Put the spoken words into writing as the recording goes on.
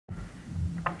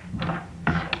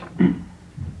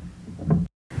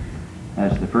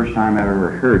That's the first time I've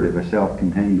ever heard of a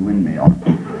self-contained windmill.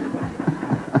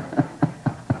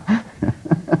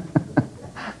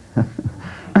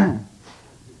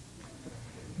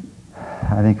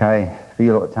 I think I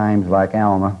feel at times like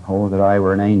Alma, oh, that I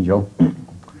were an angel.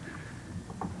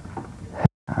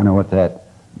 I know what that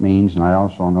means, and I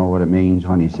also know what it means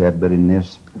when he said, but in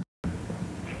this,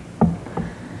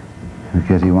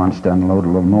 because he wants to unload a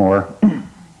little more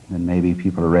than maybe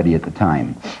people are ready at the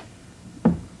time.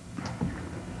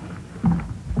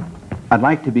 I'd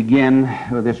like to begin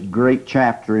with this great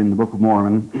chapter in the Book of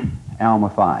Mormon, Alma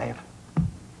 5.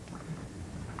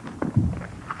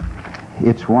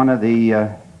 It's one of the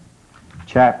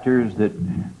chapters that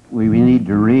we need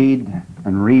to read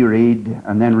and reread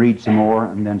and then read some more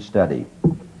and then study.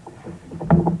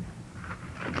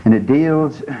 And it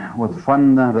deals with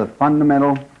the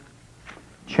fundamental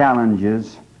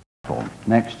challenges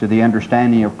next to the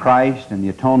understanding of Christ and the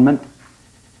atonement.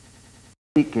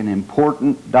 An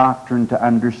important doctrine to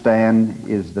understand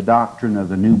is the doctrine of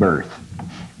the new birth.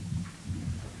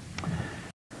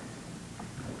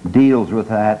 Deals with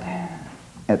that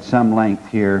at some length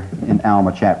here in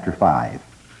Alma chapter 5.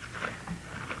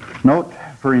 Note,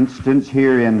 for instance,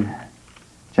 here in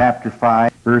chapter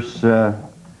 5, verse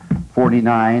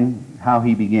 49, how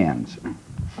he begins.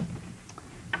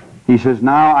 He says,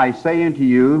 "Now I say unto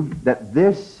you that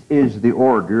this is the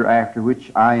order after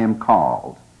which I am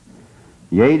called.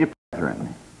 Yea, to brethren,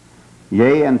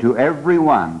 yea, and to every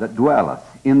one that dwelleth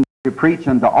in to preach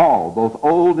unto all, both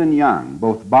old and young,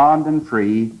 both bond and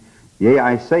free. Yea,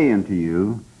 I say unto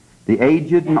you, the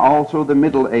aged and also the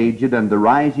middle-aged and the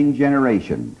rising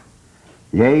generation.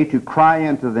 Yea, to cry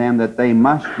unto them that they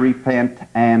must repent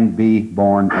and be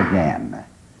born again."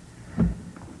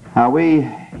 Now we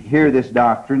hear this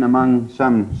doctrine among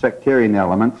some sectarian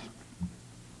elements,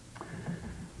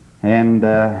 and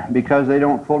because they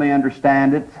don't fully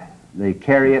understand it, they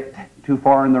carry it too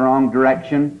far in the wrong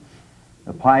direction,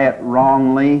 apply it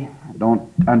wrongly, don't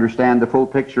understand the full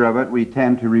picture of it, we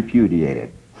tend to repudiate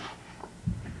it.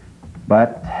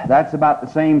 But that's about the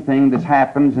same thing that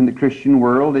happens in the Christian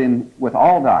world with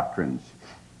all doctrines.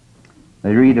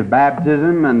 They read of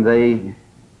baptism and they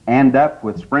end up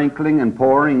with sprinkling and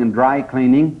pouring and dry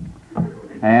cleaning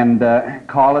and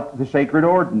call it the sacred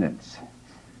ordinance.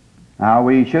 Now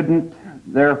we shouldn't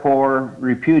therefore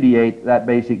repudiate that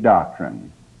basic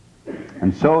doctrine.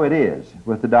 And so it is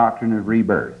with the doctrine of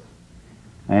rebirth.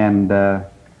 And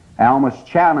Alma's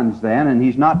challenged then, and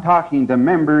he's not talking to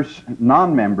members,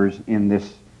 non-members in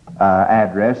this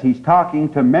address, he's talking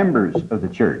to members of the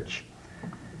church.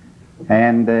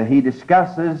 And he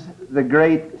discusses the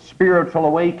great spiritual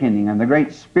awakening and the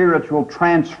great spiritual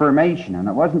transformation. And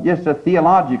it wasn't just a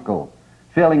theological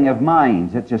filling of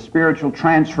minds, it's a spiritual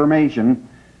transformation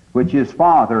which his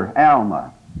father,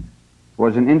 Alma,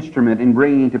 was an instrument in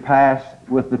bringing to pass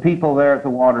with the people there at the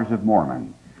Waters of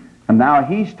Mormon. And now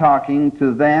he's talking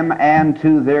to them and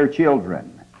to their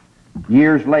children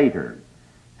years later.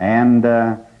 And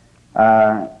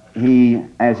as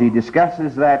he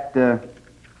discusses that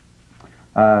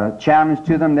challenge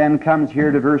to them, then comes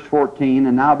here to verse 14,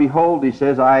 "And now behold," he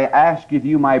says, "I ask of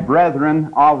you, my brethren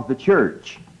of the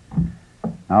church."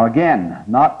 Now again,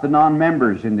 not the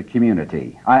non-members in the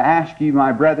community. "I ask you,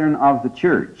 my brethren of the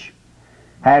church,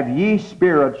 have ye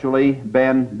spiritually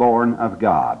been born of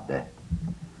God?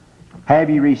 Have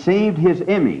ye received his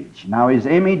image?" Now his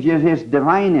image is his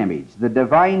divine image, the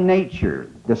divine nature,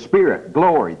 the spirit,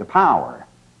 glory, the power,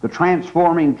 the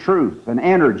transforming truth and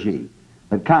energy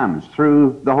that comes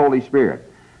through the Holy Spirit.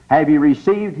 "Have you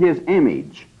received his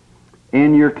image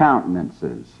in your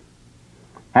countenances?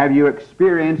 Have you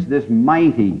experienced this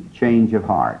mighty change of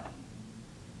heart?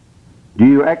 Do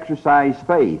you exercise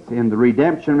faith in the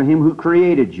redemption of him who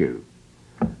created you?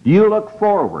 Do you look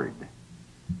forward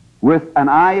with an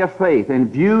eye of faith and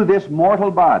view this mortal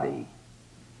body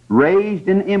raised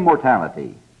in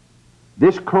immortality,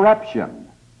 this corruption,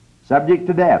 subject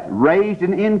to death, raised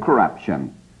in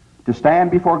incorruption, to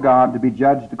stand before God to be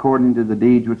judged according to the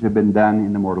deeds which have been done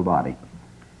in the mortal body?"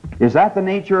 Is that the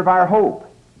nature of our hope?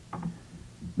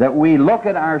 That we look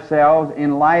at ourselves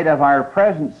in light of our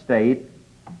present state,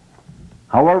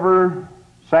 however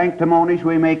sanctimonious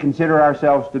we may consider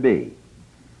ourselves to be,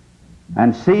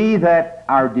 and see that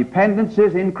our dependence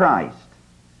is in Christ,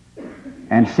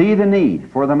 and see the need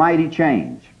for the mighty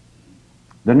change,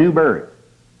 the new birth,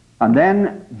 and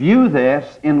then view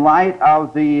this in light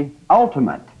of the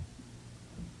ultimate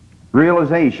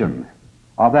realization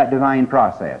of that divine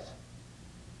process,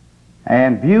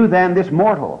 and view then this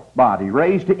mortal body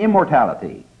raised to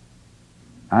immortality,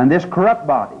 and this corrupt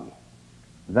body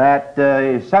that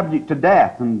is subject to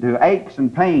death and to aches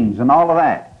and pains and all of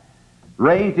that,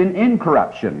 raised in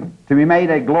incorruption to be made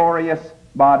a glorious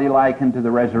body like unto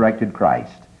the resurrected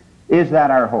Christ. Is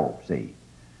that our hope, see?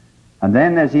 And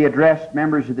then as he addressed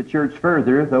members of the church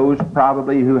further, those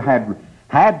probably who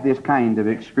had this kind of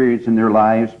experience in their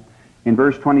lives, in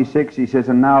verse 26 he says,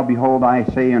 "And now behold, I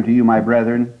say unto you, my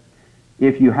brethren,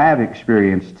 if you have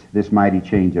experienced this mighty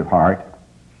change of heart,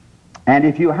 and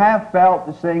if you have felt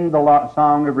to sing the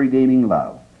song of redeeming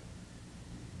love,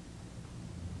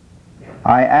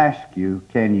 I ask you,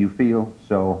 can you feel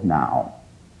so now?"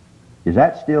 Is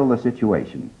that still the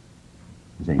situation?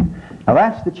 See? Now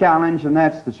that's the challenge and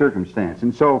that's the circumstance.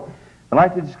 And so I'd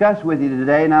like to discuss with you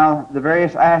today now the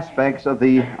various aspects of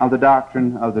the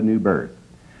doctrine of the new birth.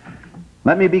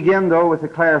 Let me begin though with a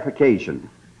clarification.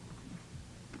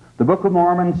 The Book of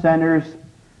Mormon centers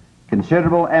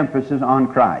considerable emphasis on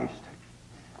Christ.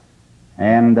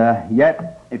 And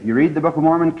yet, if you read the Book of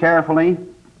Mormon carefully,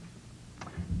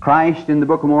 Christ in the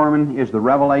Book of Mormon is the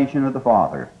revelation of the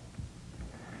Father.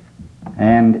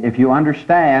 And if you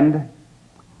understand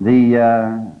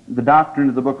the doctrine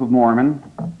of the Book of Mormon,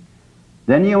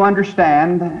 then you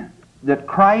understand that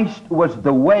Christ was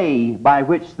the way by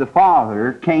which the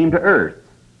Father came to earth.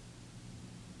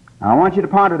 Now, I want you to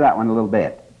ponder that one a little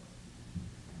bit.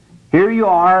 Here you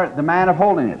are, the man of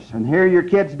holiness, and here are your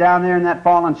kids down there in that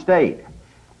fallen state.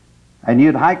 And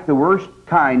you'd hike the worst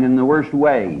kind and the worst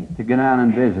way to go down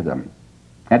and visit them,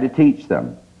 and to teach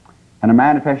them, and to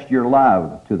manifest your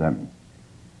love to them,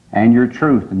 and your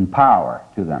truth and power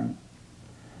to them.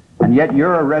 And yet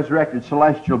you're a resurrected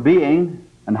celestial being,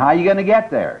 and how are you going to get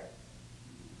there?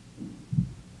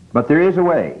 But there is a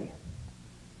way.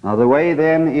 Now the way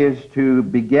then is to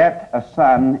beget a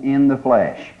son in the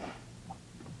flesh.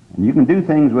 And you can do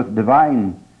things with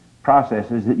divine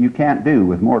processes that you can't do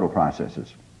with mortal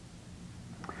processes.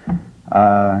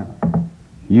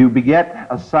 You beget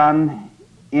a son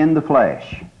in the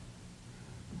flesh,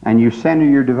 and you center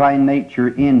your divine nature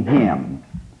in him.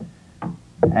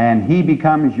 And he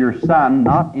becomes your son,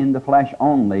 not in the flesh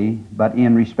only, but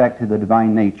in respect to the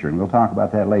divine nature. And we'll talk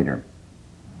about that later.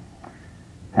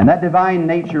 And that divine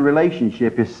nature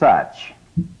relationship is such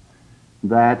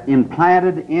that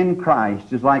implanted in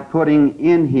Christ is like putting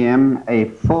in him a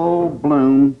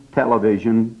full-bloom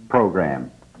television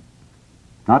program.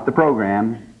 Not the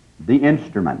program, the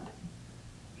instrument.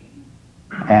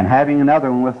 And having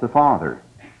another one with the Father.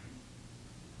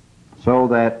 So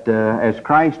that as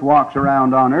Christ walks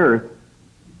around on earth,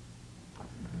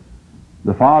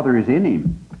 the Father is in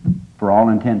him for all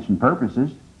intents and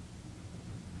purposes.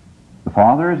 The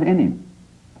Father is in him.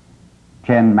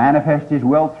 Can manifest his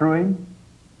will through him.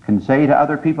 Can say to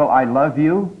other people, I love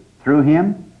you, through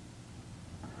him.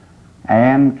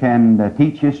 And can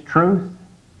teach his truth.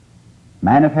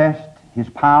 Manifest his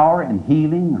power in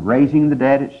healing, raising the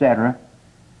dead, etc.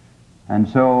 And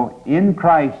so in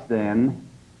Christ then,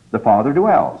 the Father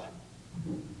dwells.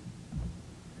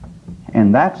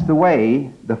 And that's the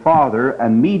way the Father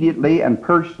immediately and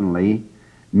personally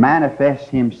manifests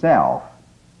himself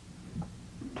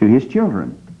to his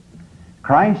children.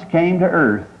 Christ came to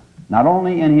earth not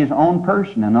only in his own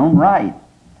person and own right,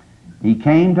 he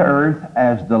came to earth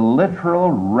as the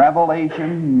literal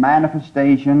revelation,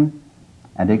 manifestation,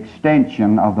 and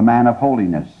extension of the man of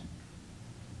holiness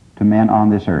to men on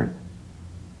this earth.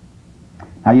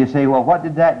 Now you say, well, what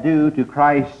did that do to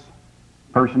Christ's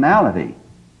personality?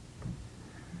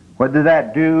 What did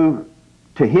that do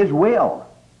to his will?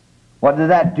 What did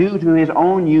that do to his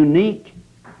own unique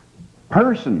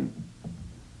person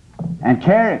and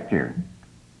character?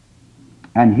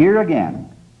 And here again,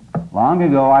 long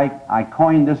ago I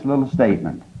coined this little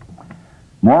statement.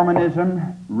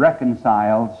 Mormonism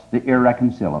reconciles the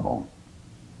irreconcilable.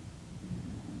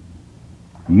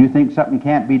 You think something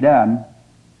can't be done,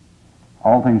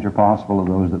 all things are possible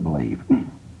to those that believe.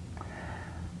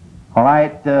 All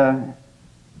right,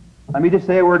 let me just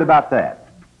say a word about that.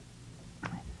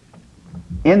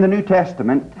 In the New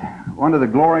Testament, one of the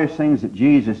glorious things that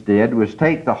Jesus did was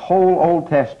take the whole Old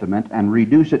Testament and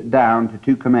reduce it down to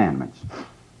 2 commandments.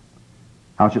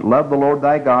 Thou shalt love the Lord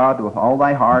thy God with all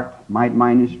thy heart, might,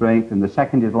 mind, and strength, and the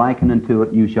second is likened unto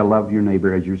it, you shall love your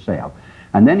neighbor as yourself.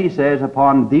 And then he says,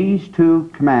 upon these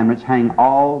 2 commandments hang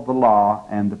all the law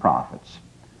and the prophets.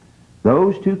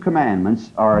 Those 2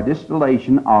 commandments are a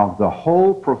distillation of the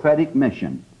whole prophetic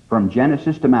mission from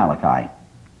Genesis to Malachi.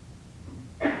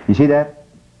 You see that?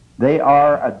 They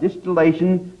are a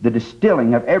distillation, the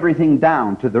distilling of everything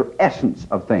down to the essence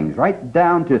of things, right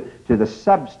down to the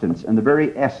substance and the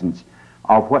very essence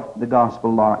of what the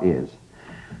gospel law is.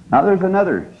 Now there's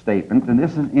another statement, and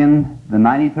this is in the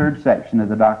 93rd section of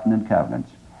the Doctrine and Covenants,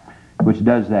 which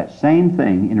does that same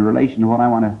thing in relation to what I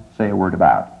want to say a word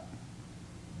about.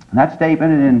 And that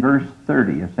statement is in verse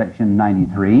 30 of section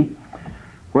 93,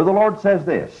 where the Lord says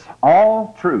this: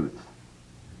 all truth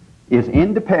is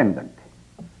independent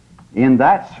in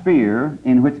that sphere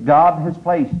in which God has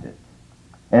placed it,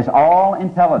 as all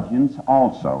intelligence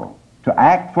also, to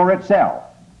act for itself.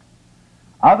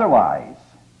 Otherwise,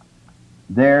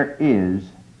 there is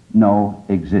no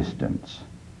existence.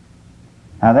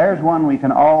 Now there's one we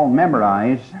can all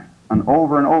memorize and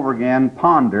over again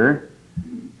ponder.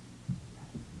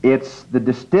 It's the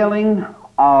distilling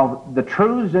of the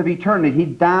truths of eternity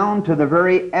down to the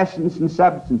very essence and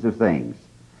substance of things.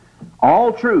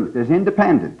 All truth is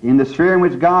independent in the sphere in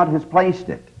which God has placed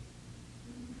it,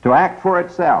 to act for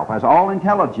itself, as all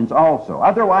intelligence also.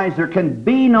 Otherwise there can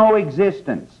be no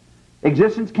existence.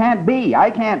 Existence can't be. I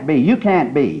can't be. You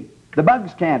can't be. The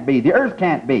bugs can't be. The earth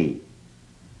can't be,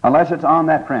 unless it's on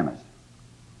that premise.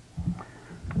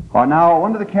 Well, now,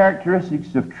 one of the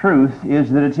characteristics of truth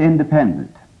is that it's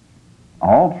independent.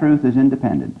 All truth is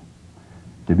independent.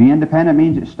 To be independent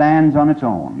means it stands on its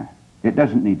own. It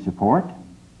doesn't need support.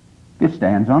 It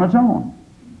stands on its own.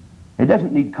 It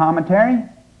doesn't need commentary.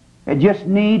 It just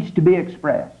needs to be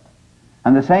expressed.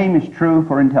 And the same is true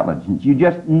for intelligence. You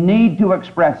just need to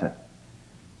express it.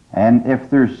 And if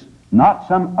there's not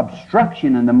some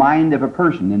obstruction in the mind of a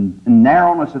person, in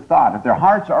narrowness of thought, if their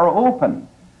hearts are open,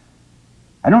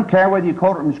 I don't care whether you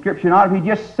quote it from Scripture or not, if you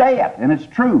just say it and it's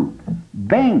true,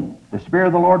 bing, the Spirit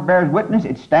of the Lord bears witness,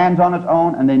 it stands on its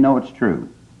own and they know it's true.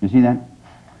 You see that?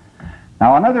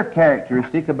 Now another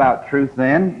characteristic about truth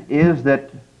then is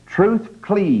that truth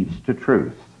cleaves to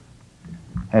truth.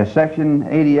 As section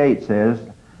 88 says,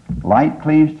 light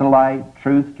cleaves to light,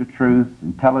 truth to truth,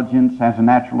 intelligence has a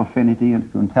natural affinity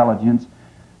to intelligence,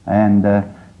 and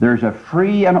there's a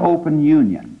free and open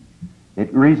union.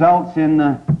 It results in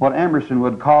what Emerson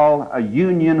would call a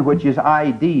union which is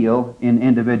ideal in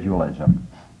individualism.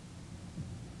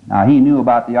 Now he knew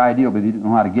about the ideal, but he didn't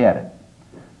know how to get it.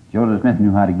 Joseph Smith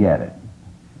knew how to get it.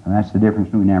 And that's the difference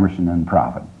between Emerson and the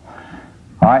prophet.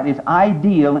 All right, it's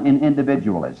ideal in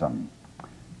individualism.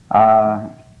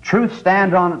 Truth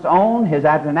stands on its own, has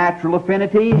a natural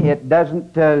affinity, it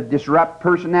doesn't disrupt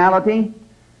personality,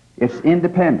 it's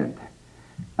independent.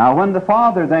 Now when the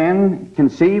Father then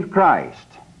conceived Christ,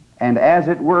 and as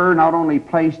it were not only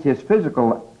placed his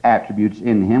physical attributes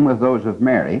in him with those of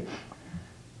Mary,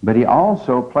 but he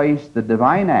also placed the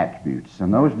divine attributes,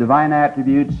 and those divine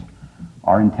attributes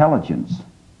are intelligence,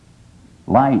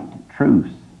 light,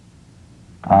 truth,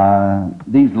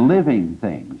 these living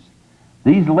things.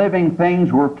 These living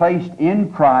things were placed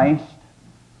in Christ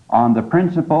on the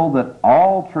principle that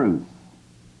all truth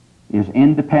is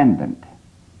independent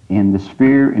in the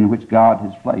sphere in which God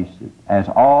has placed it, as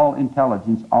all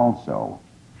intelligence also.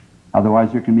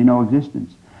 Otherwise there can be no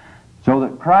existence. So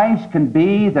that Christ can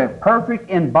be the perfect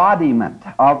embodiment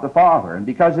of the Father, and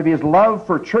because of his love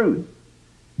for truth,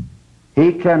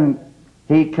 he can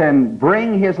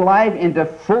bring his life into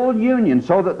full union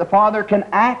so that the Father can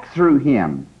act through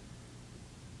him.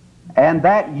 And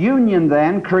that union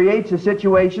then creates a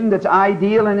situation that's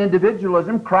ideal in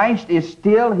individualism. Christ is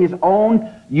still his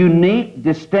own unique,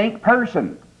 distinct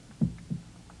person.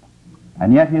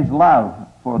 And yet his love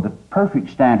for the perfect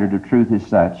standard of truth is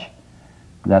such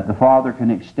that the Father can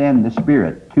extend the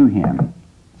Spirit to him.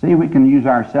 See, we can use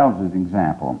ourselves as an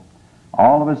example.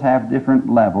 All of us have different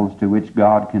levels to which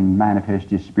God can manifest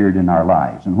his Spirit in our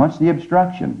lives. And what's the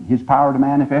obstruction? His power to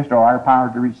manifest or our power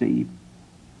to receive?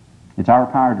 It's our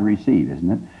power to receive, isn't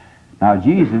it? Now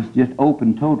Jesus just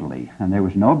opened totally, and there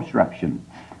was no obstruction.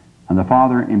 And the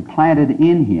Father implanted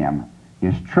in him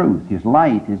his truth, his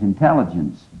light, his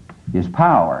intelligence, his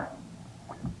power.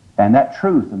 And that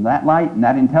truth and that light and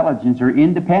that intelligence are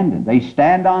independent. They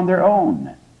stand on their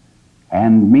own.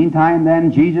 And meantime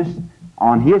then, Jesus,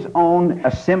 on his own,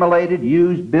 assimilated,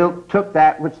 used, built, took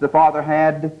that which the Father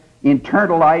had,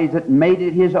 internalized it, made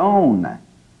it his own.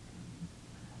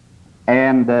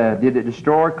 And did it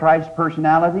destroy Christ's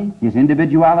personality, his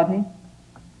individuality?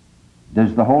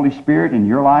 Does the Holy Spirit in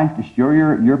your life destroy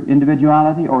your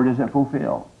individuality, or does it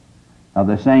fulfill? Now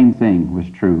the same thing was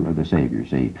true of the Savior,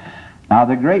 see. Now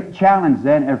the great challenge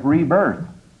then of rebirth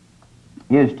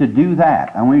is to do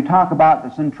that. And when we talk about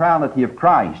the centrality of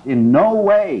Christ, in no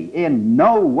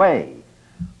way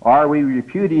are we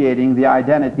repudiating the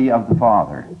identity of the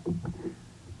Father.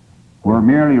 We're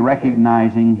merely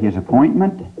recognizing his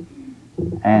appointment,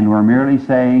 and we're merely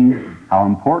saying how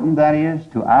important that is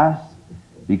to us,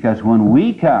 because when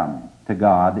we come to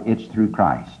God, it's through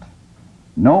Christ.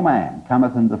 No man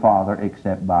cometh unto the Father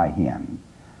except by him.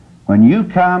 When you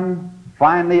come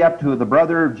finally up to the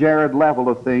Brother Jared level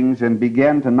of things and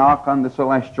begin to knock on the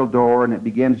celestial door and it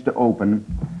begins to open,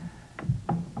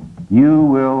 you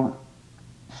will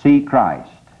see Christ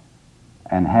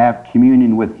and have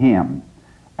communion with him,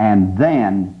 and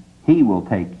then he will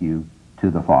take you to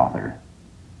the Father.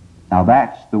 Now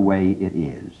that's the way it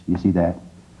is. You see that?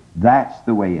 That's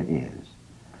the way it is.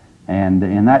 And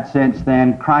in that sense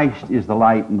then, Christ is the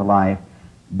light and the life,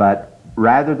 but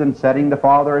rather than setting the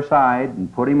Father aside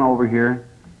and put him over here,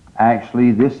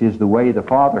 actually this is the way the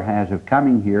Father has of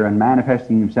coming here and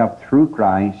manifesting himself through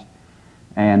Christ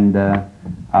and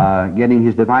getting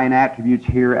his divine attributes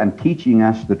here and teaching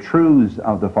us the truths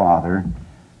of the Father.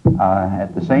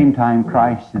 At the same time,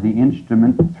 Christ is the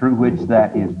instrument through which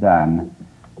that is done.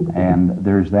 And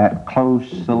there's that close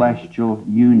celestial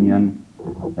union,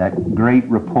 that great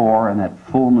rapport and that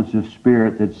fullness of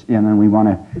spirit that's in, and we want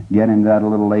to get into that a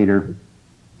little later.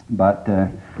 But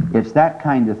it's that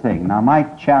kind of thing. Now my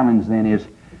challenge then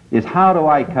is how do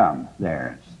I come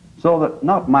there? So that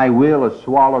not my will is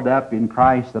swallowed up in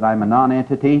Christ, that I'm a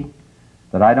non-entity,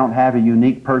 that I don't have a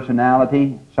unique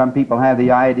personality. Some people have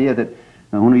the idea that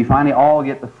when we finally all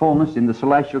get the fullness in the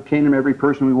celestial kingdom, every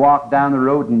person we walk down the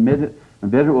road and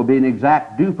visit will be an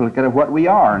exact duplicate of what we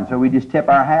are. And so we just tip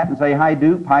our hat and say, hi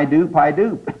dupe, hi dupe, hi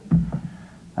dupe.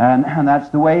 And that's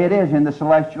the way it is in the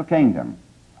celestial kingdom.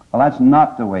 Well, that's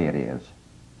not the way it is.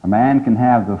 A man can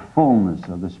have the fullness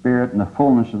of the Spirit and the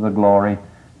fullness of the glory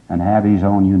and have his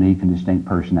own unique and distinct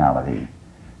personality.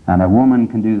 And a woman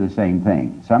can do the same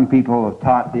thing. Some people have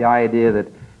taught the idea that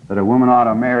a woman ought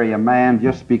to marry a man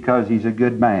just because he's a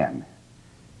good man.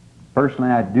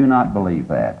 Personally, I do not believe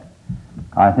that.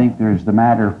 I think there's the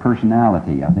matter of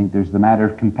personality. I think there's the matter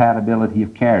of compatibility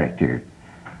of character,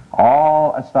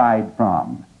 all aside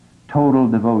from total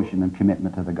devotion and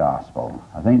commitment to the gospel.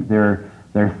 I think there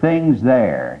are things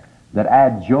there that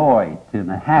add joy to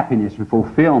the happiness and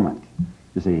fulfillment.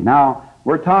 You see, now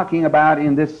we're talking about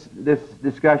in this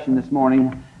discussion this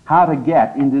morning how to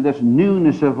get into this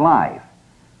newness of life.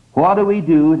 What do we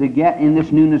do to get in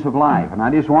this newness of life? And I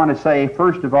just want to say,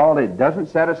 first of all, it doesn't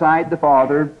set aside the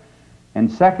Father. And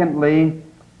secondly,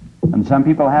 and some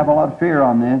people have a lot of fear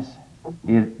on this,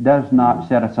 it does not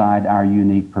set aside our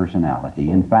unique personality.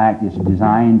 In fact, it's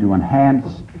designed to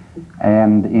enhance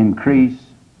and increase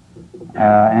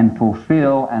and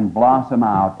fulfill and blossom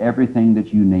out everything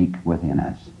that's unique within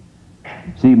us.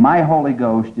 See, my Holy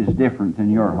Ghost is different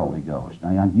than your Holy Ghost.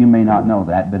 Now, you may not know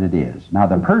that, but it is. Now,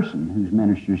 the person who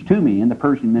ministers to me and the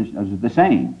person who ministers is the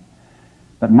same.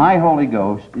 But my Holy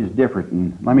Ghost is different,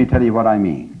 and let me tell you what I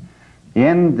mean.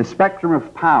 In the spectrum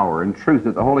of power and truth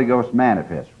that the Holy Ghost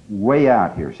manifests, way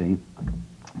out here, see,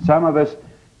 some of us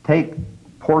take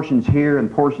portions here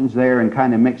and portions there and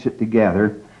kind of mix it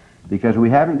together because we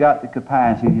haven't got the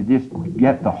capacity to just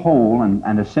get the whole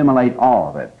and assimilate all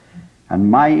of it. And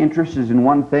my interest is in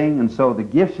one thing, and so the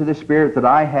gifts of the Spirit that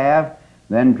I have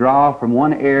then draw from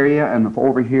one area and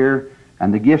over here,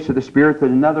 and the gifts of the Spirit that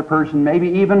another person, maybe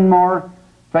even more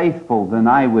faithful than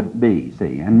I would be,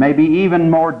 see, and maybe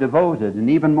even more devoted and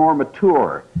even more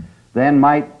mature, then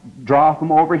might draw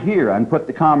from over here and put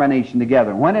the combination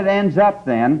together. When it ends up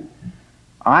then,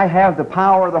 I have the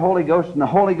power of the Holy Ghost, and the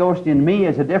Holy Ghost in me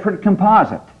is a different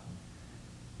composite.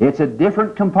 It's a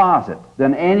different composite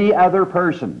than any other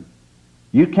person.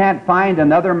 You can't find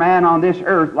another man on this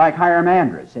earth like Hyrum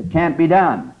Andrus. It can't be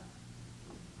done.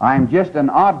 I'm just an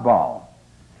oddball.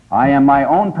 I am my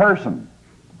own person,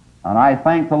 and I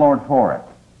thank the Lord for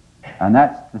it. And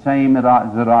that's the same as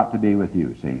it ought to be with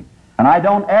you, see. And I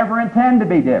don't ever intend to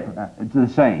be different. It's the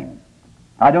same.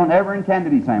 I don't ever intend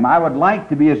to be the same. I would like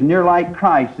to be as near like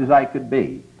Christ as I could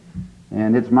be.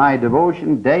 And it's my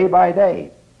devotion day by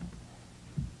day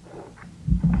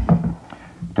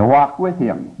to walk with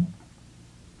him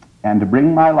and to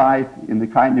bring my life in the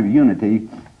kind of unity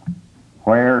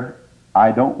where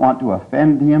I don't want to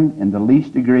offend him in the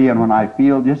least degree, and when I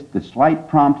feel just the slight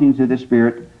promptings of the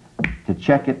Spirit, to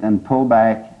check it and pull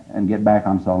back and get back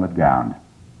on solid ground.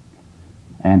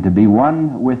 And to be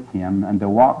one with him and to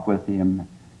walk with him,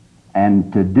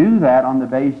 and to do that on the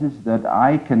basis that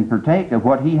I can partake of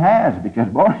what he has, because,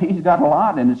 boy, he's got a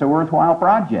lot, and it's a worthwhile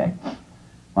project.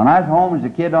 When I was home as a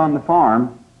kid on the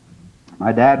farm,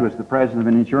 my dad was the president of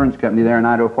an insurance company there in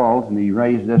Idaho Falls, and he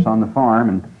raised us on the farm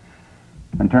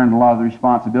and turned a lot of the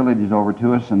responsibilities over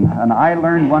to us. And I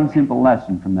learned one simple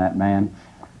lesson from that man,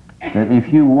 that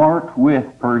if you work with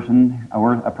a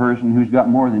person who's got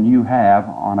more than you have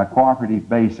on a cooperative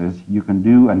basis, you can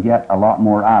do and get a lot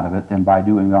more out of it than by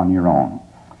doing it on your own.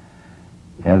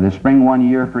 The spring one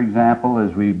year, for example,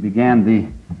 as we began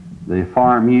the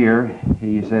farm year,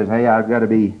 he says, "Hey, I've got to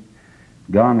be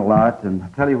gone a lot, and I'll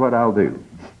tell you what I'll do.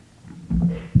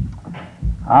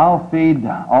 I'll feed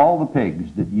all the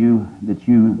pigs that you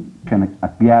can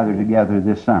gather together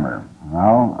this summer.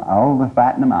 I'll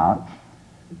fatten them out."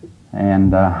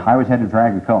 And I was headed for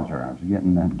agriculture. I was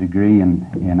getting a degree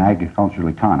in agricultural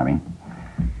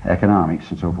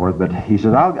economics and so forth. But he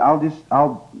said,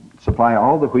 I'll supply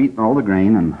all the wheat and all the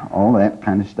grain and all that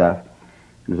kind of stuff.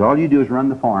 Because all you do is run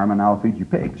the farm and I'll feed you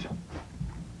pigs.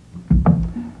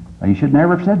 Well, he should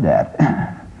never have said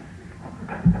that.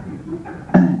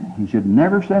 He should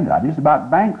never have said that. I just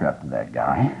about bankrupted that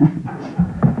guy.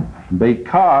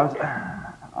 Because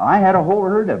I had a whole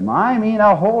herd of them. I mean,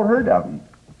 a whole herd of them.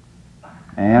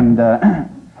 And I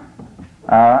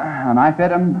fed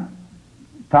them,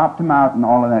 topped them out, and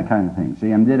all of that kind of thing.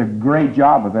 See, and did a great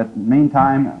job of it.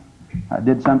 Meantime, I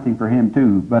did something for him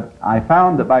too. But I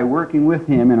found that by working with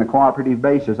him in a cooperative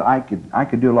basis, I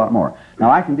could do a lot more. Now,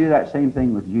 I can do that same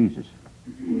thing with Jesus.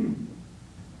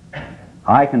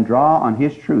 I can draw on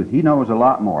his truth. He knows a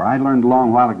lot more. I learned a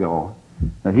long while ago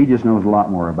that he just knows a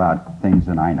lot more about things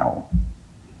than I know.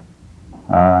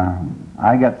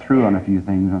 I got through on a few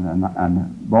things, and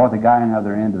boy, the guy on the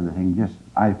other end of the thing,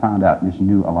 I found out just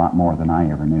knew a lot more than I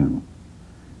ever knew.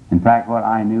 In fact, what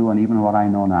I knew and even what I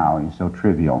know now is so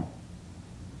trivial.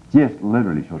 Just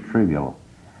literally so trivial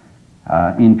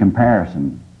in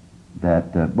comparison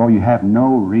that, boy, you have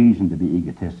no reason to be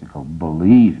egotistical.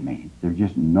 Believe me, there's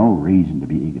just no reason to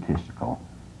be egotistical.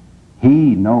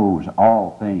 He knows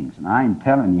all things, and I'm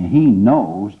telling you, he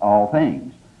knows all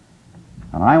things.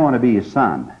 And I want to be his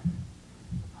son.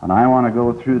 And I want to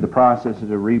go through the processes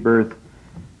of rebirth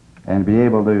and be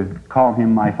able to call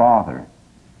him my father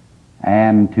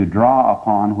and to draw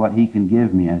upon what he can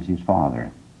give me as his father,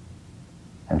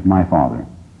 as my father.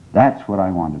 That's what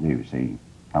I want to do, see.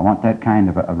 I want that kind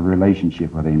of a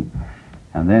relationship with him.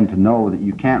 And then to know that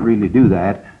you can't really do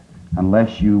that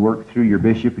unless you work through your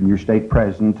bishop and your stake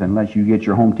president, unless you get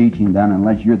your home teaching done,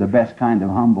 unless you're the best kind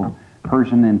of humble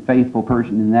person and faithful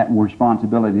person in that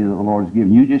responsibility that the Lord has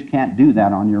given. You just can't do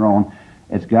that on your own.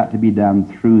 It's got to be done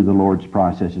through the Lord's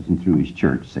processes and through his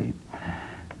church, see.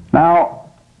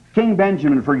 Now, King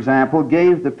Benjamin, for example,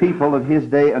 gave the people of his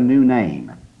day a new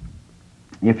name.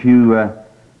 If you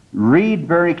read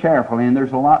very carefully, and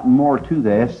there's a lot more to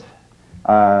this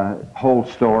whole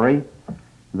story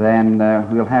than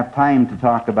we'll have time to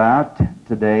talk about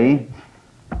today,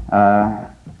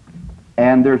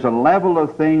 and there's a level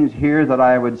of things here that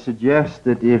I would suggest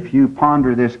that if you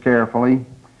ponder this carefully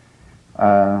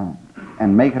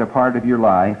and make it a part of your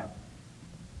life,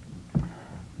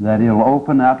 that it'll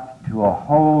open up to a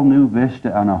whole new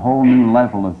vista and a whole new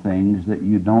level of things that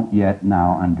you don't yet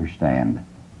now understand.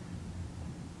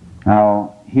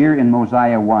 Now, here in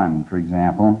Mosiah 1, for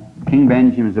example, King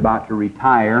Benjamin is about to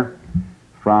retire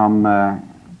from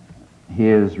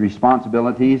his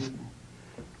responsibilities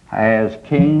as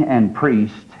king and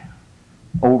priest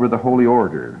over the holy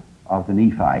order of the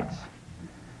Nephites.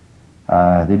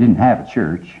 They didn't have a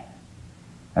church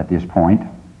at this point.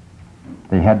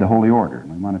 They had the holy order.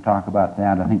 We want to talk about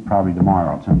that, I think, probably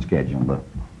tomorrow. It's on schedule,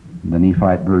 the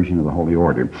Nephite version of the holy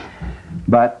order.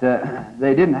 But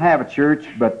they didn't have a church,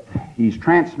 but he's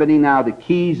transmitting now the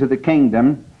keys of the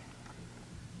kingdom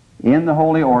in the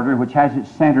holy order, which has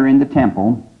its center in the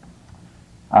temple.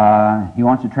 He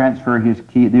wants to transfer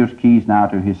those keys now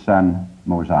to his son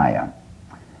Mosiah.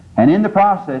 And in the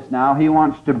process now, he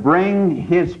wants to bring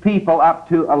his people up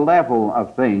to a level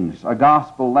of things, a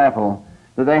gospel level,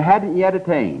 that they hadn't yet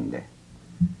attained.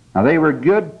 Now, they were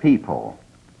good people.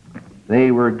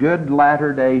 They were good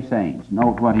latter-day saints.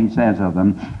 Note what he says of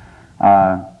them,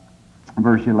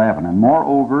 verse 11. And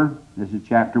moreover, this is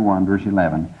chapter 1, verse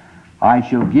 11, I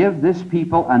shall give this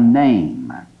people a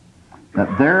name,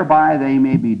 that thereby they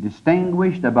may be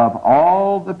distinguished above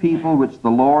all the people which the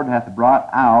Lord hath brought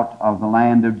out of the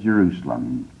land of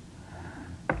Jerusalem.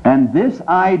 And this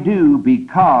I do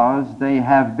because they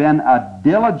have been a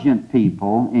diligent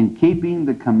people in keeping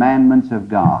the commandments of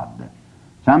God.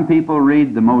 Some people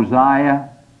read the Mosiah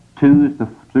 2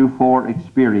 through 4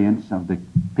 experience of the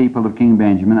people of King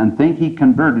Benjamin and think he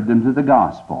converted them to the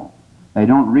gospel. They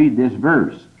don't read this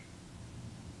verse.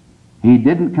 He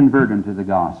didn't convert them to the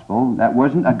gospel. That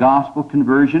wasn't a gospel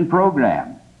conversion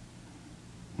program.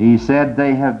 He said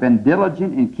they have been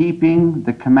diligent in keeping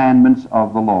the commandments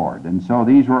of the Lord. And so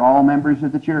these were all members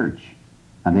of the church.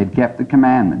 And they'd kept the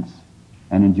commandments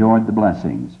and enjoyed the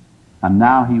blessings. And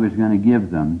now he was going to give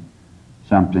them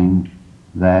something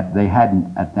that they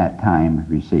hadn't at that time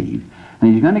received.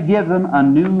 And he's going to give them a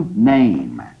new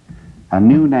name. A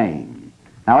new name.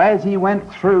 Now, as he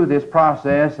went through this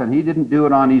process, and he didn't do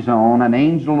it on his own, an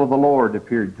angel of the Lord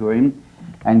appeared to him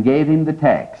and gave him the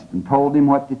text and told him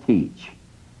what to teach.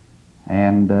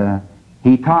 And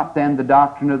he taught then the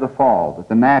doctrine of the fall, that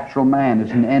the natural man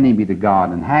is an enemy to God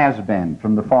and has been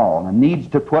from the fall and needs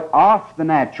to put off the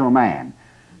natural man.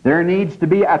 There needs to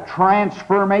be a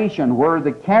transformation where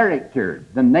the character,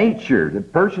 the nature, the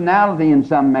personality in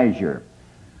some measure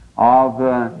of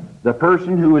the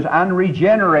person who is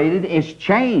unregenerated is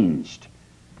changed.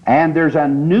 And there's a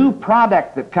new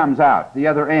product that comes out the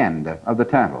other end of the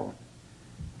tunnel.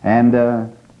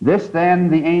 And this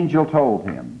then the angel told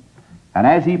him. And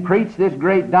as he preached this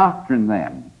great doctrine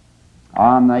then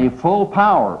on a full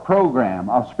power program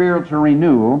of spiritual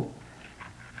renewal,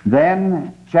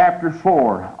 then chapter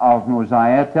 4 of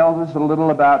Mosiah tells us a little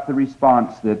about the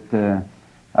response that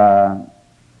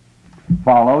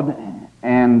followed.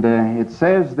 And it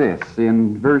says this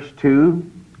in verse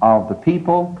 2 of the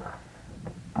people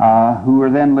who were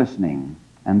then listening.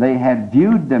 And they had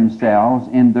viewed themselves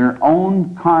in their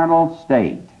own carnal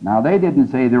state. Now they didn't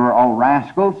say they were all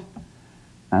rascals.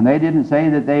 And they didn't say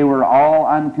that they were all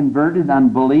unconverted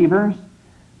unbelievers.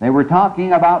 They were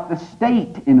talking about the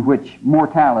state in which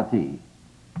mortality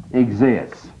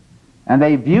exists. And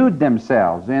they viewed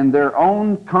themselves in their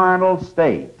own carnal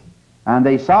state. And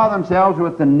they saw themselves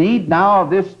with the need now of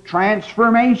this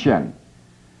transformation.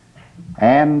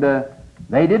 And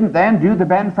they didn't then do the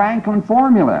Ben Franklin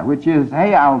formula, which is,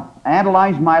 hey, I'll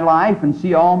analyze my life and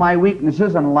see all my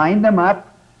weaknesses and line them up.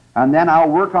 And then I'll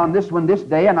work on this one this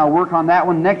day, and I'll work on that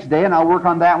one next day, and I'll work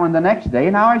on that one the next day.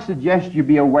 Now I suggest you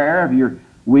be aware of your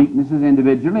weaknesses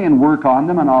individually and work on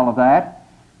them and all of that.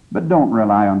 But don't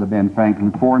rely on the Ben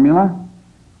Franklin formula.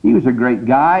 He was a great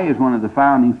guy. He was one of the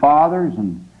founding fathers,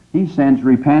 and he's since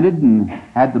repented and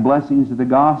had the blessings of the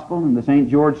gospel and the St.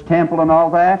 George Temple and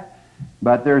all that.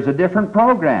 But there's a different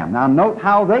program. Now note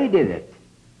how they did it.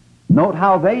 Note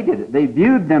how they did it. They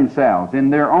viewed themselves in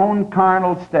their own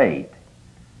carnal state,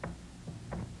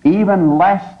 even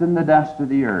less than the dust of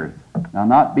the earth. Now,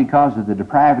 not because of the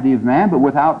depravity of man, but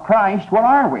without Christ, what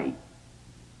are we?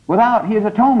 Without His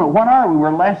atonement, what are we?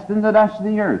 We're less than the dust of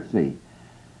the earth, see.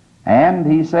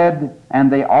 And he said,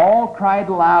 and they all cried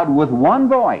aloud with one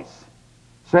voice,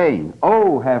 saying,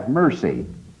 Oh, have mercy,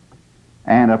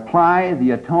 and apply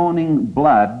the atoning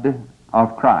blood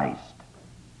of Christ,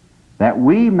 that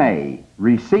we may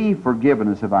receive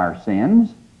forgiveness of our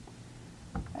sins,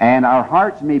 and our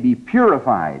hearts may be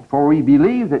purified. For we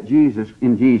believe that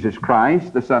in Jesus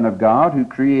Christ, the Son of God, who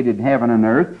created heaven and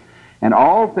earth, and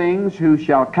all things, who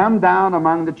shall come down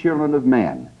among the children of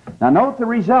men. Now note the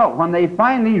result. When they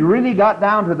finally really got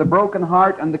down to the broken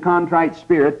heart and the contrite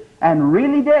spirit, and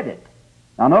really did it.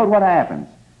 Now note what happens.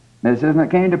 It says, and it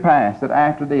came to pass that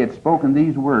after they had spoken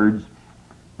these words,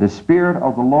 the Spirit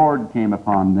of the Lord came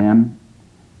upon them,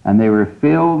 and they were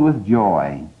filled with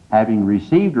joy, having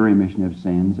received a remission of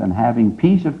sins, and having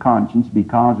peace of conscience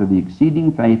because of the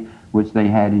exceeding faith which they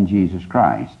had in Jesus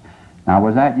Christ. Now,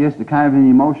 was that just a kind of an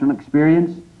emotional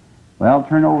experience? Well,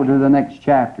 turn over to the next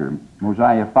chapter,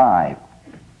 Mosiah 5,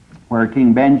 where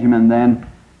King Benjamin then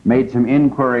made some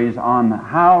inquiries on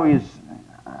how his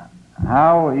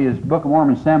Book of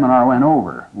Mormon seminar went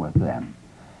over with them.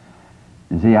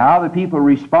 You see, how the people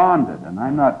responded. And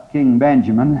I'm not King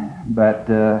Benjamin, but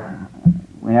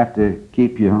we have to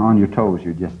keep you on your toes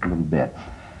here just a little bit.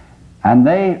 And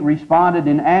they responded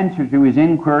in answer to his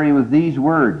inquiry with these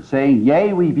words, saying,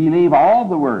 Yea, we believe all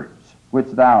the words which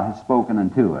thou hast spoken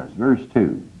unto us. Verse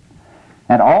 2.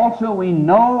 And also we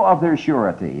know of their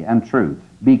surety and truth,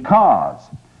 because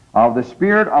of the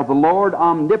Spirit of the Lord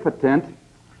omnipotent,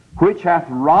 which hath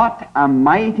wrought a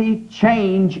mighty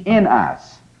change in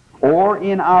us, or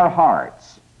in our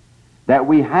hearts, that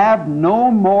we have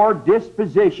no more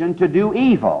disposition to do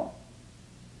evil.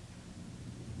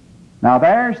 Now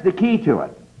there's the key to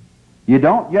it. You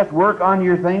don't just work on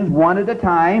your things one at a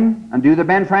time and do the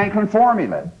Ben Franklin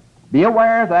formula. Be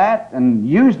aware of that and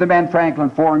use the Ben Franklin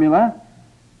formula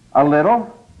a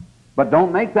little, but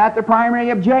don't make that the primary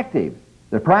objective.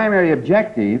 The primary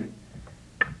objective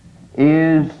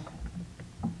is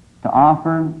to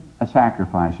offer a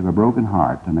sacrifice of a broken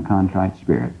heart and a contrite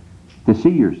spirit, to see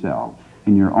yourselves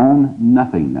in your own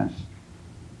nothingness,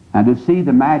 and to see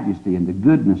the majesty and the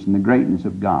goodness and the greatness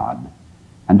of God,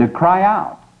 and to cry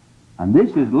out. And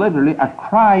this is literally a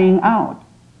crying out.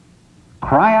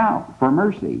 Cry out for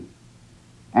mercy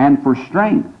and for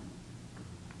strength.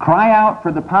 Cry out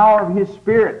for the power of His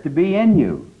Spirit to be in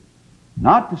you,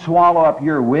 not to swallow up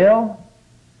your will,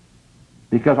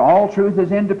 because all truth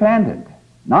is independent,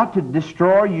 not to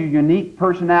destroy your unique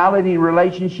personality and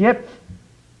relationship,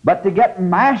 but to get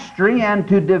mastery and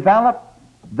to develop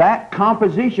that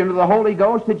composition of the Holy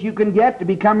Ghost that you can get to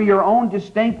become your own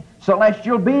distinct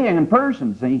celestial being and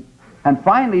person, see? And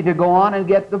finally to go on and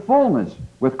get the fullness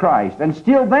with Christ and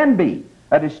still then be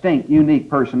a distinct, unique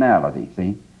personality,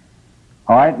 see?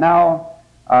 All right, now,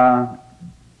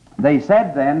 they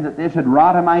said then that this had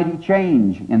wrought a mighty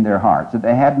change in their hearts, that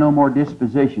they had no more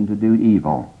disposition to do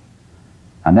evil.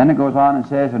 And then it goes on and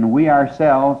says, and we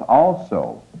ourselves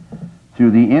also,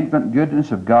 through the infinite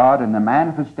goodness of God and the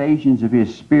manifestations of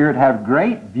His Spirit, have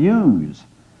great views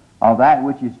of that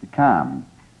which is to come.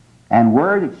 And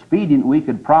were it expedient, we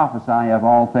could prophesy of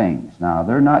all things. Now,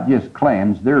 they're not just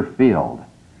cleansed, they're filled.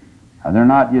 They're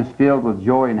not just filled with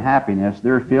joy and happiness,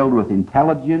 they're filled with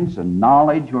intelligence and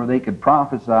knowledge where they could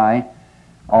prophesy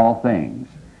all things.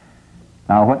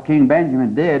 Now, what King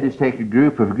Benjamin did is take a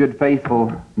group of good,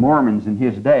 faithful Mormons in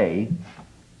his day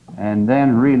and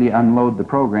then really unload the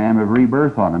program of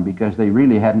rebirth on them, because they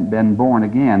really hadn't been born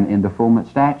again in the fullness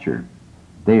stature.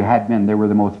 They were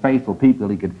the most faithful people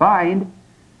he could find,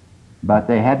 but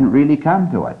they hadn't really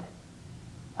come to it.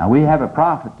 Now, we have a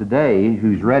prophet today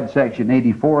who's read section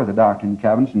 84 of the Doctrine and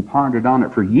Covenants and pondered on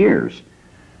it for years,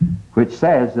 which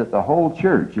says that the whole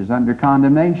church is under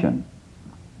condemnation.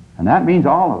 And that means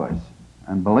all of us.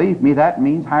 And believe me, that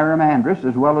means Hyrum Andrus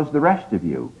as well as the rest of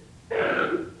you.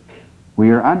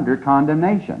 We are under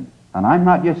condemnation. And I'm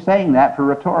not just saying that for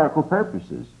rhetorical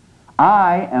purposes.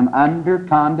 I am under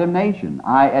condemnation.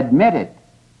 I admit it.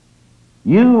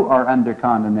 You are under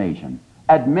condemnation.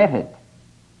 Admit it.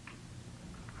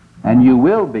 And you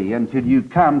will be until you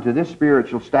come to this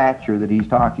spiritual stature that he's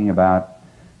talking about.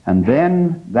 And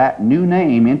then that new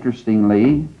name,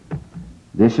 interestingly,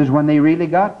 this is when they really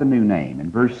got the new name. In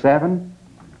verse 7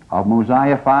 of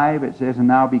Mosiah 5, it says, and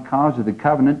now because of the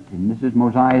covenant, and this is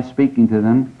Mosiah speaking to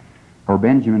them, or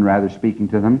Benjamin rather speaking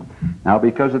to them, now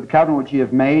because of the covenant which ye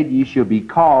have made, ye shall be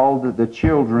called the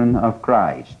children of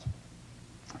Christ,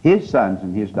 his sons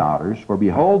and his daughters. For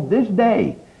behold, this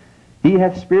day he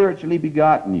hath spiritually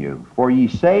begotten you. For ye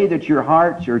say that your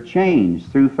hearts are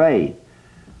changed through faith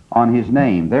on his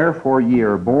name. Therefore ye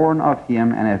are born of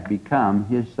him and have become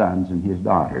his sons and his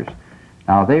daughters.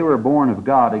 Now they were born of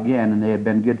God again, and they had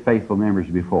been good, faithful members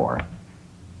before.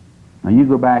 Now you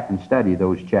go back and study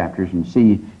those chapters and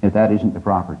see if that isn't the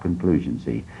proper conclusion,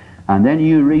 see. And then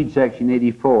you read section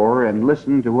 84 and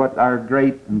listen to what our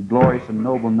great and glorious and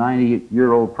noble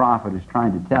 98-year-old prophet is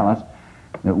trying to tell us,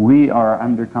 that we are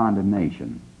under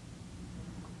condemnation.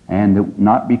 And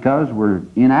not because we're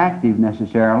inactive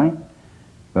necessarily,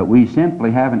 but we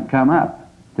simply haven't come up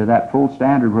to that full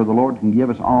standard where the Lord can give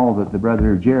us all that the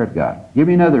brother Jared got. Give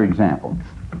you another example.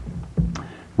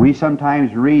 We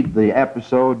sometimes read the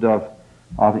episode of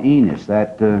Enos,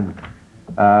 that the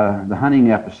hunting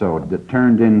episode that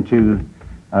turned into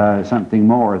something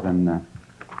more than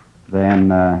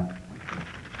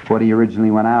what he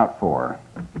originally went out for.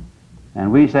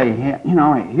 And we say, you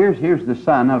know, here's the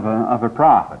son of a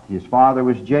prophet. His father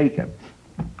was Jacob.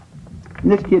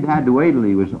 And this kid had to wait till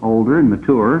he was older and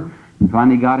mature, and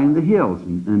finally got in the hills,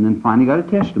 and then finally got a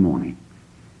testimony.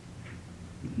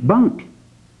 Bunk.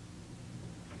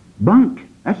 Bunk.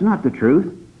 That's not the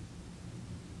truth.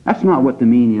 That's not what the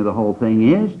meaning of the whole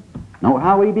thing is. Know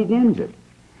how he begins it.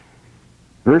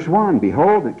 Verse 1,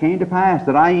 behold, it came to pass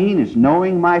that I, Enos,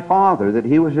 knowing my father, that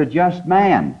he was a just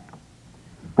man,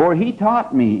 for he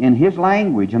taught me in his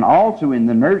language, and also in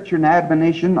the nurture and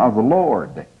admonition of the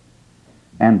Lord.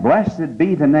 And blessed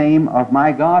be the name of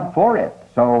my God for it.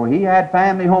 So he had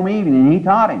family home evening, and he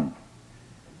taught him.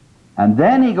 And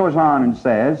then he goes on and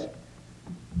says,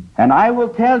 and I will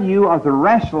tell you of the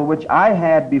wrestle which I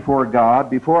had before God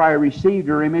before I received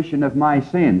a remission of my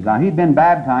sins. Now, he'd been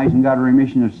baptized and got a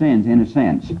remission of sins, in a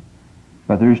sense.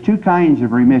 But there's two kinds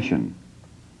of remission.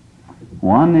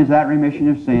 One is that remission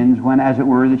of sins when, as it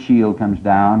were, the shield comes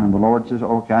down, and the Lord says,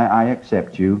 okay, I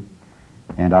accept you,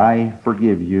 and I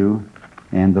forgive you.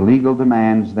 And the legal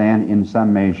demands then, in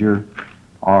some measure,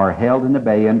 are held in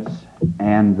abeyance,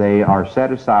 and they are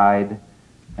set aside,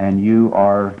 and you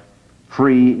are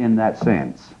free in that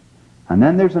sense. And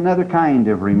then there's another kind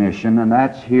of remission, and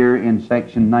that's here in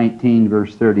section 19,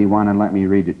 verse 31, and let me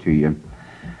read it to you.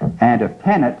 And of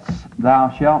tenets thou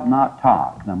shalt not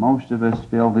talk. Now, most of us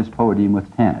fill this podium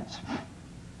with tenets.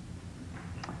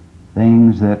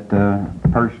 Things that,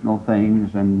 personal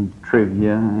things and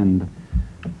trivia and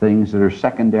things that are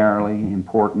secondarily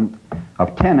important.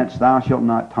 Of tenets thou shalt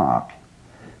not talk,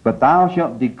 but thou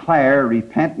shalt declare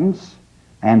repentance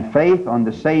and faith on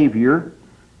the Savior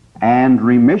and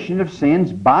remission of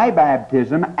sins by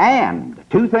baptism, and,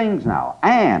 two things now,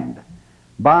 and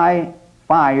by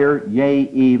fire, yea,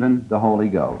 even the Holy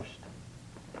Ghost.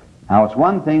 Now, it's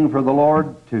one thing for the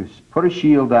Lord to put a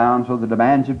shield down so the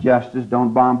demands of justice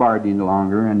don't bombard you any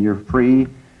longer, and you're free,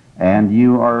 and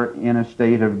you are in a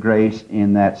state of grace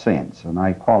in that sense, and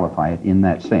I qualify it in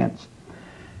that sense.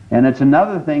 And it's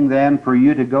another thing then for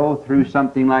you to go through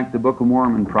something like the Book of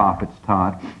Mormon prophets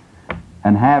taught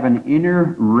and have an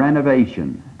inner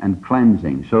renovation and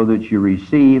cleansing so that you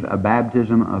receive a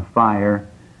baptism of fire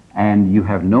and you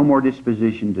have no more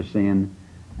disposition to sin,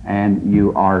 and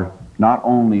you are not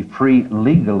only free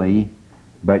legally,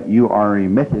 but you are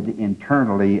remitted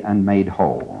internally and made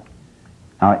whole.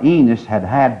 Now, Enos had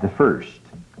had the first,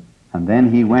 and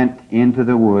then he went into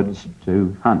the woods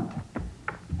to hunt.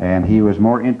 And he was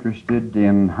more interested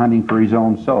in hunting for his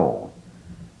own soul.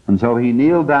 And so he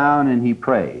kneeled down and he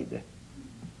prayed.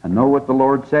 And know what the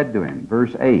Lord said to him,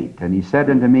 verse 8, "And he said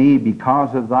unto me,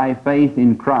 because of thy faith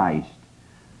in Christ,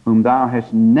 whom thou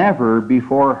hast never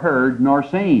before heard nor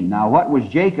seen." Now, what was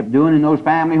Jacob doing in those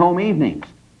family home evenings?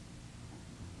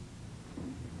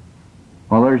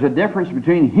 Well, there's a difference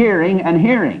between hearing and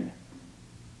hearing.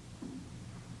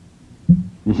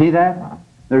 You see that?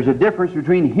 There's a difference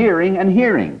between hearing and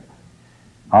hearing.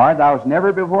 All right, thou hast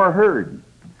never before heard.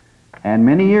 And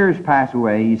many years pass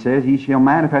away, he says, he shall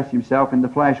manifest himself in the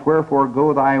flesh, wherefore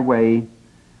go thy way,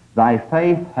 thy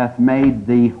faith hath made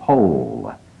thee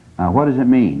whole. Now, what does it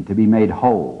mean to be made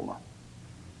whole?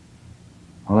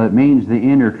 Well, it means the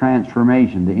inner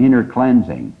transformation, the inner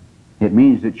cleansing. It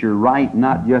means that you're right,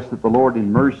 not just that the Lord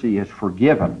in mercy has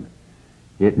forgiven.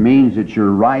 It means that you're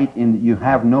right in that you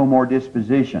have no more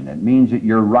disposition. It means that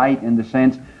you're right in the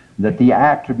sense that the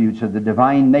attributes of the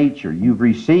divine nature, you've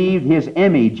received His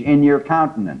image in your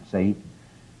countenance, see?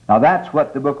 Now that's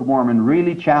what the Book of Mormon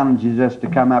really challenges us to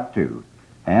come up to.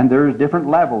 And there's different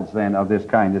levels then of this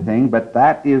kind of thing, but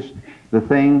that is the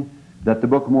thing that the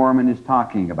Book of Mormon is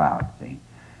talking about, see?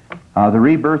 The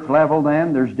rebirth level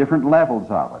then, there's different levels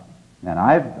of it. And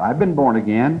I've been born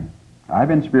again. I've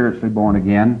been spiritually born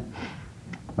again.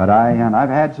 But I've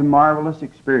had some marvelous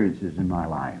experiences in my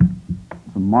life.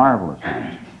 Some marvelous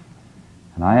ones.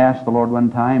 And I asked the Lord one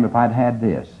time if I'd had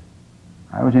this.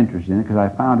 I was interested in it because I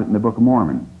found it in the Book of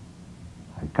Mormon.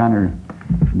 I kind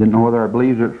of didn't know whether I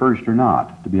believed it at first or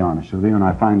not, to be honest with you, and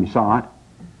I finally saw it.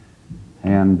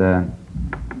 And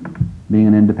being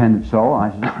an independent soul,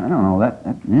 I said, I don't know,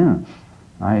 yeah.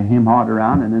 I hem-hawed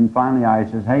around, and then finally I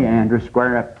says, "Hey, Andrus,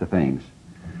 square up to things."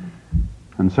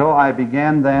 And so I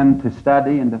began then to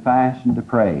study and to fast and to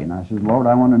pray. And I said, "Lord,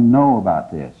 I want to know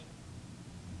about this."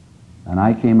 And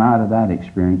I came out of that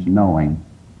experience knowing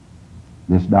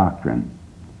this doctrine.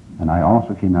 And I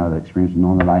also came out of that experience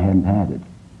knowing that I hadn't had it.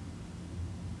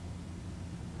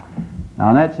 Now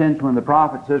in that sense, when the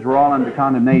prophet says we're all under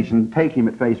condemnation, take him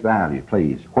at face value,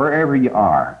 please. Wherever you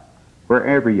are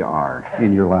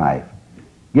in your life,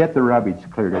 get the rubbish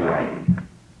cleared away.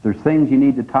 If there's things you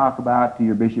need to talk about to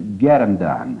your bishop, get them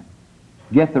done.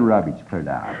 Get the rubbish cleared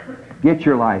out. Get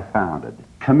your life founded,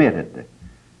 committed,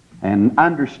 and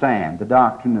understand the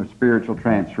doctrine of spiritual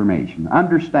transformation.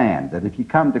 Understand that if you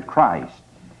come to Christ,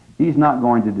 He's not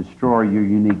going to destroy your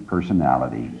unique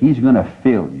personality. He's going to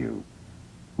fill you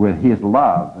with His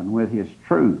love and with His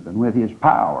truth and with His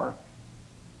power.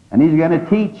 And He's going to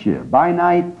teach you. By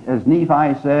night, as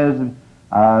Nephi says,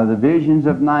 the visions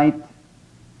of night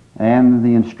and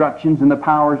the instructions and the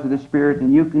powers of the Spirit,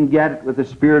 and you can get it with the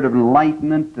spirit of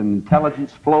enlightenment and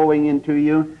intelligence flowing into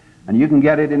you, and you can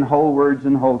get it in whole words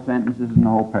and whole sentences and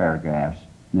whole paragraphs.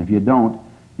 And if you don't,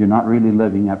 you're not really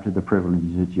living up to the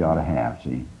privileges that you ought to have,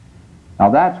 see. Now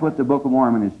that's what the Book of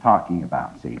Mormon is talking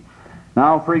about, see.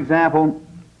 Now, for example,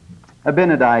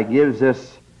 Abinadi gives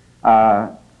us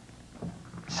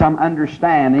some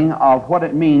understanding of what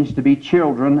it means to be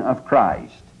children of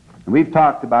Christ. And we've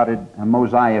talked about it in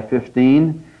Mosiah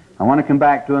 15. I want to come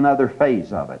back to another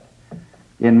phase of it.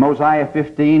 In Mosiah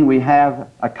 15, we have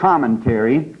a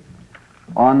commentary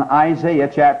on Isaiah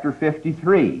chapter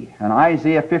 53. And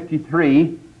Isaiah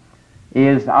 53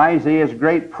 is Isaiah's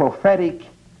great prophetic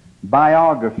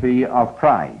biography of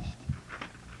Christ.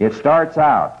 It starts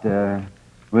out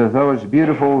with those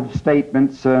beautiful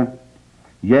statements,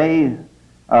 "Yea,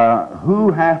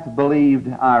 who hath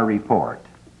believed our report?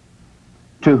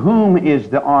 To whom is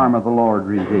the arm of the Lord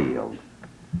revealed?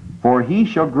 For he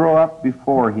shall grow up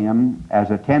before him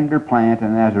as a tender plant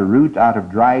and as a root out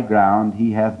of dry ground.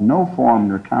 He hath no form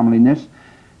nor comeliness,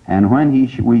 and when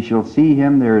we shall see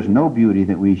him, there is no beauty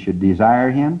that we should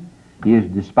desire him. He is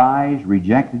despised,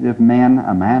 rejected of men,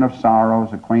 a man of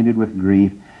sorrows, acquainted with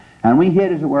grief. And we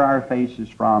hid, as it were, our faces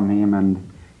from him, and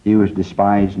He was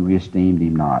despised and we esteemed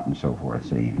him not, and so forth,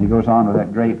 see. He goes on with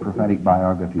that great prophetic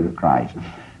biography of Christ.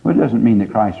 Well, it doesn't mean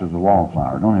that Christ was a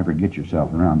wallflower. Don't ever get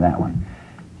yourself around that one.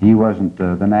 He wasn't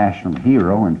the national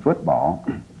hero in football,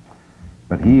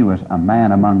 but he was a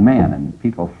man among men, and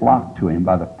people flocked to him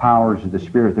by the powers of the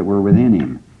Spirit that were within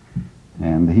him.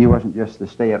 And he wasn't just the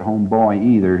stay-at-home boy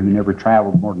either, who never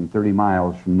traveled more than 30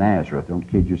 miles from Nazareth. Don't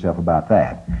kid yourself about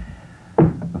that.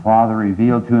 The Father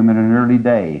revealed to him at an early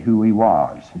day who he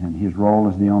was, and his role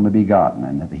as the only begotten,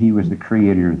 and that he was the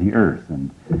creator of the earth.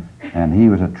 And he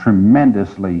was a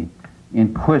tremendously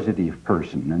inquisitive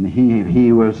person, and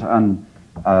he was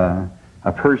a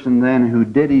person then who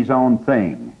did his own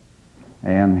thing,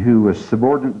 and who was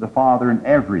subordinate to the Father in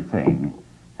everything.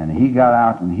 And he got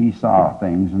out and he saw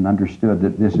things and understood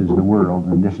that this is the world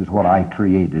and this is what I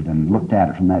created, and looked at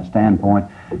it from that standpoint.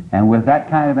 And with that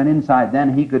kind of an insight,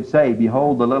 then he could say,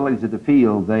 behold, the lilies of the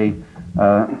field, they,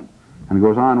 and it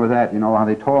goes on with that, you know, how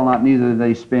they toil not, neither do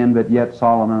they spin, but yet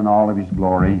Solomon in all of his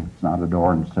glory is not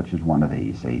adorned such as one of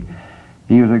these, see.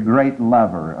 He was a great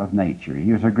lover of nature.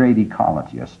 He was a great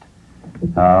ecologist.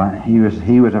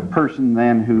 He was a person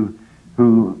then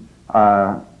who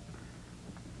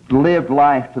lived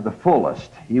life to the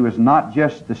fullest. He was not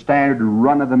just the standard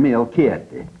run-of-the-mill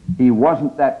kid. He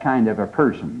wasn't that kind of a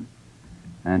person.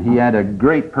 And he had a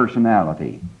great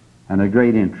personality and a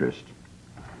great interest.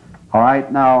 All right,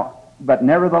 now, but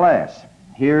nevertheless,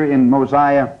 here in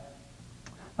Mosiah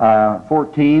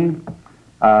 14,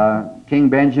 King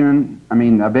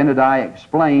Abinadi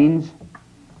explains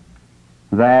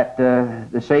that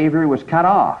the Savior was cut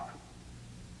off.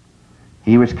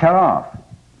 He was cut off.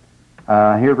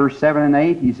 Here, verse 7 and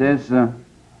 8, he says,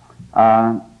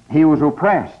 he was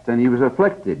oppressed and he was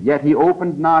afflicted, yet he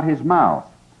opened not his mouth.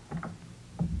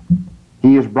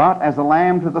 He is brought as a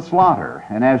lamb to the slaughter,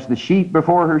 and as the sheep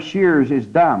before her shears is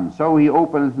dumb, so he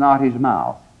openeth not his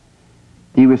mouth.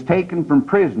 He was taken from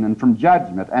prison and from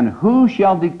judgment, and who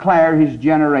shall declare his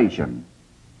generation?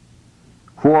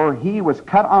 For he was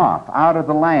cut off out of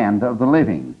the land of the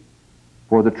living.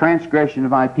 For the transgression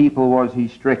of thy people was he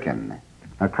stricken.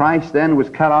 Now Christ then was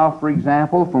cut off, for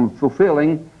example, from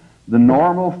fulfilling the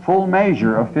normal full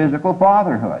measure of physical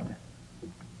fatherhood.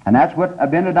 And that's what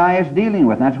Abinadi is dealing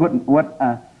with. That's what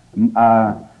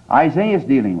Isaiah is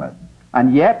dealing with.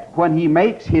 And yet, when he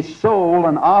makes his soul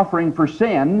an offering for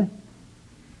sin,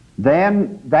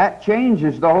 then that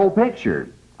changes the whole picture.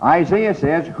 Isaiah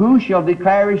says, who shall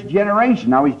declare his generation?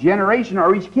 Now his generation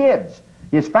are his kids,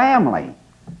 his family,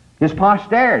 his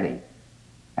posterity.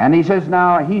 And he says,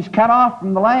 now he's cut off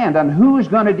from the land, and who's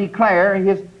going to declare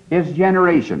his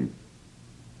generation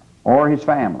or his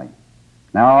family?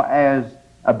 Now, as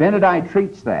Abinadi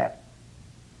treats that,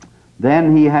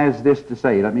 then he has this to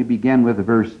say. Let me begin with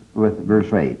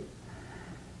verse 8.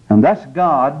 And thus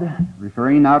God,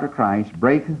 referring now to Christ,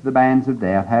 breaketh the bands of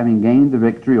death, having gained the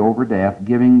victory over death,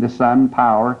 giving the Son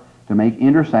power to make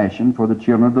intercession for the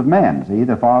children of men. See,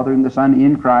 the Father and the Son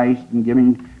in Christ, and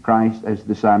giving Christ as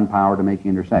the Son power to make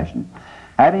intercession.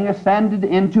 Having ascended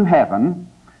into heaven,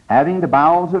 having the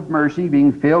bowels of mercy,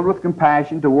 being filled with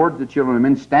compassion towards the children of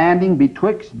men, standing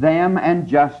betwixt them and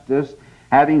justice,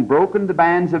 having broken the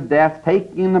bands of death,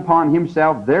 taking upon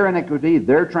himself their iniquity,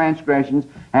 their transgressions,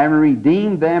 having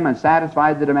redeemed them and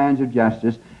satisfied the demands of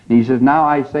justice. And he says, now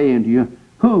I say unto you,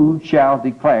 who shall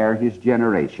declare his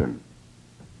generation?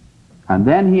 And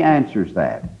then he answers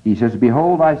that. He says,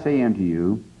 behold, I say unto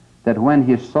you, that when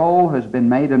his soul has been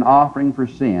made an offering for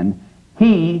sin,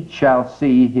 he shall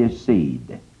see his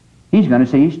seed. He's going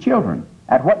to see his children.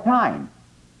 At what time?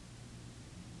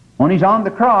 When he's on the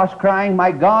cross crying,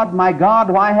 my God,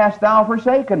 why hast thou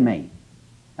forsaken me?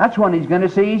 That's when he's going to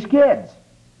see his kids.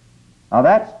 Now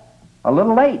that's a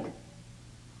little late.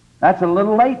 That's a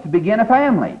little late to begin a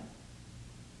family.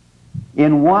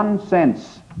 In one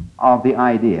sense of the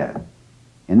idea,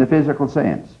 in the physical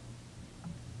sense.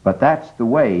 But that's the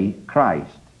way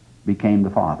Christ became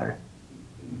the Father.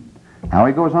 Now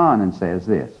he goes on and says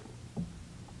this.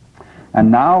 And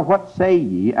now what say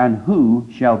ye, and who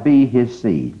shall be his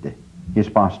seed, his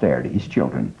posterity, his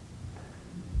children?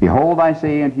 Behold, I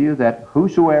say unto you that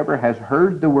whosoever has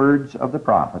heard the words of the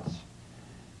prophets,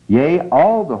 yea,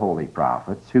 all the holy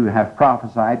prophets who have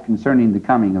prophesied concerning the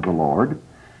coming of the Lord,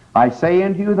 I say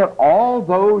unto you that all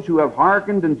those who have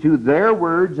hearkened unto their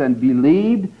words and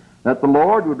believed that the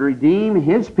Lord would redeem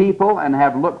his people and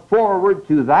have looked forward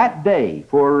to that day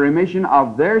for remission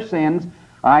of their sins,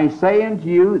 I say unto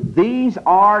you, these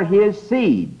are his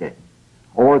seed,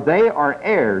 or they are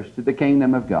heirs to the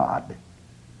kingdom of God.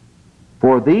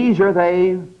 For these are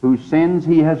they whose sins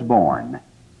he has borne.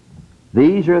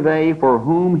 These are they for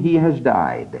whom he has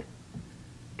died,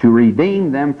 to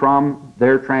redeem them from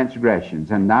their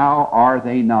transgressions. And now are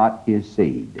they not his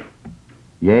seed?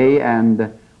 Yea,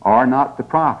 and are not the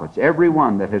prophets, every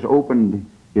one that has opened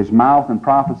his mouth and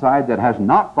prophesied, that has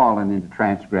not fallen into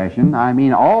transgression, I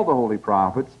mean all the holy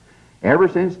prophets, ever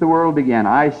since the world began,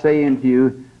 I say unto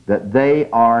you that they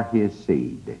are his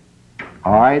seed.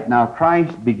 All right, now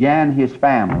Christ began his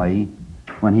family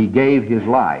when he gave his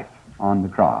life on the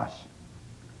cross.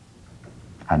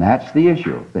 And that's the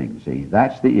issue of things, see,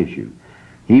 that's the issue.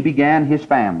 He began his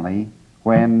family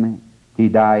when he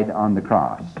died on the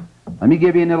cross. Let me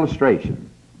give you an illustration.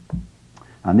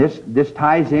 And this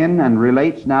ties in and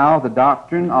relates now the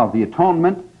doctrine of the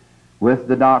atonement with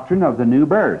the doctrine of the new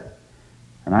birth.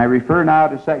 And I refer now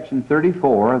to section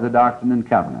 34 of the Doctrine and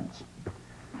Covenants.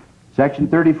 Section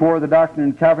 34 of the Doctrine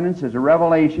and Covenants is a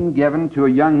revelation given to a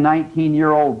young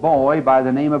 19-year-old boy by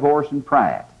the name of Orson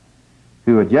Pratt,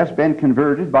 who had just been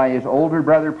converted by his older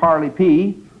brother Parley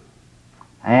P.,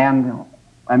 and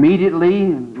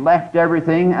immediately left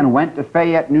everything and went to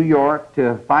Fayette, New York,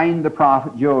 to find the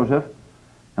prophet Joseph.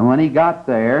 And when he got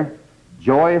there,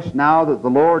 joyous now that the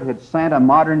Lord had sent a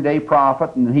modern-day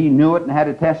prophet, and he knew it and had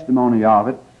a testimony of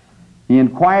it, he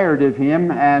inquired of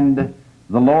him, and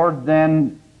the Lord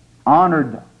then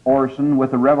honored Orson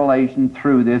with a revelation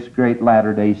through this great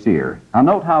latter-day seer. Now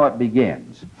note how it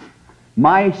begins.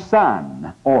 My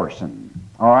son, Orson.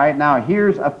 All right, now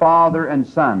here's a father and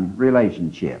son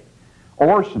relationship.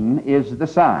 Orson is the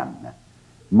son.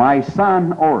 My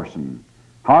son, Orson.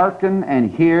 Hearken and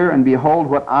hear and behold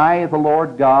what I, the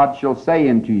Lord God, shall say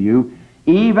unto you,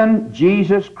 even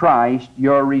Jesus Christ,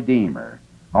 your Redeemer.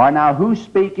 All right, now who's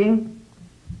speaking?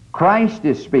 Christ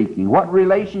is speaking. What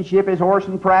relationship is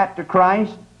Orson Pratt to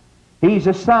Christ? He's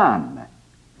a son.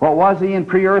 What was he in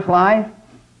pre-earth life?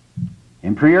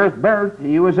 In pre-earth birth,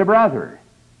 he was a brother.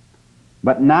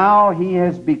 But now he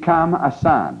has become a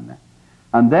son.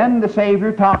 And then the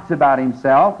Savior talks about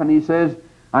himself, and he says,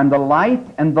 I'm the light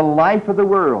and the life of the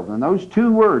world. And those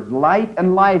two words, light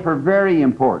and life, are very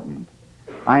important.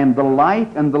 I am the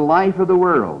light and the life of the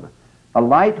world. A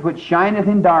light which shineth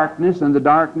in darkness, and the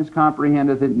darkness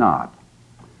comprehendeth it not.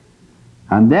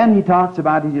 And then he talks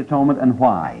about his atonement and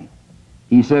why.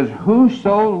 He says,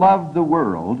 whoso loved the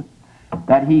world,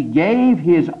 that he gave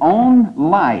his own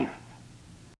life,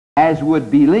 as would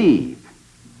believe,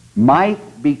 might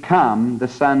become the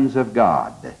sons of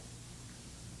God.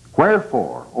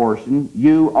 Wherefore, Orson,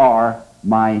 you are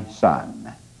my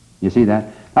son. You see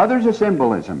that? Now there's a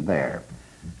symbolism there.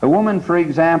 A woman, for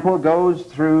example, goes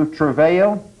through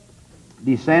travail,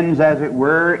 descends, as it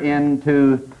were,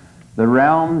 into the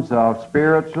realms of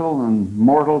spiritual and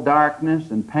mortal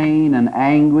darkness and pain and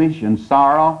anguish and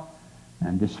sorrow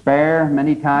and despair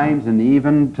many times, and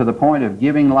even to the point of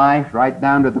giving life right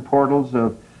down to the portals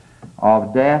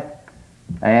of death.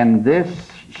 And this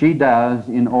she does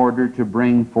in order to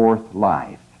bring forth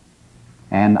life.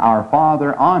 And our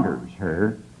Father honors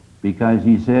her because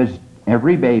he says,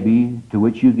 every baby to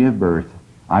which you give birth,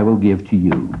 I will give to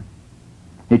you.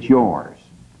 It's yours.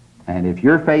 And if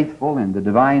you're faithful in the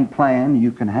divine plan,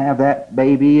 you can have that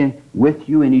baby with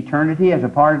you in eternity as a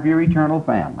part of your eternal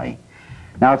family.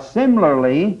 Now,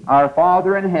 similarly, our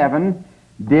Father in heaven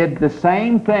did the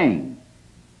same thing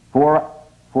for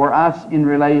us in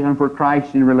relation, for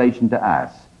Christ in relation to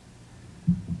us.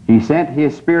 He sent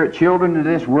his spirit children to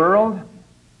this world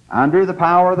under the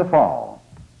power of the fall.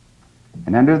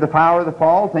 And under the power of the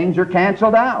fall, things are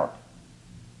canceled out.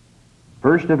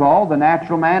 First of all, the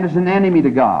natural man is an enemy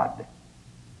to God.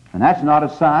 And that's not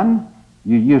a son.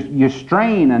 You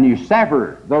strain and you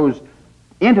sever those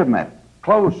intimate,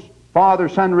 close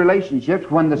father-son relationships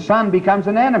when the son becomes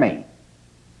an enemy.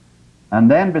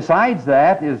 And then besides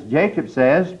that, as Jacob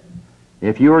says,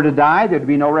 if you were to die, there'd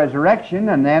be no resurrection.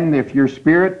 And then if your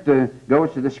spirit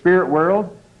goes to the spirit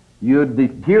world, you'd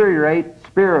deteriorate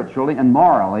spiritually and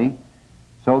morally,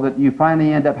 so that you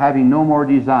finally end up having no more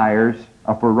desires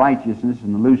for righteousness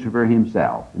than Lucifer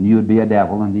himself. And you would be a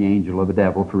devil and the angel of a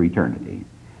devil for eternity.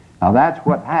 Now that's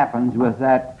what happens with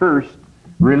that first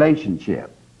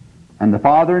relationship. And the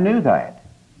Father knew that.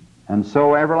 And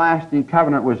so everlasting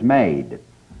covenant was made.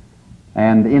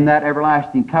 And in that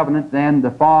everlasting covenant, then,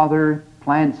 the Father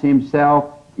plants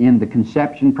himself in the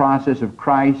conception process of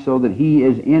Christ so that he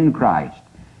is in Christ.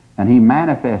 And he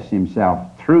manifests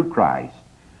himself through Christ.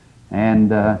 And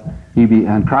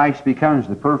Christ becomes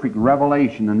the perfect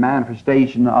revelation and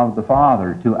manifestation of the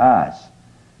Father to us.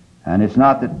 And it's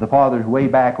not that the Father's way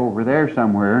back over there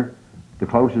somewhere. The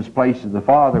closest place to the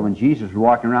Father when Jesus was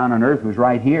walking around on earth was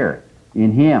right here,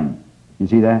 in him. You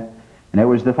see that? And it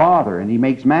was the Father, and he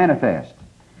makes manifest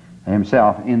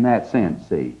himself in that sense,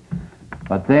 see.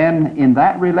 But then, in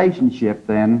that relationship,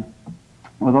 then,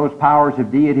 with those powers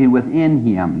of deity within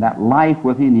him, that life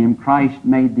within him, Christ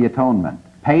made the atonement,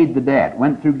 paid the debt,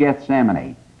 went through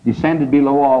Gethsemane, descended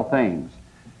below all things,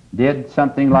 did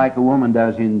something like a woman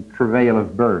does in travail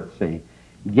of birth, see,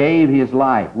 gave his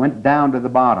life, went down to the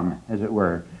bottom, as it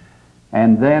were.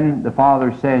 And then the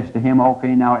Father says to him,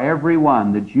 okay, now every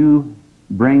one that you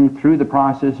bring through the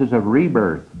processes of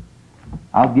rebirth,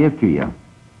 I'll give to you.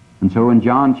 And so in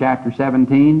John chapter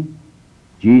 17,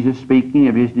 Jesus, speaking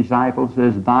of his disciples,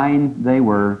 says, thine they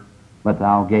were, but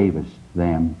thou gavest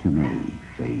them to me.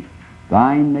 See,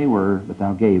 thine they were, but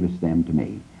thou gavest them to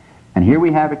me. And here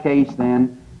we have a case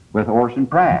then with Orson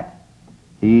Pratt.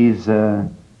 He's the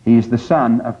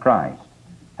son of Christ.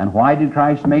 And why did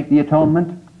Christ make the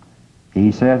atonement?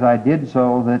 He says, I did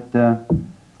so that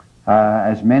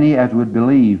as many as would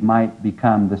believe might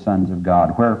become the sons of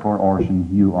God. Wherefore, Orson,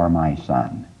 you are my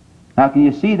son. Now, can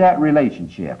you see that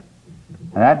relationship?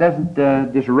 That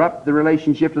doesn't disrupt the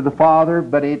relationship to the Father,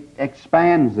 but it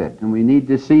expands it, and we need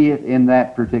to see it in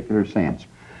that particular sense.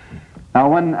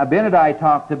 Now, when Abinadi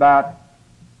talked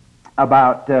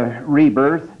about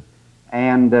rebirth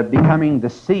and becoming the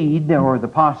seed or the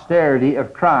posterity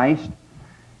of Christ,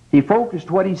 he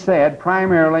focused what he said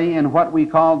primarily in what we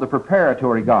call the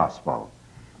preparatory gospel.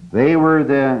 They were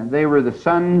the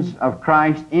sons of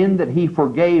Christ in that he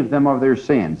forgave them of their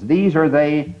sins. These are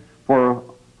they for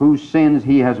whose sins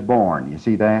he has borne. You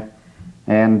see that?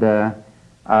 And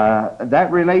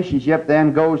that relationship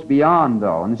then goes beyond,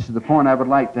 though, and this is the point I would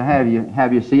like to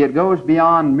have you see. It goes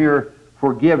beyond mere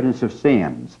forgiveness of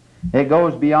sins. It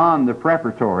goes beyond the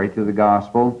preparatory to the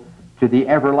gospel to the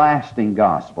everlasting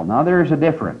gospel. Now, there's a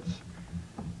difference.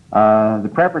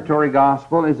 The preparatory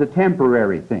gospel is a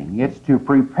temporary thing. It's to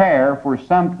prepare for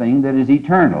something that is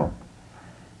eternal.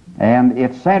 And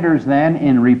it centers then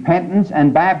in repentance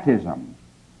and baptism.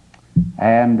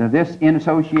 And this in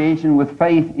association with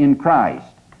faith in Christ.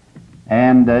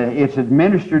 And it's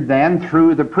administered then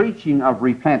through the preaching of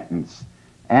repentance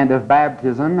and of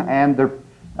baptism and the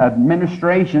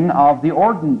administration of the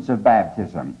ordinance of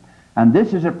baptism. And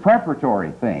this is a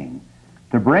preparatory thing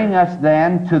to bring us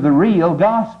then to the real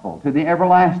gospel, to the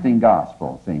everlasting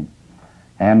gospel, see.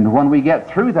 And when we get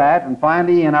through that and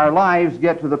finally in our lives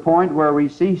get to the point where we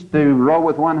cease to row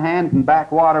with one hand and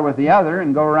back water with the other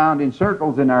and go around in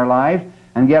circles in our lives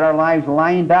and get our lives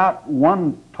lined out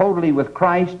one totally with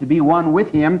Christ, to be one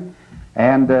with him,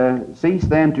 and cease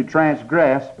then to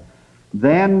transgress,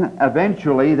 then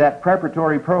eventually that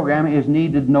preparatory program is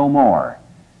needed no more.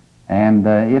 And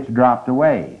it's dropped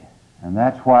away. And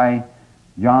that's why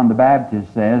John the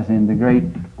Baptist says in the great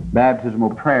baptismal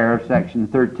prayer, section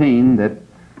 13, that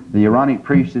the Aaronic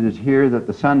priesthood is here that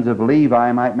the sons of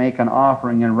Levi might make an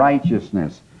offering in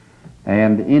righteousness,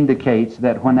 and indicates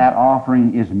that when that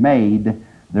offering is made,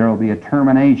 there will be a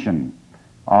termination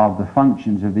of the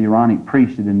functions of the Aaronic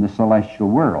priesthood in the celestial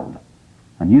world.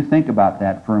 And you think about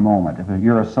that for a moment. If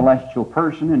you're a celestial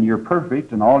person and you're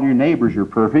perfect and all your neighbors are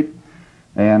perfect,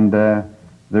 and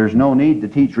there's no need to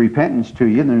teach repentance to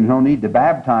you, and there's no need to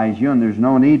baptize you, and there's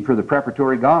no need for the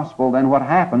preparatory gospel, then what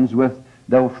happens with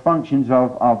those functions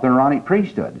of the Aaronic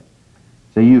priesthood?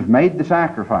 So you've made the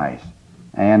sacrifice,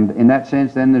 and in that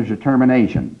sense then there's a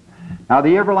termination. Now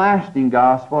the everlasting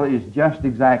gospel is just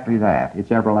exactly that.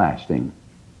 It's everlasting.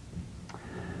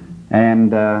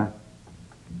 And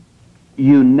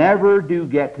you never do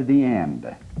get to the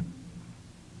end.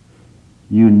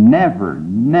 You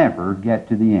never get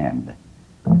to the end.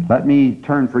 Let me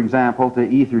turn, for example, to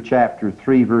Ether chapter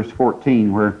 3, verse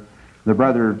 14, where the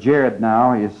brother Jared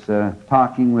now is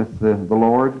talking with the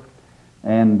Lord.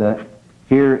 And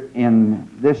here in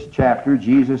this chapter,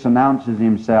 Jesus announces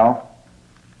himself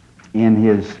in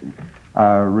his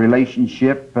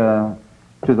relationship to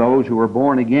those who are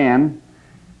born again.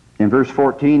 In verse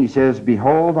 14 he says,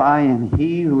 Behold, I am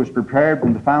he who was prepared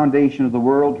from the foundation of the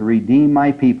world to redeem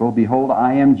my people. Behold,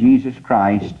 I am Jesus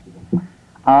Christ.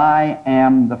 I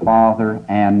am the Father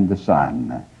and the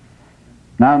Son.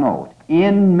 Now note,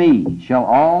 in me shall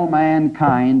all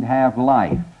mankind have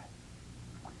life,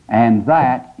 and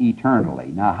that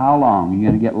eternally. Now how long are you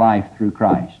going to get life through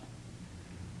Christ?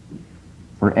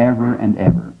 Forever and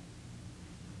ever.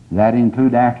 Does that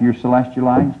include after you're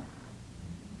celestialized?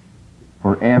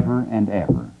 Forever and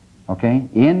ever. Okay?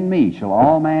 In me shall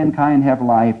all mankind have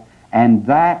life, and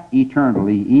that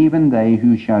eternally, even they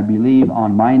who shall believe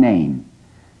on my name,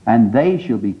 and they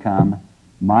shall become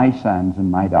my sons and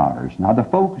my daughters. Now the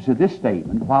focus of this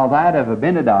statement, while that of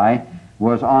Abinadi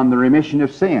was on the remission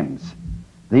of sins,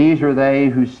 these are they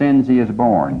whose sins he has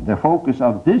borne. The focus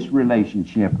of this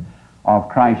relationship of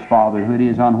Christ's fatherhood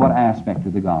is on what aspect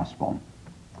of the gospel?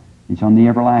 It's on the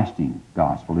everlasting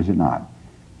gospel, is it not?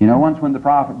 You know, once when the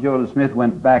prophet Joseph Smith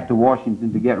went back to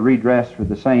Washington to get redress for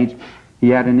the saints, he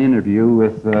had an interview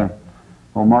with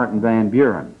old Martin Van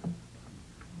Buren.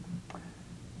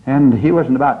 And he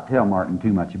wasn't about to tell Martin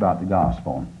too much about the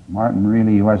gospel. Martin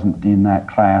really wasn't in that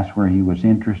class where he was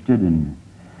interested, and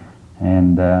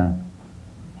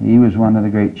he was one of the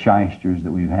great shysters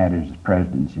that we've had as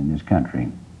presidents in this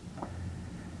country.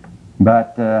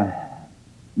 But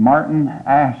Martin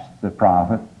asked the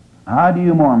prophet, "How do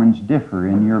you Mormons differ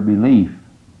in your belief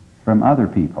from other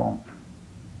people?"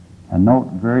 And note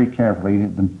very carefully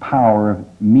the power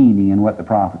of meaning in what the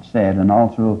prophet said, and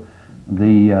also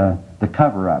the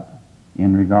cover-up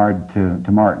in regard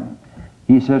to Martin.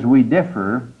 He says, "We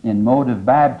differ in mode of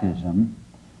baptism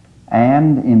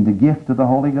and in the gift of the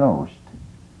Holy Ghost.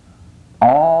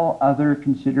 All other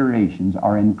considerations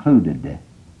are included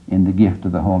in the gift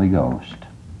of the Holy Ghost."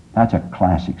 That's a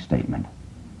classic statement.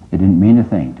 It didn't mean a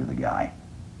thing to the guy.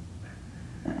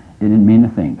 It didn't mean a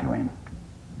thing to him.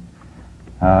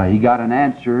 He got an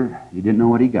answer. He didn't know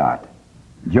what he got.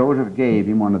 Joseph gave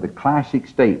him one of the classic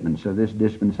statements of this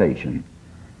dispensation.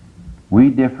 We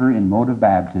differ in mode of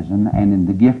baptism and in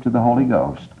the gift of the Holy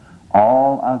Ghost.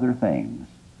 All other things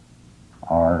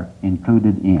are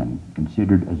included in,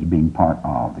 considered as being part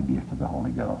of the gift of the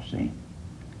Holy Ghost, see?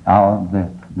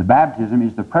 The baptism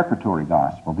is the preparatory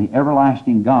gospel. The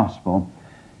everlasting gospel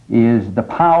is the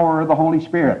power of the Holy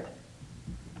Spirit,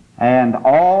 and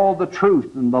all the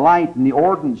truth and the light and the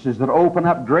ordinances that open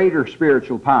up greater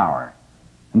spiritual power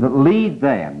and that lead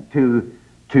then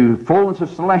to fullness of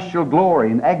celestial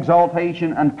glory and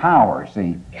exaltation and power,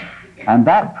 see? And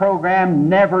that program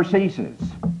never ceases.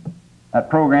 That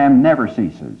program never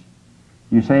ceases.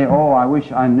 You say, "Oh, I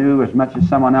wish I knew as much as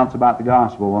someone else about the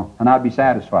gospel, and I'd be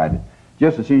satisfied."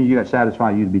 Just as soon as you got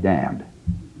satisfied, you'd be damned.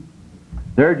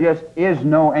 There just is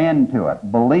no end to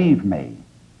it. Believe me,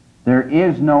 there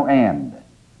is no end.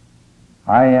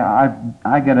 I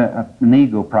get an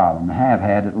ego problem, have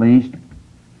had at least.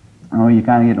 Oh, you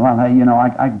kind of get, well, hey, you know,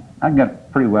 I got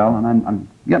it pretty well, and I'm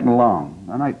getting along,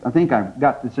 and I think I've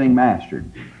got this thing mastered.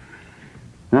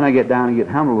 Then I get down and get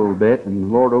humble a little bit, and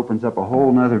the Lord opens up a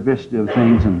whole other vista of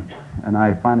things, and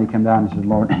I finally come down and say,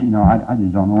 "Lord, you know, I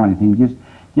just don't know anything.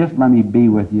 Just let me be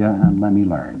with you and let me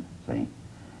learn," see?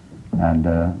 And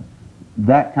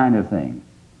that kind of thing.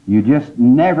 You just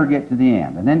never get to the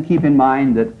end. And then keep in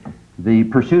mind that the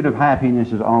pursuit of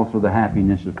happiness is also the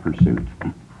happiness of pursuit.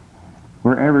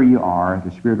 Wherever you are,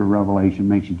 the Spirit of revelation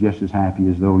makes you just as happy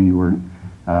as though you were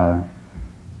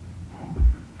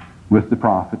with the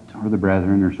prophet or the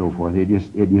brethren or so forth. It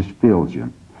just fills you.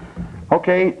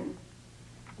 Okay.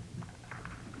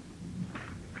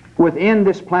 Within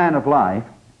this plan of life,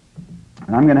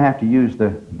 and I'm going to have to use the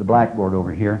blackboard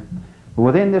over here, but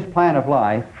within this plan of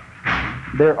life,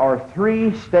 there are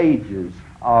 3 stages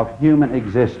of human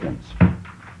existence.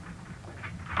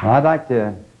 Well, I'd like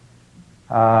to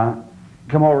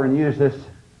come over and use this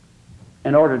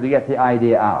in order to get the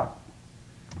idea out.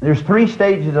 There's 3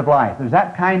 stages of life. There's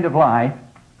that kind of life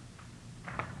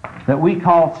that we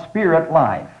call spirit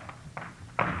life.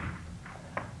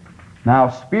 Now,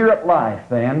 spirit life,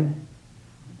 then,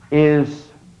 is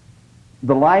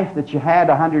the life that you had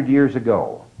 100 years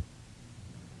ago.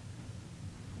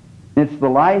 It's the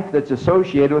life that's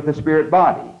associated with the spirit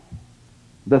body.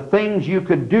 The things you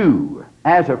could do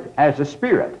as a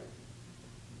spirit.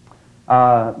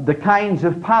 The kinds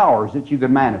of powers that you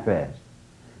could manifest.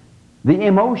 The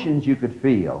emotions you could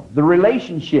feel. The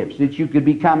relationships that you could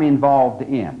become involved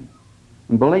in.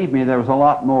 And believe me, there was a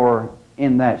lot more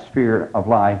in that sphere of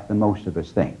life than most of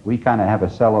us think. We kind of have a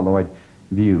celluloid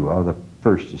view of the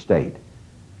first estate.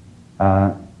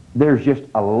 There's just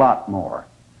a lot more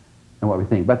than what we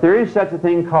think. But there is such a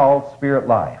thing called spirit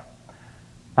life.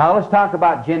 Now let's talk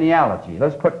about genealogy.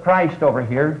 Let's put Christ over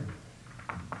here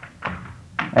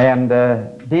and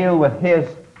deal with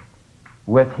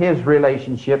his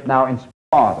relationship now in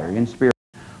Father, in spirit.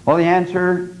 Well, the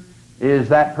answer is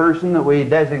that person that we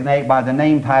designate by the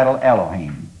name title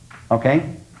Elohim. Okay?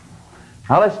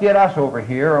 Now let's get us over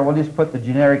here, or we'll just put the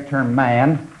generic term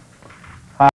man,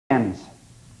 man's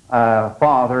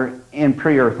father in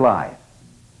pre-earth life.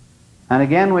 And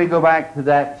again, we go back to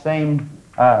that same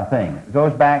thing. It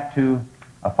goes back to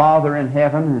a father in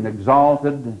heaven, an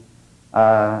exalted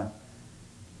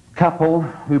couple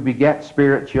who beget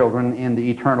spirit children in the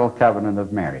eternal covenant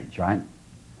of marriage, right?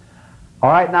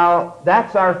 All right, now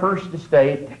that's our first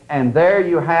estate, and there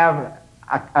you have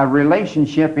a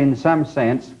relationship in some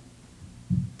sense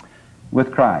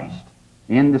with Christ,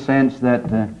 in the sense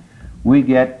that we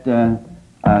get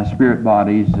spirit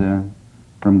bodies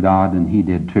from God, and he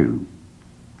did too.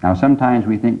 Now, sometimes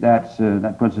we think that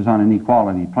puts us on an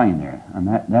equality plane there, and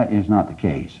that is not the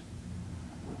case.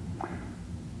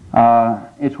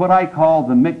 It's what I call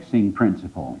the mixing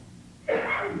principle.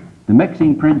 The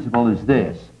mixing principle is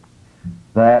this,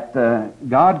 that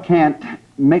God can't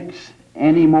mix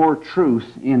any more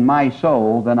truth in my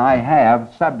soul than I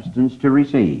have substance to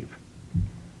receive.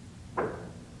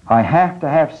 I have to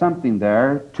have something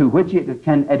there to which it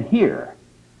can adhere,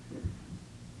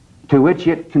 to which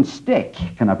it can stick,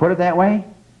 can I put it that way?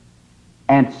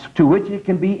 And to which it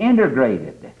can be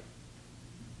integrated.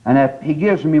 And if he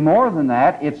gives me more than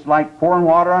that, it's like pouring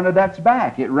water on a duck's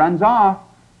back. It runs off,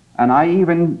 and I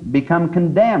even become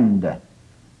condemned.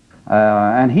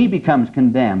 And he becomes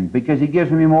condemned because he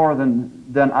gives me more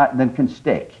than can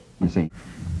stick, you see.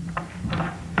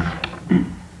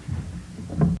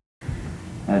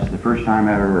 That's the first time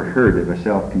I've ever heard of a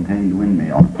self-contained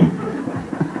windmill.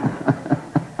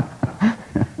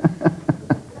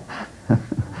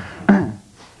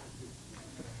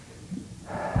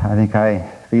 I think I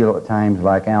feel at times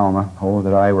like Alma, oh,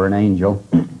 that I were an angel.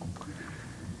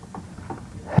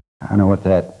 I know what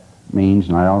that means,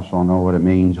 and I also know what it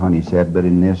means when he said, but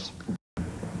in this,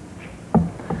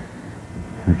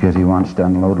 because he wants to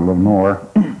unload a little more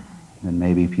than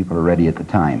maybe people are ready at the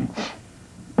time.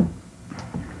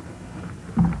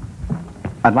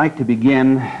 I'd like to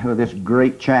begin with this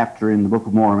great chapter in the Book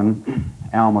of Mormon,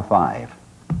 Alma 5.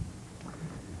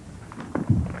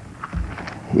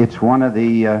 It's one of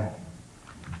the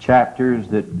chapters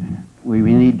that we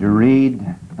need to read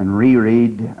and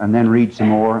reread and then read some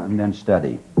more and then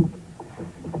study.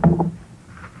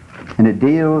 And it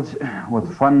deals with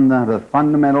the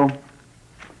fundamental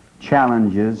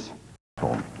challenges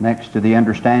next to the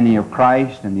understanding of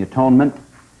Christ and the atonement.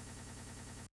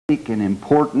 An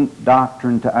important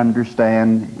doctrine to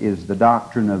understand is the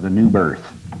doctrine of the new birth.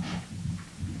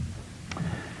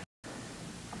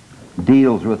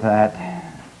 Deals with that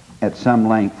at some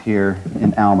length here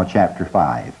in Alma chapter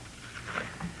 5.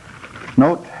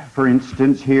 Note, for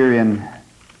instance, here in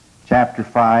chapter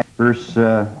 5, verse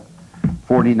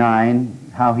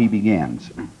 49, how he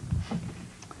begins.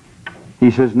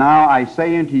 He says, "Now I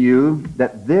say unto you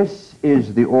that this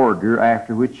is the order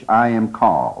after which I am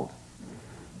called.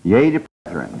 Yea, to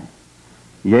brethren,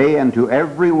 yea, and to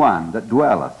every one that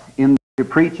dwelleth in to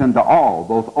preach unto all,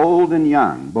 both old and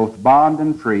young, both bond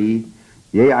and free.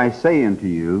 Yea, I say unto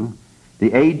you,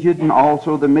 the aged and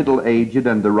also the middle-aged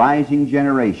and the rising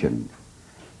generation.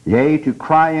 Yea, to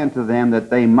cry unto them that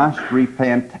they must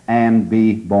repent and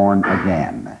be born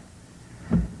again."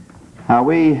 Now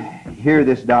we hear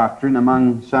this doctrine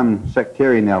among some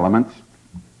sectarian elements,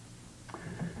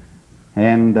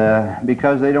 and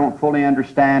because they don't fully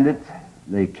understand it,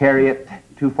 they carry it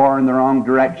too far in the wrong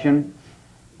direction,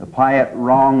 apply it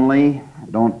wrongly,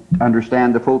 don't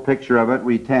understand the full picture of it,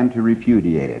 we tend to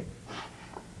repudiate it.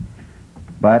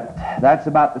 But that's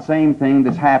about the same thing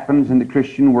that happens in the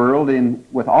Christian world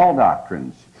with all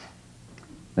doctrines.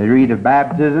 They read of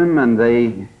baptism and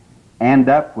they end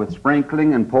up with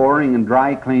sprinkling and pouring and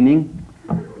dry cleaning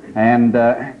and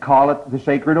call it the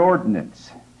sacred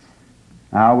ordinance.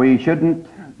 Now, we shouldn't,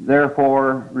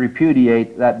 therefore,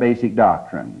 repudiate that basic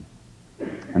doctrine.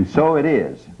 And so it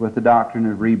is with the doctrine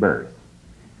of rebirth.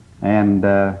 And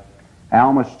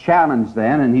Alma's challenged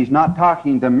then, and he's not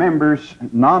talking to members,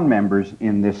 non-members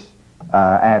in this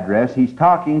address, he's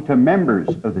talking to members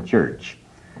of the church.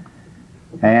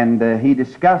 And he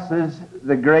discusses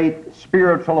the great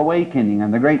spiritual awakening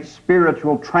and the great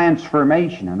spiritual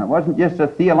transformation. And it wasn't just a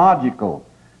theological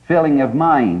filling of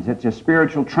minds. It's a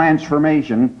spiritual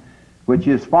transformation which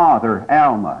his father,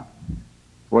 Alma,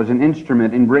 was an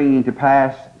instrument in bringing to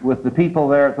pass with the people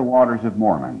there at the Waters of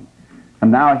Mormon.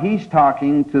 And now he's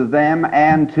talking to them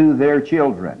and to their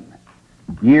children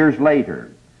years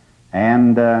later.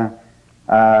 And as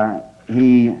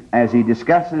he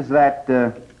discusses that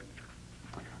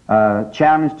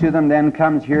challenge to them, then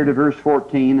comes here to verse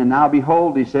 14, "And now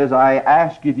behold," he says, "I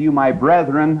ask of you, my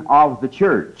brethren of the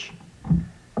church."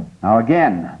 Now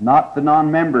again, not the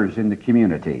non-members in the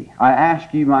community. "I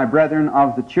ask you, my brethren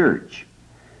of the church,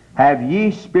 have ye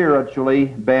spiritually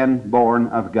been born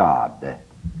of God?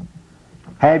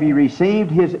 Have ye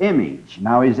received his image?"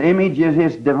 Now his image is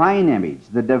his divine image,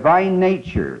 the divine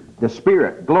nature, the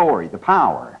spirit, glory, the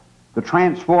power, the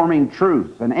transforming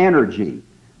truth and energy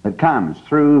that comes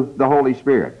through the Holy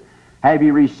Spirit. Have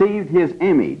ye received his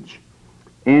image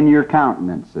in your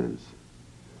countenances?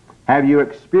 Have you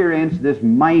experienced this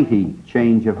mighty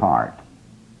change of heart?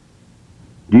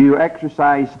 Do you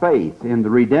exercise faith in the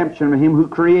redemption of him who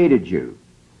created you?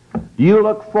 Do you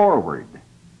look forward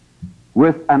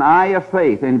with an eye of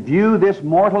faith and view this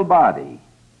mortal body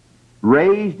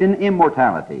raised in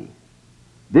immortality.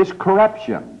 This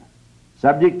corruption,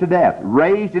 subject to death,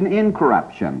 raised in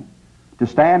incorruption, to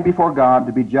stand before God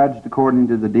to be judged according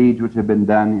to the deeds which have been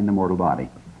done in the mortal body.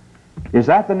 Is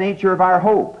that the nature of our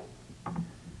hope?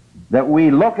 That we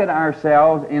look at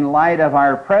ourselves in light of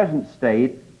our present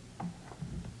state,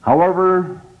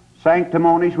 however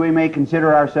sanctimonious we may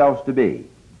consider ourselves to be,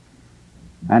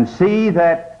 and see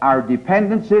that our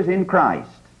dependence is in Christ,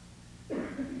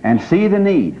 and see the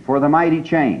need for the mighty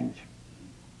change,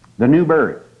 the new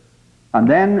birth, and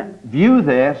then view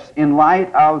this in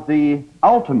light of the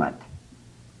ultimate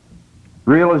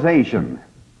realization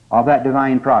of that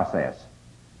divine process,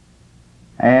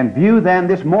 and view then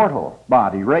this mortal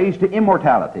body raised to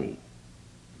immortality,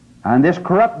 and this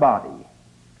corrupt body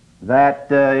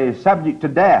that is subject to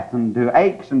death and to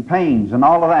aches and pains and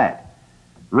all of that,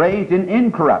 raised in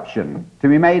incorruption to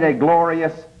be made a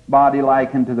glorious body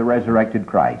like unto the resurrected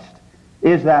Christ.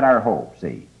 Is that our hope,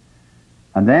 see?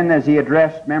 And then as he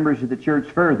addressed members of the church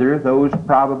further, those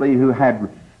probably who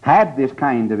had this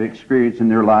kind of experience in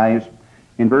their lives,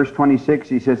 in verse 26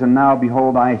 he says, "And now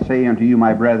behold, I say unto you,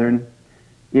 my brethren,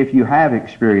 if you have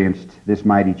experienced this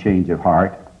mighty change of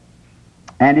heart,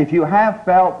 and if you have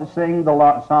felt to sing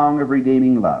the song of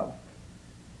redeeming love,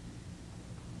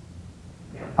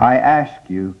 I ask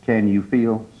you, can you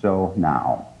feel so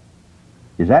now?"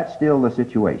 Is that still the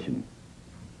situation?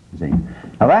 See?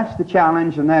 Now that's the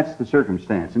challenge and that's the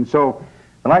circumstance. And so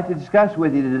I'd like to discuss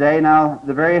with you today now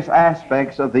the various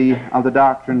aspects of the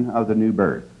doctrine of the new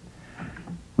birth.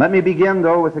 Let me begin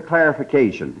though with a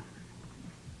clarification.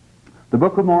 The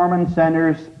Book of Mormon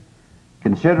centers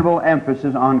considerable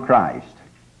emphasis on Christ.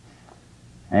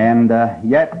 And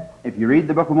yet, if you read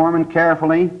the Book of Mormon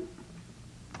carefully,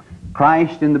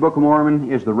 Christ in the Book of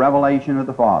Mormon is the revelation of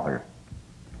the Father.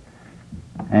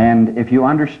 And if you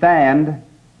understand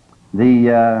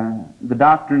the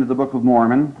doctrine of the Book of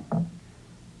Mormon,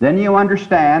 then you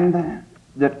understand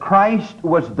that Christ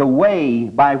was the way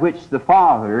by which the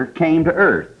Father came to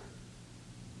earth.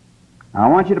 Now, I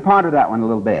want you to ponder that one a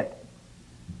little bit.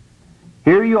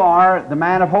 Here you are, the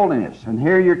man of holiness, and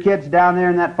here are your kids down there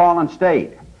in that fallen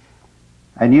state.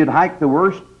 And you'd hike the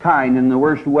worst kind and the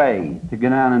worst way to go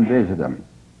down and visit them,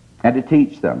 and to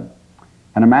teach them,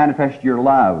 and to manifest your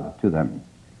love to them,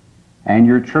 and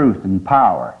your truth and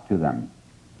power to them.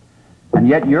 And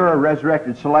yet you're a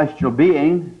resurrected celestial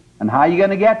being, and how are you going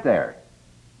to get there?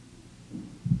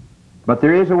 But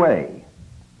there is a way.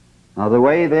 Now the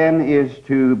way then is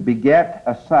to beget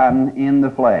a son in the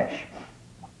flesh.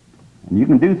 And you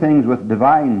can do things with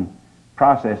divine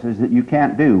processes that you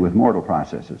can't do with mortal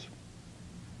processes.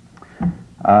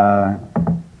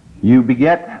 You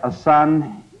beget a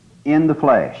son in the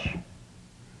flesh,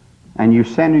 and you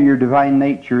center your divine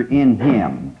nature in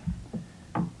him,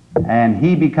 and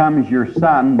he becomes your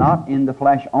son not in the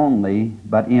flesh only,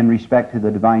 but in respect to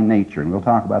the divine nature, and we'll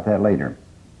talk about that later.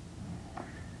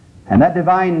 And that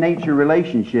divine nature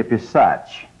relationship is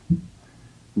such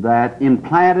that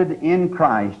implanted in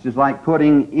Christ is like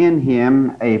putting in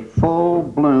him a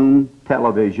full-bloom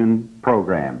television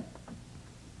program.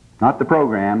 Not the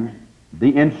program,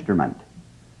 the instrument.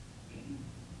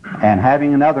 And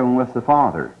having another one with the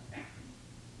Father.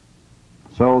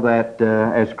 So that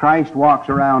as Christ walks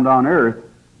around on earth,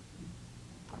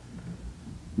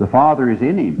 the Father is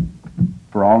in him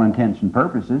for all intents and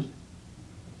purposes.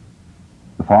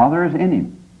 The Father is in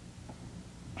him.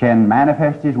 Can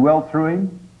manifest his will through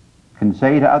him. Can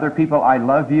say to other people, I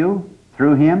love you,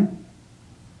 through him.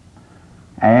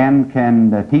 And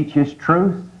can teach his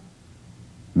truth.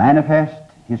 Manifest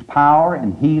his power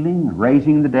in healing,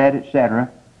 raising the dead, etc.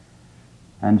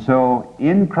 And so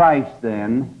in Christ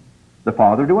then, the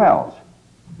Father dwells.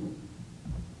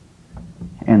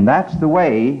 And that's the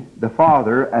way the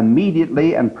Father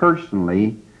immediately and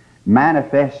personally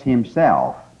manifests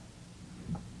himself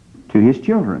to his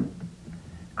children.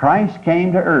 Christ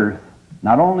came to earth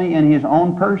not only in his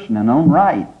own person and own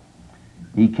right,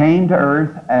 he came to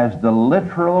earth as the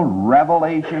literal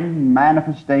revelation,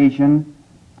 manifestation,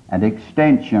 and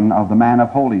extension of the man of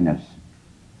holiness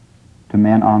to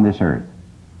men on this earth.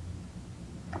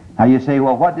 Now you say,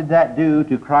 well, what did that do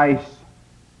to Christ's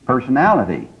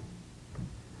personality?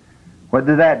 What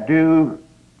did that do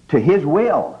to his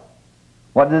will?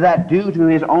 What did that do to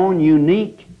his own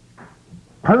unique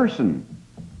person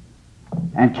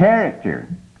and character?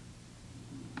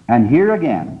 And here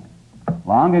again,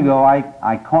 long ago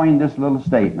I coined this little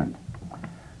statement.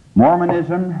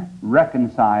 Mormonism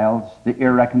reconciles the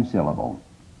irreconcilable.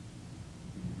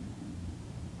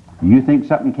 You think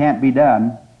something can't be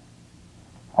done,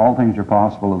 all things are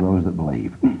possible to those that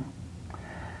believe.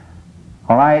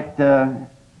 All right,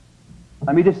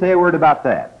 Let me just say a word about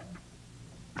that.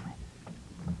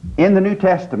 In the New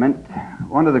Testament,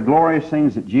 one of the glorious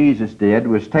things that Jesus did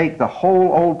was take the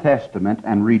whole Old Testament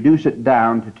and reduce it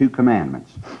down to 2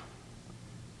 commandments.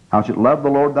 Thou shalt love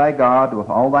the Lord thy God with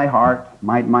all thy heart,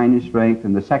 might, mind, and strength,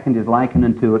 and the second is likened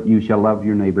unto it, you shall love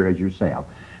your neighbor as yourself.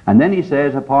 And then he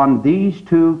says, upon these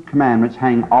 2 commandments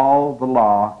hang all the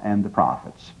law and the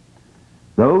prophets.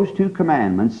 Those 2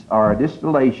 commandments are a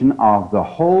distillation of the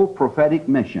whole prophetic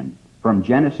mission from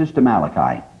Genesis to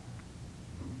Malachi.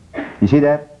 You see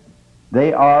that?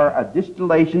 They are a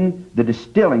distillation, the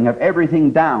distilling of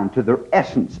everything down to the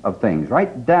essence of things,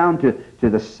 right down to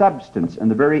the substance and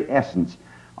the very essence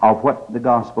of what the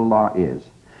gospel law is.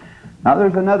 Now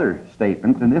there's another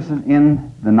statement, and this is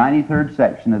in the 93rd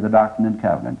section of the Doctrine and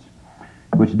Covenants,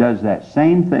 which does that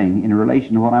same thing in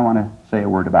relation to what I want to say a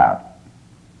word about.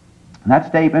 And that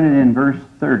statement is in verse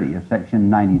 30 of section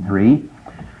 93,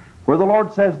 where the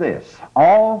Lord says this,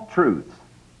 all truth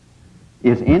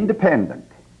is independent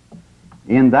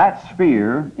in that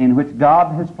sphere in which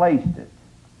God has placed it,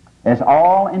 as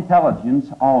all intelligence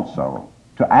also,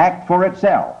 to act for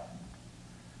itself.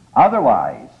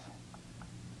 Otherwise,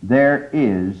 there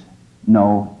is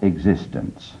no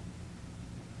existence.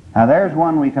 Now there's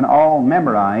one we can all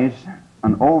memorize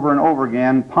and over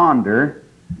again ponder.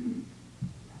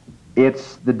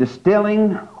 It's the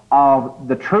distilling of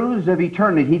the truths of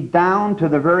eternity down to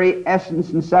the very essence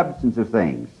and substance of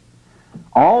things.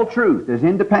 All truth is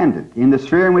independent in the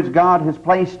sphere in which God has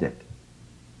placed it,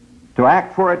 to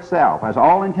act for itself, as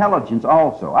all intelligence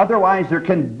also. Otherwise there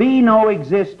can be no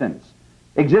existence.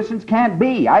 Existence can't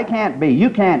be. I can't be. You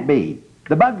can't be.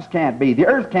 The bugs can't be. The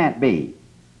earth can't be,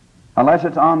 unless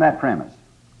it's on that premise.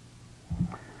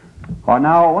 Well,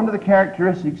 now, one of the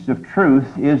characteristics of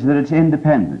truth is that it's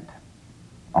independent.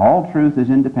 All truth is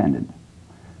independent.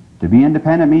 To be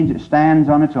independent means it stands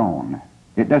on its own.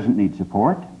 It doesn't need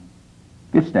support.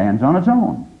 It stands on its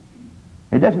own.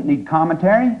 It doesn't need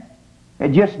commentary. It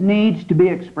just needs to be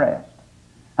expressed.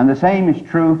 And the same is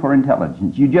true for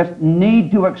intelligence. You just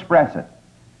need to express it.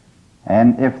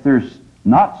 And if there's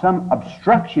not some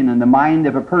obstruction in the mind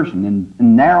of a person,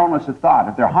 in narrowness of thought,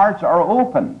 if their hearts are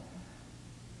open,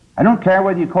 I don't care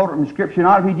whether you quote it from Scripture or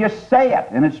not, if you just say it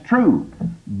and it's true,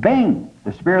 bing,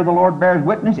 the Spirit of the Lord bears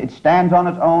witness, it stands on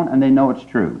its own and they know it's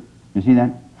true. You see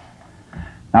that?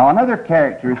 Now another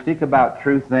characteristic about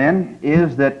truth then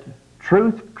is that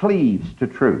truth cleaves to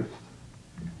truth.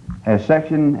 As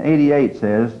section 88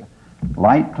 says,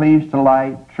 light cleaves to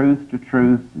light, truth to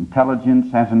truth,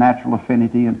 intelligence has a natural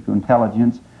affinity to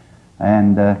intelligence,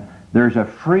 and there's a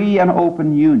free and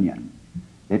open union.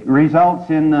 It results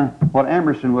in what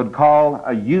Emerson would call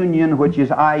a union which is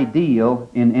ideal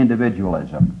in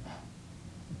individualism.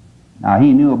 Now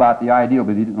he knew about the ideal,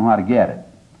 but he didn't know how to get it.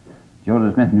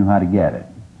 Joseph Smith knew how to get it.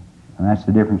 And that's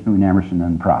the difference between Emerson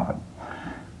and the prophet.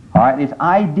 All right, it's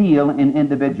ideal in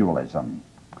individualism.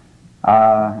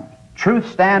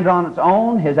 Truth stands on its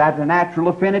own, has a natural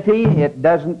affinity, it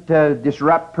doesn't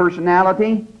disrupt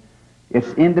personality, it's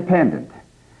independent.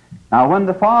 Now when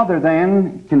the Father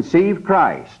then conceived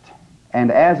Christ,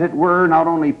 and as it were not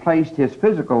only placed his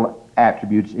physical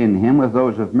attributes in him with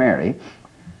those of Mary,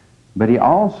 but he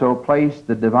also placed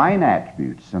the divine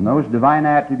attributes, and those divine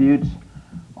attributes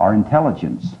are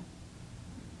intelligence,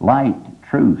 light,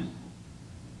 truth,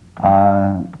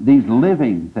 these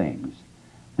living things.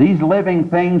 These living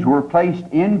things were placed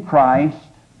in Christ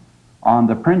on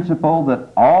the principle that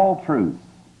all truth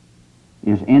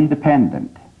is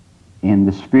independent in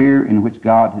the sphere in which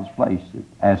God has placed it,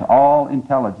 as all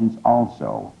intelligence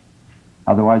also.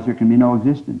 Otherwise there can be no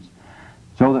existence.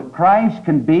 So that Christ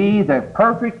can be the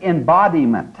perfect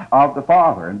embodiment of the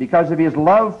Father, and because of his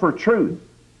love for truth,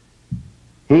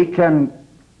 he can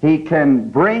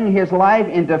bring his life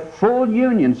into full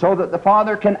union so that the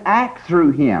Father can act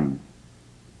through him.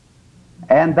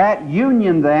 And that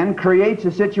union then creates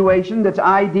a situation that's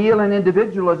ideal in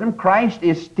individualism. Christ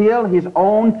is still his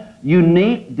own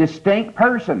unique, distinct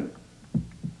person.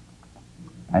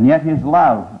 And yet his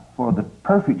love for the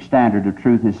perfect standard of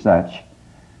truth is such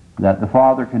that the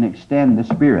Father can extend the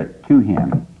Spirit to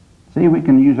him. See, we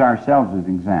can use ourselves as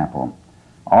an example.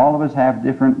 All of us have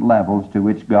different levels to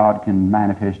which God can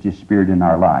manifest his Spirit in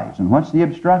our lives. And what's the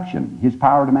obstruction? His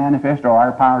power to manifest or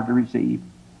our power to receive?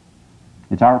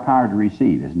 It's our power to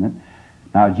receive, isn't it?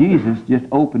 Now Jesus just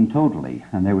opened totally,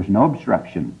 and there was no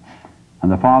obstruction.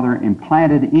 And the Father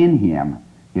implanted in him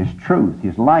his truth,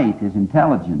 his light, his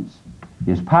intelligence,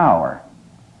 his power.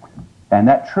 And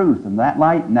that truth and that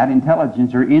light and that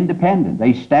intelligence are independent.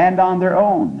 They stand on their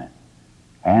own.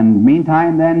 And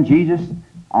meantime then, Jesus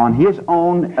on his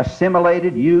own,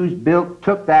 assimilated, used, built,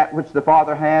 took that which the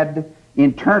Father had,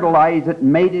 internalized it,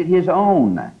 made it his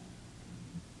own.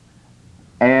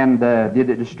 And did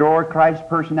it destroy Christ's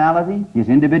personality, his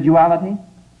individuality?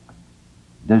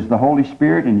 Does the Holy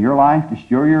Spirit in your life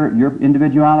destroy your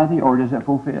individuality, or does it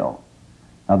fulfill?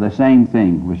 Now, the same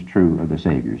thing was true of the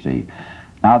Savior, see.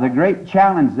 Now, the great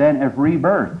challenge then of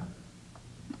rebirth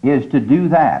is to do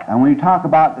that. And when we talk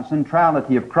about the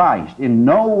centrality of Christ, in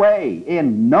no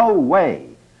way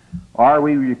are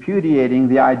we repudiating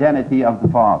the identity of the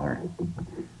Father.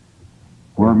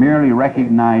 We're merely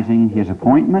recognizing his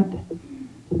appointment,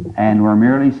 and we're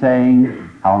merely saying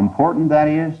how important that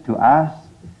is to us,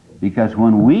 because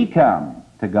when we come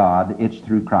to God, it's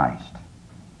through Christ.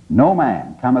 No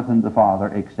man cometh unto the Father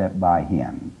except by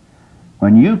him.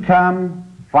 When you come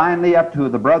finally up to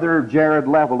the brother Jared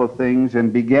level of things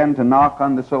and begin to knock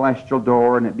on the celestial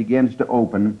door and it begins to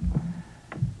open,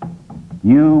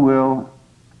 you will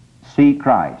see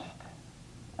Christ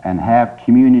and have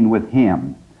communion with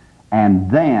him, and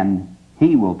then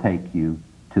he will take you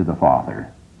to the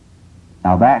Father.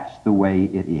 Now that's the way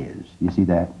it is. You see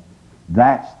that?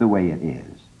 That's the way it is.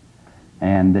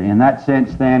 And in that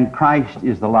sense then, Christ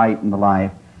is the light and the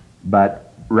life,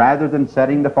 but rather than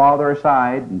setting the Father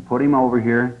aside and put him over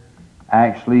here,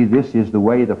 actually this is the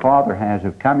way the Father has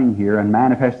of coming here and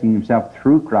manifesting himself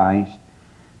through Christ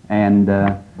and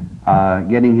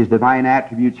getting his divine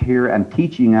attributes here and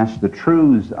teaching us the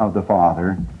truths of the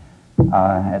Father.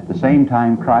 At the same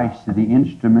time, Christ is the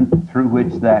instrument through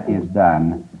which that is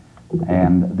done.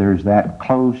 And there's that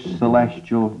close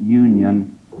celestial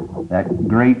union, that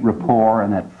great rapport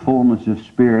and that fullness of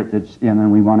spirit that's in, and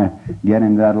we want to get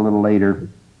into that a little later.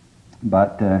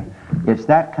 But it's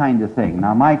that kind of thing.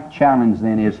 Now my challenge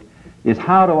then is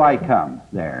how do I come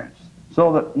there?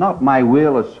 So that not my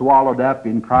will is swallowed up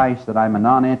in Christ, that I'm a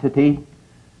non-entity,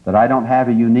 that I don't have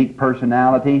a unique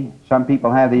personality. Some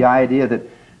people have the idea that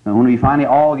when we finally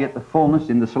all get the fullness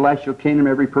in the celestial kingdom,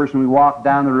 every person we walk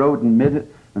down the road and visit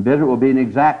will be an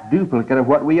exact duplicate of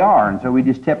what we are. And so we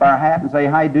just tip our hat and say,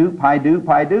 hi dupe, hi dupe,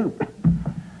 hi dupe.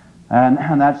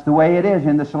 And that's the way it is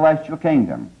in the celestial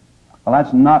kingdom. Well,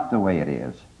 that's not the way it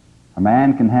is. A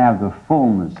man can have the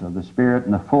fullness of the Spirit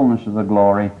and the fullness of the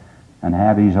glory and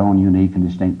have his own unique and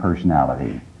distinct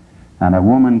personality. And a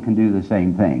woman can do the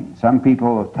same thing. Some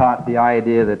people have taught the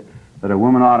idea that a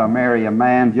woman ought to marry a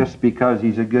man just because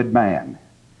he's a good man.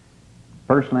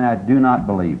 Personally, I do not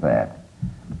believe that.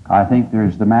 I think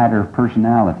there's the matter of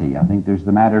personality. I think there's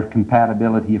the matter of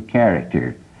compatibility of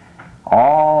character,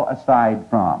 all aside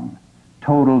from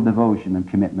total devotion and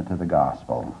commitment to the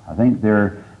gospel. I think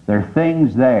there are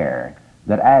things there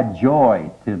that add joy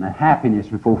to the happiness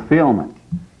and fulfillment.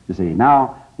 You see,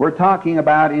 now we're talking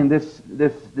about in this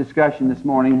discussion this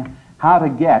morning how to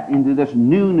get into this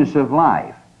newness of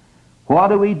life. What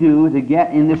do we do to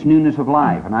get in this newness of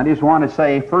life? And I just want to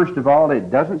say, first of all, it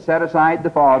doesn't set aside the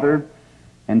Father.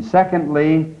 And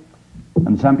secondly,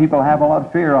 and some people have a lot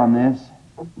of fear on this,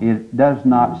 it does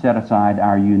not set aside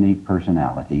our unique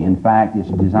personality. In fact, it's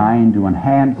designed to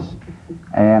enhance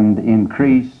and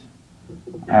increase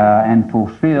and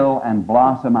fulfill and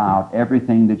blossom out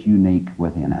everything that's unique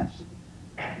within us.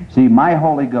 See, my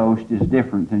Holy Ghost is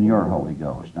different than your Holy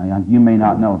Ghost. Now, you may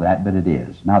not know that, but it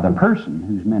is. Now, the person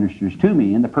who ministers to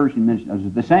me and the person who ministers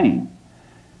is the same.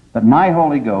 But my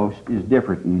Holy Ghost is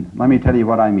different, and let me tell you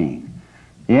what I mean.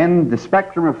 In the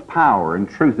spectrum of power and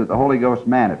truth that the Holy Ghost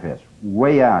manifests,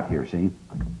 way out here, see,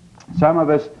 some of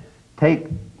us take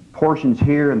portions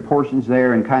here and portions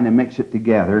there and kind of mix it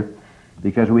together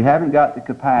because we haven't got the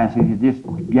capacity to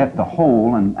just get the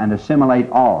whole and assimilate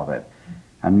all of it.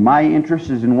 And my interest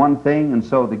is in one thing, and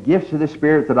so the gifts of the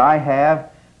Spirit that I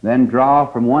have then draw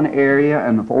from one area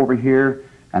and over here,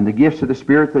 and the gifts of the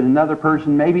Spirit that another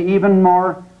person, maybe even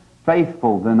more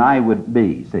faithful than I would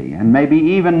be, see, and maybe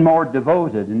even more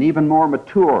devoted and even more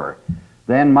mature,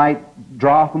 then might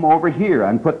draw from over here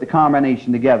and put the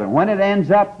combination together. When it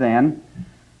ends up then,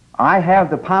 I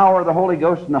have the power of the Holy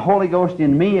Ghost, and the Holy Ghost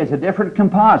in me is a different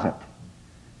composite.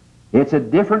 It's a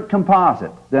different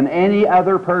composite than any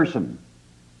other person.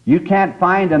 You can't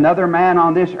find another man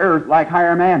on this earth like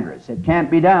Hyrum Andrus. It can't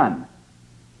be done.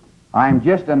 I'm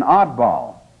just an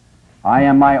oddball. I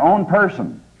am my own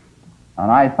person,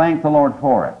 and I thank the Lord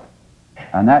for it.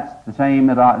 And that's the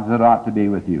same as it ought to be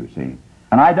with you, see.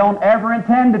 And I don't ever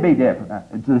intend to be different.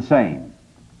 It's the same.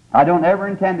 I don't ever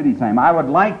intend to be the same. I would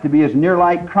like to be as near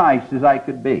like Christ as I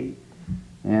could be.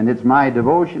 And it's my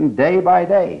devotion day by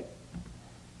day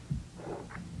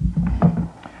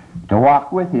to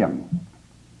walk with Him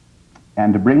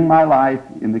and to bring my life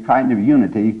in the kind of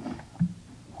unity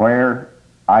where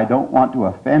I don't want to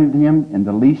offend him in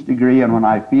the least degree, and when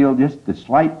I feel just the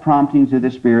slight promptings of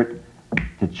the Spirit,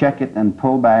 to check it and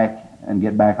pull back and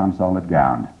get back on solid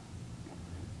ground.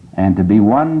 And to be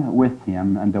one with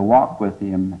him and to walk with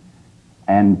him,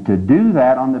 and to do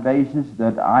that on the basis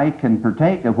that I can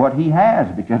partake of what he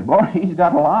has, because, boy, he's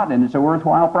got a lot, and it's a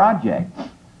worthwhile project.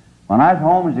 When I was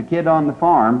home as a kid on the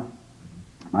farm,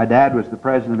 my dad was the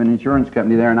president of an insurance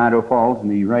company there in Idaho Falls,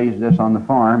 and he raised us on the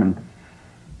farm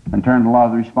and turned a lot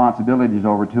of the responsibilities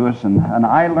over to us. And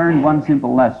I learned one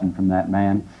simple lesson from that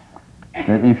man,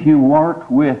 that if you work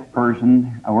with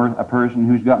a person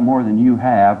who's got more than you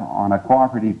have on a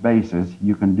cooperative basis,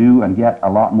 you can do and get a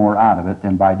lot more out of it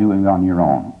than by doing it on your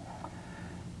own.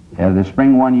 The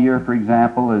spring one year, for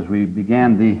example, as we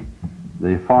began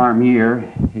the farm year,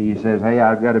 he says, "Hey,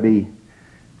 I've got to be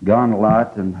gone a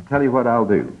lot, and I'll tell you what I'll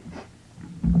do.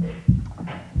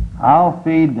 I'll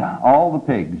feed all the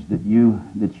pigs that you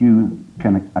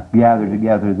can gather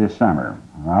together this summer.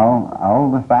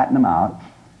 I'll fatten them out."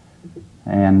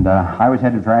 And I was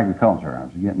headed for agriculture. I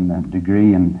was getting a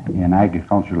degree in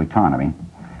agricultural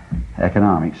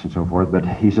economics and so forth. But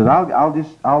he said,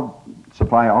 I'll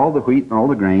supply all the wheat and all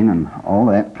the grain and all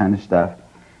that kind of stuff.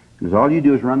 Because all you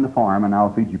do is run the farm, and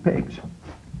I'll feed your pigs.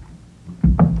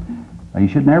 Well, you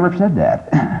should never have said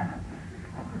that.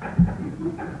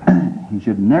 He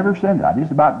should never have said that. I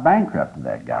just about bankrupted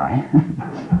that guy.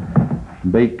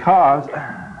 Because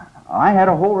I had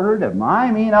a whole herd of them. I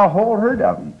mean, a whole herd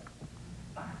of them.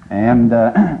 And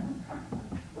I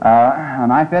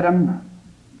fed them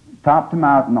top to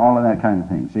mouth and all of that kind of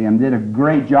thing. See, and did a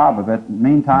great job of it.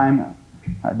 Meantime,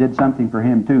 I did something for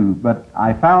him too. But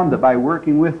I found that by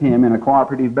working with him in a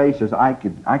cooperative basis, I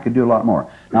could do a lot more.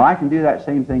 Now, I can do that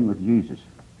same thing with Jesus.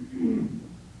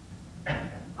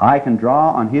 I can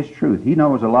draw on his truth. He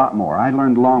knows a lot more. I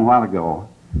learned a long while ago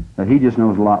that he just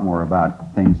knows a lot more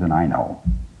about things than I know.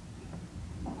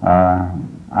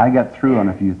 I got through on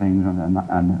a few things,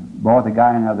 and boy, the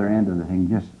guy on the other end of the thing,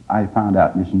 I found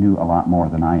out just knew a lot more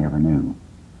than I ever knew.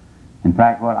 In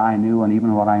fact, what I knew and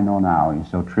even what I know now is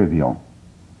so trivial,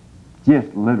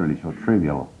 just literally so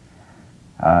trivial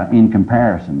in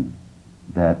comparison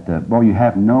that, boy, you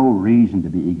have no reason to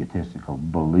be egotistical.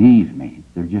 Believe me,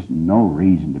 there's just no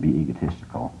reason to be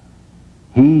egotistical.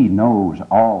 He knows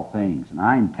all things, and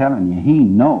I'm telling you, he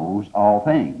knows all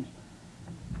things.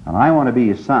 And I want to be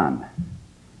his son.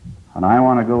 And I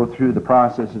want to go through the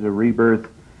processes of rebirth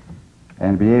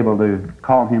and be able to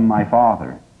call him my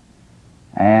father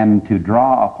and to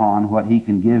draw upon what he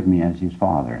can give me as his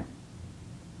father,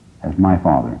 as my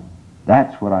father.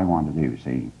 That's what I want to do,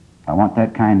 see. I want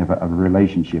that kind of a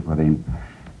relationship with him.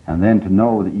 And then to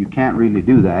know that you can't really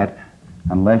do that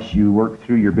unless you work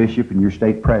through your bishop and your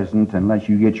stake president, unless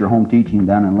you get your home teaching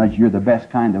done, unless you're the best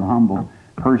kind of humble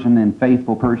person and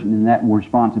faithful person in that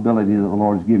responsibility that the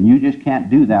Lord has given. You just can't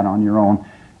do that on your own.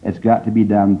 It's got to be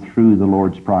done through the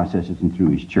Lord's processes and through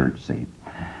his church, see.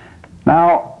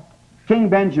 Now, King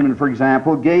Benjamin, for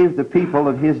example, gave the people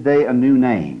of his day a new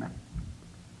name.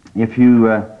 If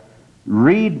you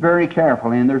read very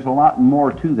carefully, and there's a lot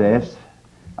more to this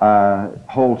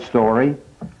whole story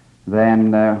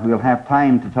than we'll have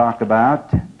time to talk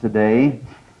about today.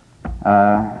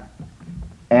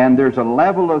 And there's a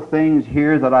level of things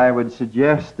here that I would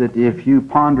suggest that if you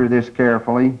ponder this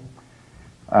carefully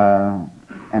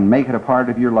and make it a part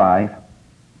of your life,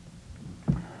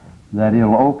 that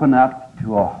it'll open up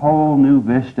to a whole new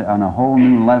vista and a whole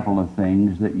new level of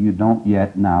things that you don't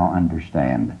yet now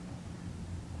understand.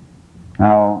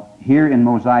 Now, here in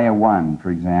Mosiah 1,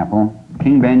 for example,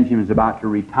 King Benjamin is about to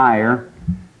retire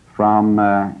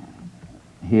from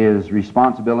his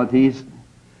responsibilities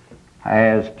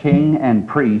as king and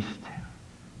priest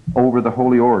over the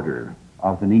holy order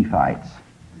of the Nephites.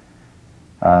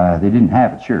 They didn't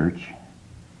have a church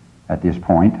at this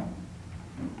point.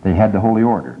 They had the holy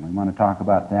order. We want to talk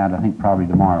about that, I think, probably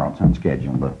tomorrow. It's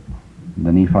unscheduled,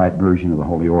 the Nephite version of the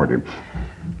holy order.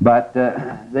 But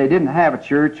they didn't have a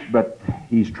church, but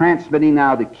he's transmitting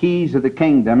now the keys of the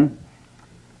kingdom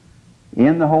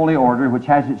in the holy order, which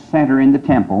has its center in the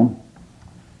temple.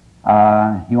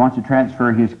 He wants to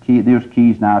transfer those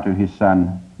keys now to his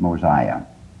son Mosiah.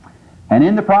 And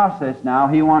in the process now,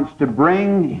 he wants to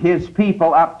bring his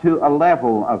people up to a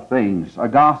level of things, a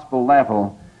gospel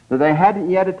level, that they hadn't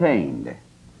yet attained.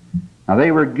 Now,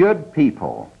 they were good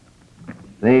people.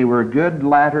 They were good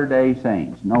latter-day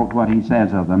saints. Note what he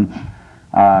says of them,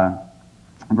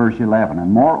 verse 11.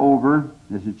 And moreover,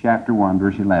 this is chapter 1,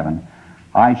 verse 11,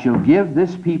 I shall give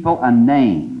this people a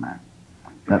name,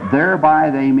 that thereby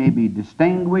they may be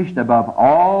distinguished above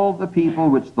all the people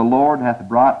which the Lord hath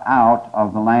brought out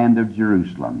of the land of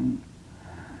Jerusalem.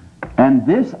 And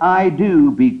this I do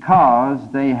because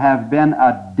they have been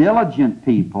a diligent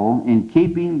people in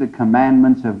keeping the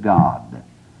commandments of God.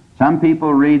 Some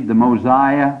people read the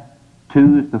Mosiah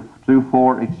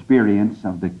 2-4 experience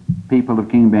of the people of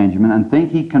King Benjamin and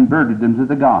think he converted them to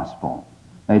the gospel.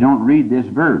 They don't read this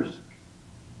verse.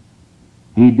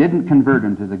 He didn't convert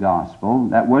them to the gospel.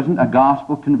 That wasn't a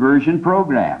gospel conversion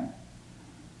program.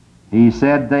 He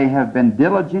said they have been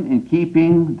diligent in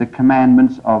keeping the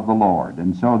commandments of the Lord.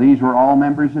 And so these were all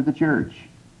members of the church.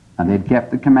 And they'd kept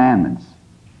the commandments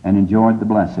and enjoyed the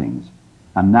blessings.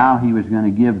 And now he was going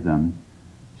to give them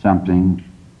something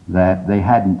that they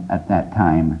hadn't at that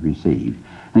time received.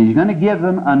 And he's going to give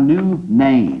them a new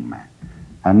name.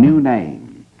 A new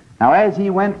name. Now as he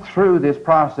went through this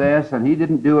process, and he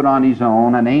didn't do it on his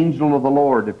own, an angel of the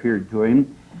Lord appeared to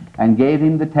him and gave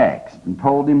him the text and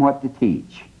told him what to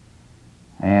teach.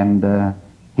 And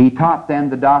he taught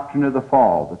them the doctrine of the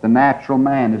fall, that the natural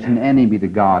man is an enemy to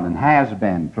God and has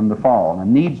been from the fall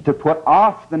and needs to put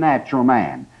off the natural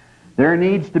man. There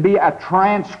needs to be a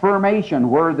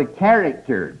transformation where the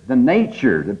character, the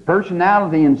nature, the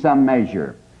personality in some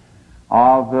measure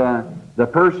of the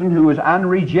person who is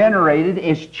unregenerated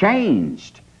is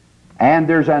changed. And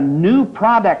there's a new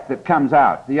product that comes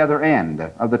out the other end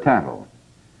of the tunnel.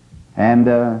 And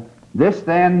this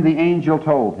then the angel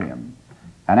told him.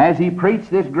 And as he preached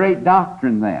this great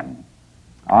doctrine then,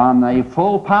 on a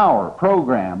full power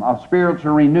program of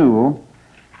spiritual renewal,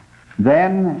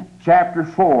 then chapter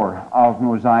 4 of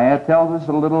Mosiah tells us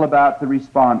a little about the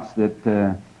response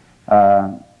that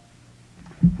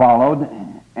followed.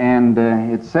 And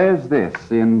it says this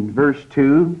in verse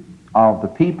 2 of the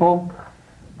people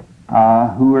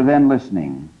who were then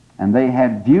listening. And they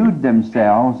had viewed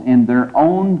themselves in their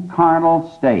own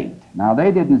carnal state. Now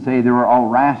they didn't say they were all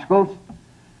rascals.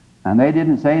 And they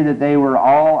didn't say that they were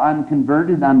all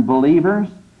unconverted unbelievers.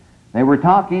 They were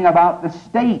talking about the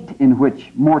state in which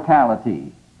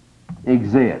mortality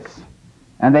exists.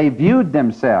 And they viewed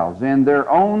themselves in their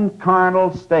own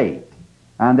carnal state.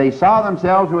 And they saw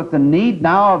themselves with the need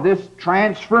now of this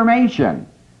transformation.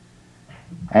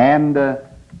 And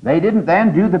they didn't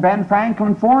then do the Ben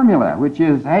Franklin formula, which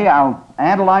is, hey, I'll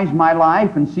analyze my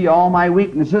life and see all my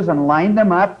weaknesses and line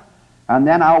them up. And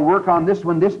then I'll work on this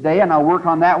one this day, and I'll work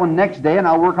on that one next day, and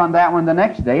I'll work on that one the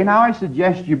next day. Now I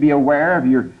suggest you be aware of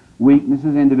your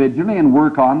weaknesses individually and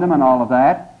work on them and all of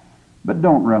that. But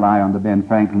don't rely on the Ben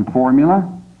Franklin formula.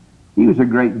 He was a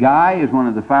great guy. He was one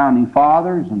of the founding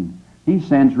fathers, and he's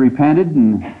since repented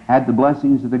and had the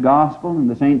blessings of the gospel and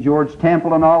the St. George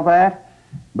Temple and all that.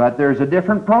 But there's a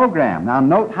different program. Now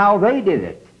note how they did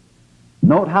it.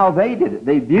 Note how they did it.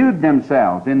 They viewed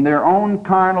themselves in their own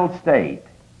carnal state,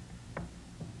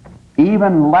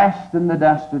 even less than the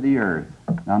dust of the earth.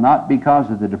 Now, not because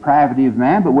of the depravity of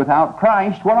man, but without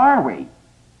Christ, what are we?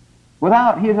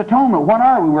 Without his atonement, what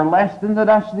are we? We're less than the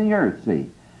dust of the earth,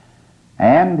 see.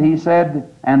 And he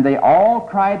said, and they all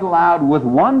cried aloud with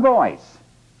one voice,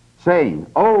 saying,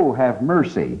 Oh, have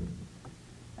mercy,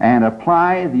 and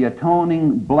apply the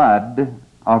atoning blood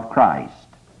of Christ,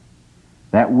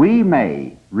 that we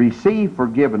may receive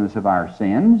forgiveness of our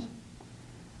sins,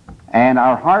 and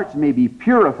our hearts may be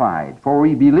purified. For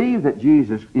we believe that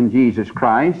in Jesus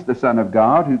Christ, the Son of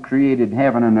God, who created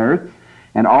heaven and earth,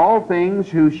 and all things,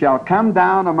 who shall come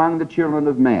down among the children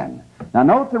of men. Now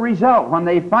note the result. When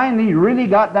they finally really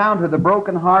got down to the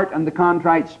broken heart and the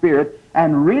contrite spirit,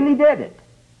 and really did it.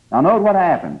 Now note what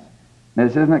happens.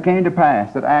 It says, and it came to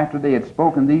pass that after they had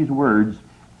spoken these words,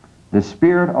 the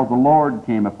Spirit of the Lord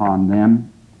came upon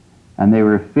them, and they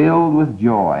were filled with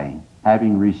joy,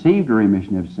 having received a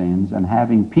remission of sins, and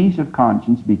having peace of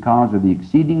conscience because of the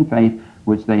exceeding faith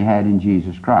which they had in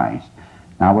Jesus Christ.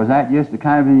 Now, was that just a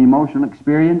kind of an emotional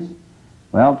experience?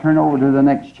 Well, turn over to the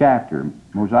next chapter,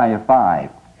 Mosiah 5,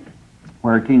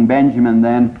 where King Benjamin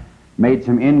then made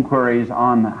some inquiries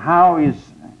on how his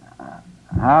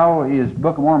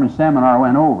Book of Mormon seminar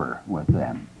went over with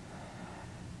them.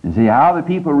 You see, how the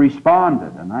people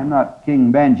responded. And I'm not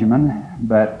King Benjamin,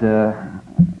 but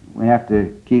we have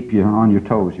to keep you on your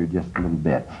toes here just a little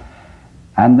bit.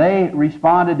 And they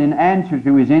responded in answer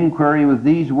to his inquiry with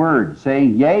these words,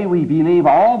 saying, Yea, we believe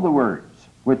all the words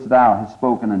which thou hast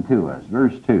spoken unto us.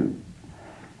 Verse 2.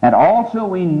 And also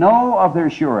we know of their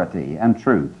surety and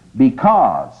truth,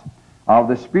 because of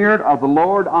the Spirit of the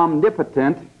Lord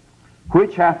omnipotent,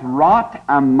 which hath wrought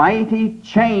a mighty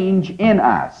change in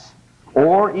us,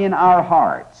 or in our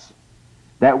hearts,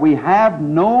 that we have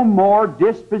no more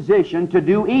disposition to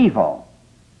do evil.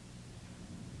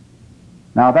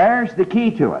 Now there's the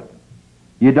key to it.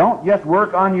 You don't just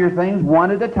work on your things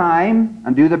one at a time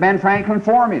and do the Ben Franklin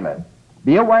formula.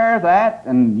 Be aware of that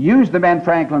and use the Ben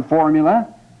Franklin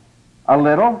formula a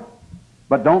little,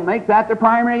 but don't make that the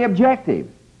primary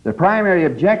objective. The primary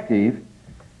objective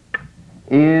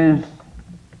is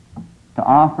to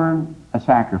offer a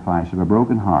sacrifice of a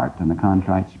broken heart and a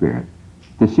contrite spirit,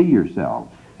 to see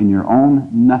yourselves in your own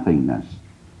nothingness,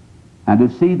 and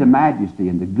to see the majesty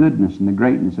and the goodness and the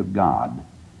greatness of God,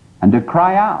 and to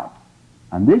cry out.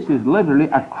 And this is literally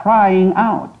a crying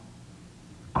out.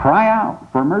 Cry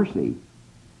out for mercy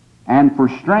and for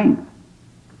strength.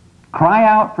 Cry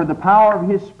out for the power of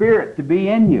His Spirit to be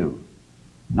in you,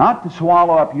 not to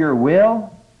swallow up your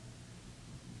will,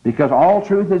 because all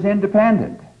truth is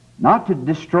independent, not to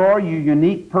destroy your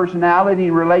unique personality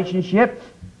and relationship,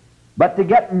 but to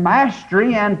get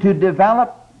mastery and to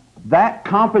develop that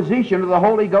composition of the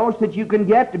Holy Ghost that you can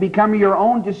get to become your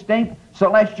own distinct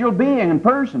celestial being and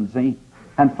person, see?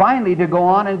 And finally to go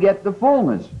on and get the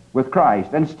fullness with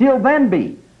Christ and still then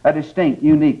be a distinct,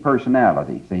 unique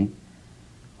personality, see?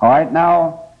 All right,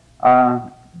 now,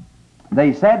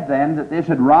 they said then that this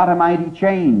had wrought a mighty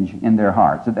change in their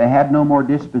hearts, that they had no more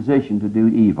disposition to do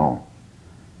evil.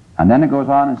 And then it goes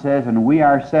on and says, and we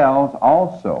ourselves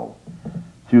also,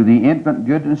 through the infinite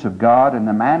goodness of God and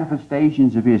the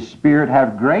manifestations of His Spirit,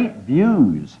 have great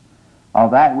views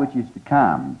of that which is to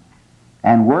come.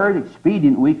 And were it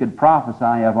expedient, we could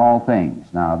prophesy of all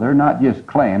things. Now, they're not just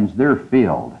cleansed, they're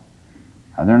filled.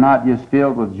 They're not just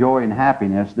filled with joy and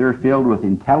happiness, they're filled with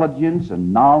intelligence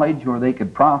and knowledge where they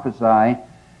could prophesy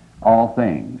all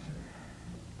things.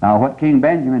 Now, what King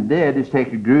Benjamin did is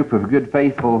take a group of good,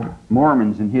 faithful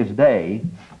Mormons in his day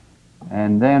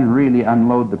and then really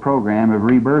unload the program of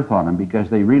rebirth on them, because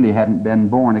they really hadn't been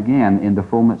born again in the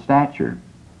full stature.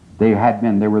 They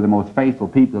were the most faithful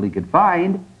people he could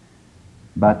find,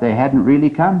 but they hadn't really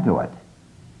come to it.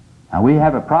 Now, we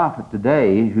have a prophet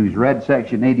today who's read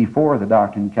section 84 of the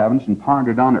Doctrine and Covenants and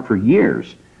pondered on it for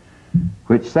years,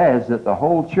 which says that the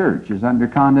whole church is under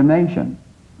condemnation.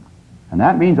 And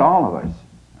that means all of us.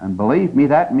 And believe me,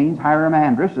 that means Hyrum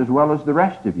Andrus as well as the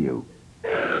rest of you.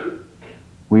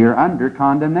 We are under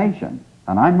condemnation.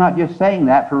 And I'm not just saying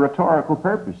that for rhetorical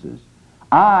purposes.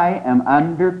 I am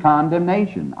under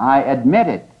condemnation. I admit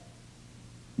it.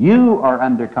 You are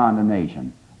under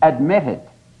condemnation. Admit it.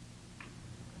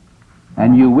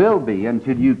 And you will be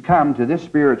until you come to this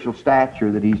spiritual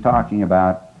stature that he's talking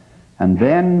about. And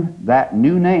then that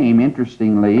new name,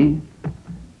 interestingly,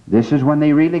 this is when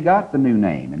they really got the new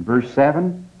name. In verse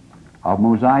 7 of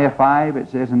Mosiah 5, it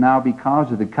says, and now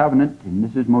because of the covenant, and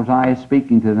this is Mosiah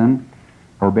speaking to them,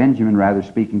 or Benjamin rather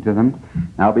speaking to them,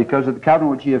 now because of the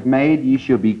covenant which ye have made, ye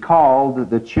shall be called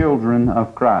the children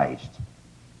of Christ,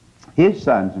 His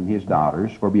sons and His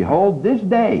daughters. For behold, this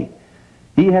day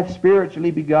He hath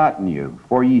spiritually begotten you.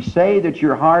 For ye say that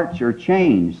your hearts are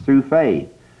changed through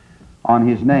faith on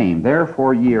His name.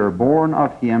 Therefore ye are born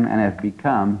of Him and have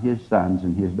become His sons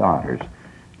and His daughters.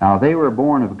 Now they were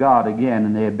born of God again,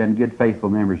 and they had been good, faithful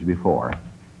members before.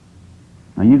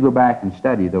 Now you go back and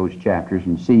study those chapters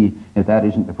and see if that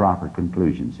isn't the proper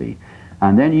conclusion, see.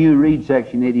 And then you read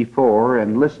section 84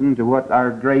 and listen to what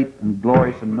our great and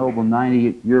glorious and noble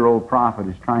 98-year-old prophet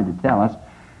is trying to tell us,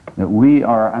 that we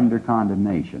are under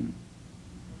condemnation.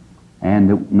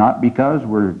 And not because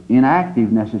we're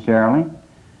inactive necessarily,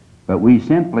 but we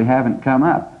simply haven't come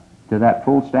up to that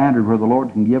full standard where the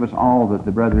Lord can give us all that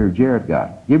the brother Jared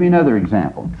got. Give me another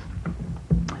example.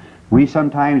 We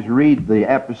sometimes read the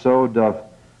episode of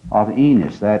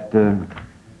Enos, that the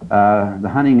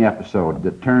hunting episode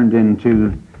that turned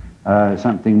into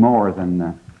something more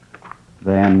than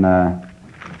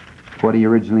what he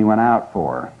originally went out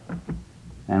for.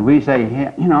 And we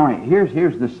say, you know,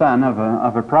 here's the son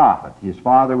of a prophet. His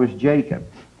father was Jacob.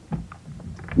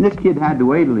 And this kid had to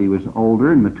wait till he was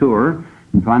older and mature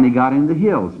and finally got in the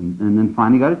hills and then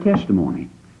finally got a testimony.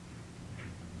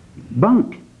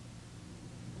 Bunk.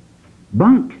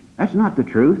 Bunk. That's not the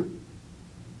truth.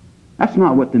 That's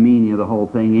not what the meaning of the whole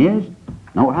thing is.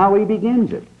 Note how he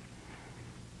begins it.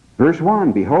 Verse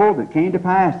 1, behold, it came to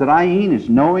pass that I, Enos,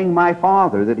 knowing my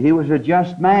father, that he was a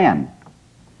just man,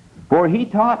 for he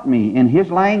taught me in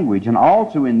his language, and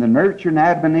also in the nurture and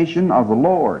admonition of the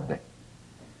Lord.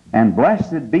 And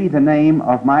blessed be the name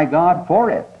of my God for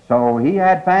it. So he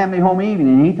had family home evening,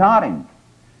 and he taught him.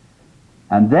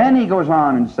 And then he goes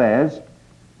on and says,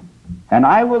 and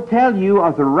I will tell you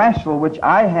of the wrestle which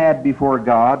I had before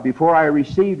God, before I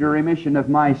received a remission of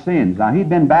my sins. Now, he'd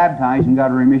been baptized and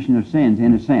got a remission of sins,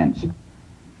 in a sense.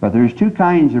 But there's two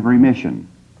kinds of remission.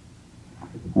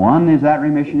 One is that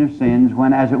remission of sins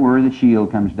when, as it were, the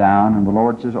shield comes down and the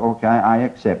Lord says, okay, I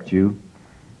accept you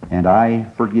and I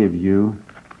forgive you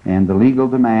And the legal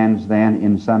demands then,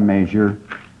 in some measure,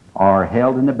 are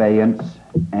held in abeyance,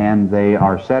 and they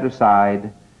are set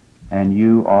aside, and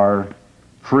you are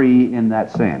free in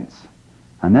that sense.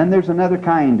 And then there's another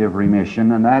kind of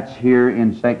remission, and that's here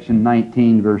in section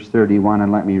 19, verse 31,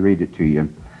 and let me read it to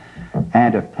you.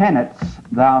 And of tenets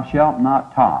thou shalt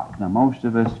not talk. Now, most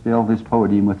of us fill this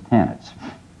podium with tenets.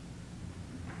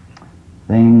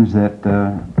 Things that,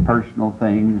 personal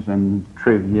things and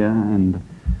trivia and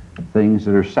things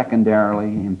that are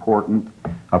secondarily important.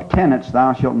 Of tenets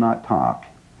thou shalt not talk,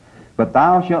 but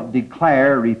thou shalt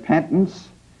declare repentance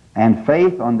and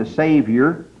faith on the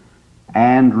Savior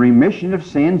and remission of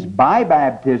sins by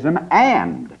baptism,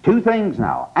 and, two things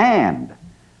now, and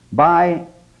by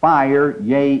fire,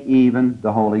 yea, even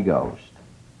the Holy Ghost.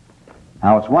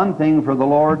 Now, it's one thing for the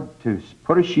Lord to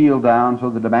put a shield down so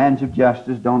the demands of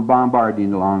justice don't bombard you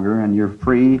any longer, and you're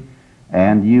free,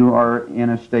 and you are in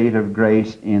a state of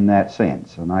grace in that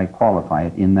sense, and I qualify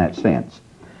it in that sense.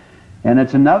 And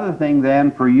it's another thing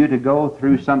then for you to go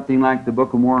through something like the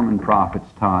Book of Mormon prophets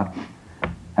taught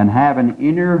and have an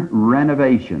inner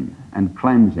renovation and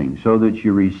cleansing so that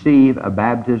you receive a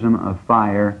baptism of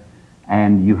fire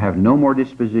and you have no more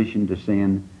disposition to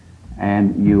sin,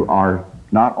 and you are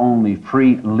not only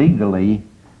free legally,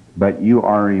 but you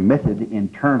are remitted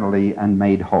internally and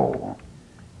made whole.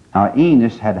 Now,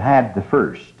 Enos had had the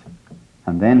first,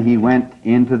 and then he went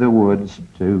into the woods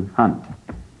to hunt.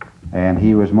 And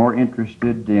he was more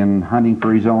interested in hunting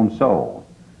for his own soul.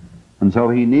 And so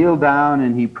he kneeled down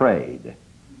and he prayed.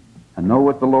 And know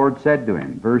what the Lord said to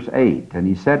him, verse 8, and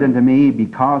he said unto me,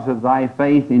 because of thy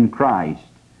faith in Christ,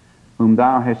 whom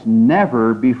thou hast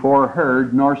never before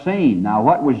heard nor seen. Now,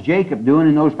 what was Jacob doing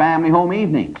in those family home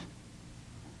evenings?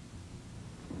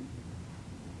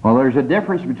 Well, there's a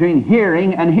difference between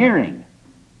hearing and hearing.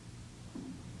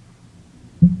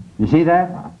 You see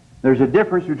that? There's a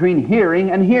difference between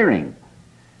hearing and hearing.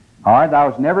 All right,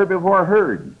 thou hast never before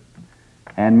heard.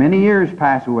 And many years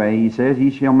pass away, he says,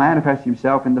 he shall manifest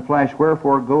himself in the flesh,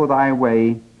 wherefore go thy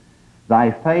way,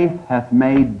 thy faith hath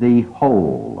made thee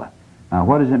whole. Now,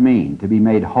 what does it mean to be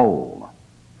made whole?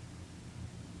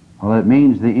 Well, it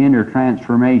means the inner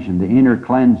transformation, the inner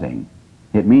cleansing.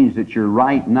 It means that you're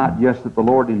right, not just that the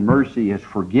Lord in mercy has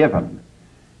forgiven.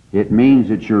 It means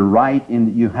that you're right in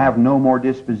that you have no more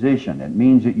disposition. It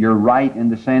means that you're right in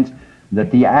the sense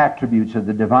that the attributes of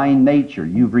the divine nature,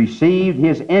 you've received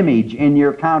His image in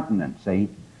your countenance, see?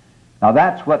 Now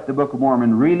that's what the Book of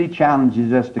Mormon really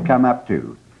challenges us to come up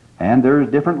to. And there's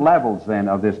different levels then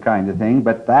of this kind of thing,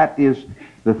 but that is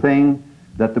the thing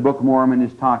that the Book of Mormon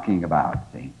is talking about,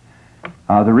 see?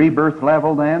 The rebirth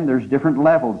level then, there's different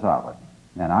levels of it.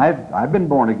 And I've been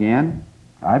born again.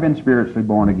 I've been spiritually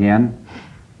born again.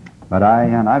 But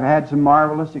I've had some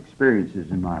marvelous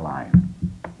experiences in my life.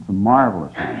 Some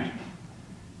marvelous ones.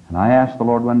 And I asked the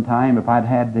Lord one time if I'd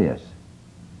had this.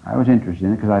 I was interested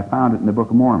in it because I found it in the Book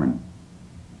of Mormon.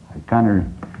 I kind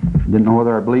of didn't know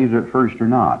whether I believed it at first or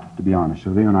not, to be honest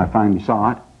with you, and I finally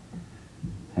saw it.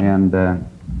 And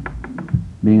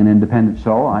being an independent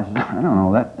soul, I said, I don't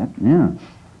know, yeah.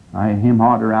 I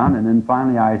hem-hawed around, and then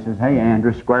finally I says, hey,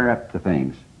 Andrus, square up to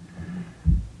things.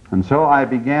 And so I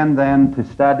began then to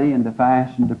study and to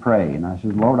fast and to pray. And I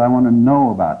said, Lord, I want to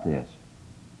know about this.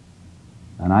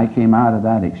 And I came out of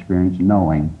that experience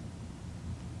knowing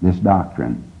this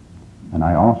doctrine. And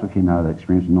I also came out of that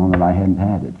experience knowing that I hadn't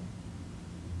had it.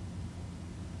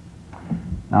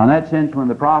 Now in that sense, when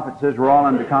the prophet says we're all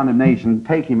under condemnation,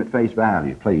 take him at face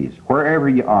value, please. Wherever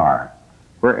you are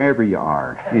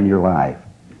in your life,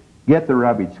 get the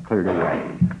rubbish cleared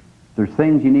away. If there's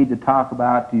things you need to talk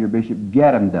about to your bishop,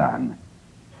 get them done.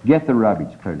 Get the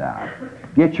rubbish cleared out.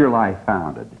 Get your life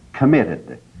founded,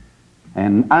 committed,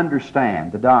 and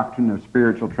understand the doctrine of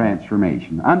spiritual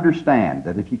transformation. Understand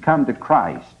that if you come to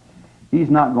Christ, He's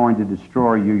not going to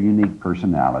destroy your unique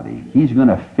personality. He's going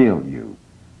to fill you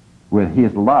with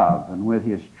His love and with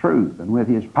His truth and with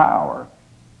His power.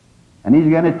 And He's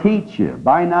going to teach you.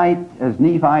 By night, as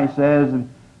Nephi says,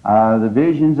 the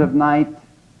visions of night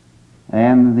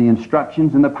and the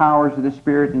instructions and the powers of the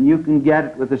Spirit, and you can get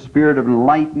it with the spirit of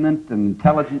enlightenment and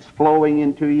intelligence flowing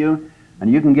into you,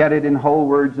 and you can get it in whole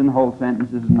words and whole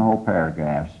sentences and whole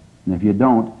paragraphs. And if you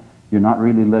don't, you're not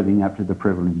really living up to the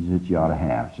privileges that you ought to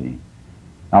have, see.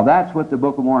 Now that's what the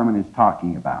Book of Mormon is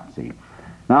talking about, see.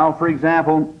 Now, for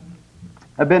example,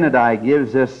 Abinadi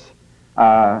gives us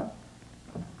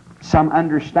some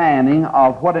understanding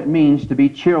of what it means to be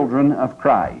children of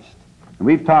Christ. And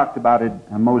we've talked about it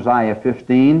in Mosiah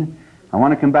 15. I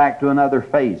want to come back to another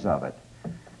phase of it.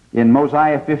 In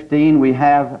Mosiah 15, we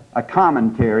have a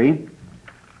commentary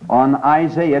on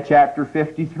Isaiah chapter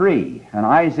 53. And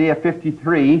Isaiah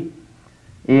 53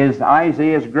 is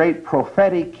Isaiah's great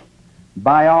prophetic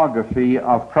biography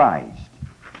of Christ.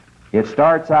 It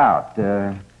starts out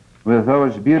with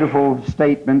those beautiful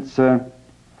statements,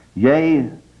 Yea,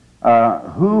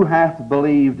 who hath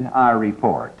believed our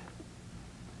report?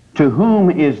 To whom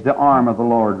is the arm of the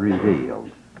Lord revealed?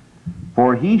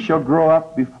 For he shall grow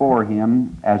up before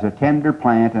him as a tender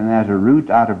plant, and as a root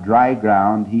out of dry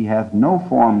ground. He hath no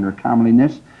form nor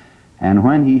comeliness, and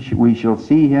when we shall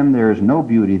see him, there is no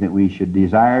beauty that we should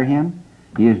desire him.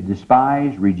 He is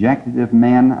despised, rejected of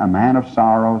men, a man of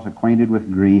sorrows, acquainted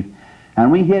with grief.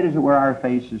 And we hid, as it were, our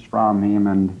faces from him,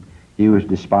 and he was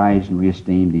despised, and we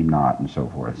esteemed him not, and so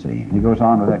forth. See, he goes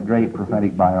on with that great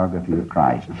prophetic biography of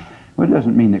Christ. Well, it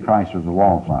doesn't mean that Christ was a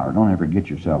wallflower. Don't ever get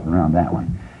yourself around that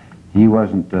one. He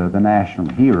wasn't the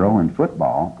national hero in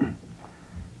football,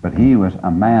 but he was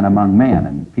a man among men,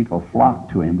 and people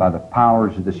flocked to him by the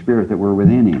powers of the Spirit that were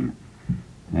within him.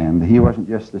 And he wasn't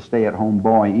just the stay-at-home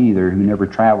boy either, who never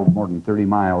traveled more than 30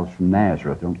 miles from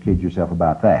Nazareth. Don't kid yourself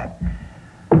about that.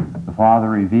 The Father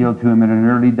revealed to him at an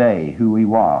early day who he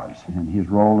was, and his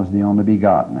role as the only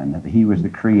begotten, and that he was the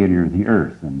creator of the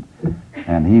earth.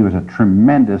 And he was a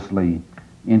tremendously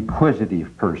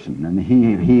inquisitive person, and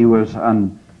he was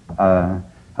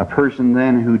a person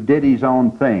then who did his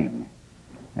own thing,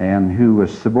 and who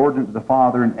was subordinate to the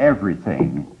Father in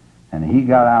everything. And he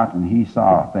got out and he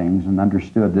saw things and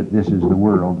understood that this is the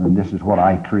world and this is what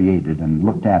I created, and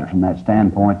looked at it from that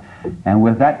standpoint. And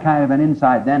with that kind of an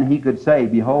insight, then he could say,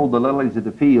 behold the lilies of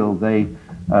the field, they,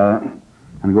 and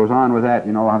it goes on with that,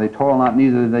 you know, how they toil not,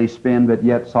 neither do they spin, but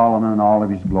yet Solomon in all of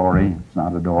his glory is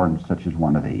not adorned such as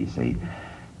one of these. See,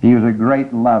 he was a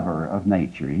great lover of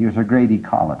nature. He was a great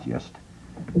ecologist.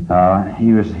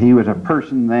 He was a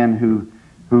person then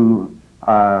who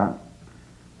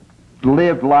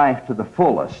lived life to the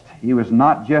fullest. He was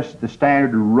not just the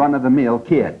standard run-of-the-mill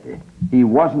kid. He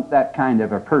wasn't that kind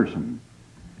of a person.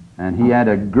 And he had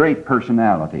a great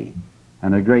personality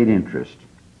and a great interest.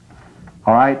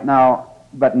 All right, now,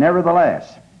 but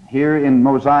nevertheless, here in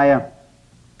Mosiah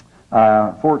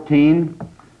 14,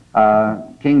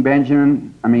 King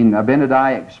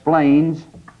Abinadi explains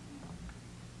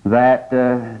that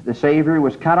the Savior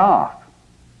was cut off.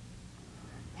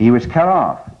 He was cut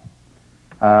off.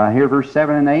 Here, verse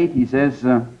 7 and 8, he says,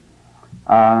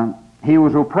 he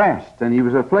was oppressed and he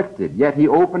was afflicted, yet he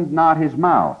opened not his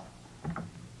mouth.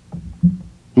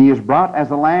 He is brought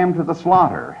as a lamb to the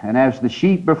slaughter, and as the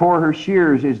sheep before her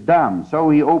shears is dumb,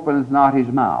 so he openeth not his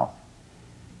mouth.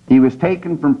 He was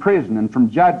taken from prison and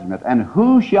from judgment, and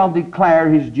who shall declare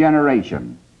his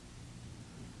generation?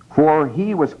 For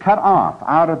he was cut off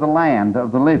out of the land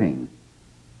of the living.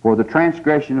 For the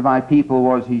transgression of my people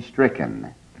was he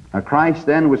stricken. Now Christ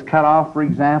then was cut off, for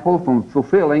example, from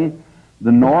fulfilling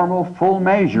the normal full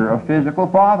measure of physical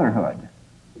fatherhood.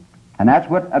 And that's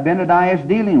what Abinadi is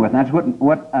dealing with. That's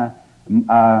what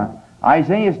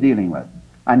Isaiah is dealing with.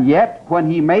 And yet,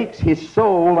 when he makes his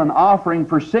soul an offering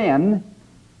for sin,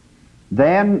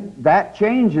 then that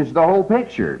changes the whole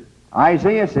picture.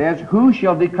 Isaiah says, who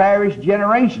shall declare his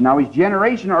generation? Now his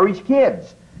generation are his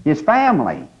kids, his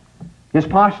family, his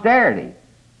posterity.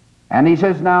 And he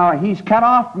says now he's cut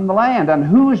off from the land, and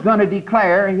who's going to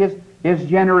declare his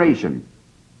generation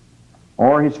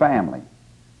or his family?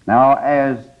 Now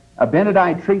as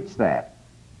Abinadi treats that,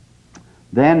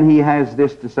 then he has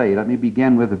this to say. Let me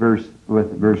begin with verse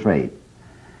 8.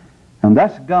 And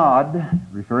thus God,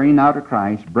 referring now to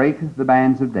Christ, breaketh the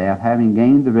bands of death, having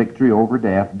gained the victory over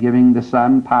death, giving the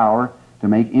Son power to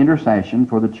make intercession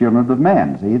for the children of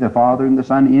men. See, the Father and the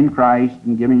Son in Christ,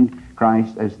 and giving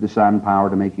Christ as the Son power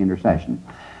to make intercession.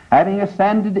 Having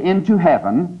ascended into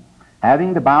heaven,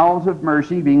 having the bowels of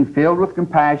mercy, being filled with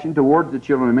compassion towards the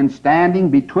children of men, standing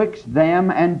betwixt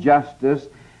them and justice,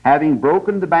 having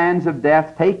broken the bands of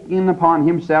death, taking upon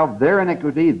himself their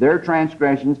iniquity, their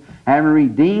transgressions, having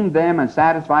redeemed them and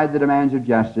satisfied the demands of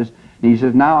justice. And he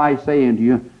says, now I say unto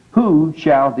you, who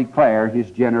shall declare his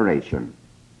generation?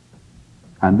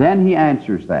 And then he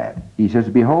answers that. He says,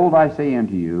 behold, I say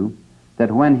unto you,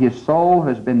 that when his soul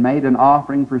has been made an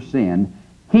offering for sin,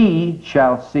 he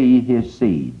shall see his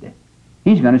seed.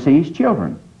 He's going to see his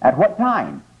children. At what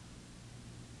time?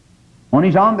 When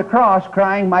he's on the cross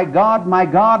crying, my God,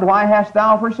 why hast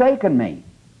thou forsaken me?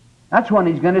 That's when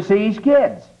he's going to see his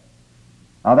kids.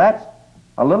 Now that's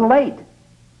a little late.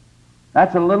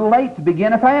 That's a little late to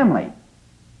begin a family.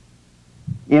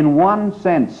 In one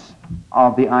sense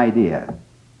of the idea,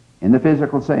 in the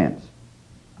physical sense.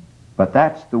 But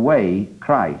that's the way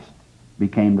Christ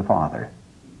became the Father.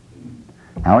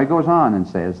 Now he goes on and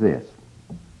says this.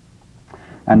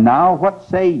 And now what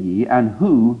say ye, and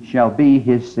who shall be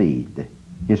his seed,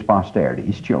 his posterity,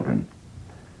 his children?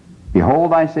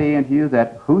 Behold, I say unto you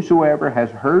that whosoever has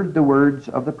heard the words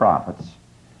of the prophets,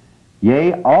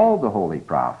 yea, all the holy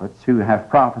prophets who have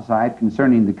prophesied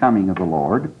concerning the coming of the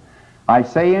Lord, I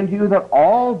say unto you that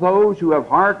all those who have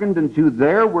hearkened unto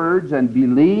their words and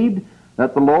believed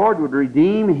that the Lord would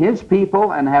redeem his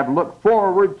people and have looked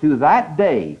forward to that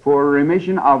day for a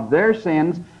remission of their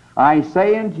sins, I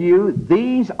say unto you,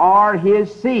 these are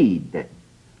his seed,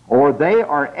 or they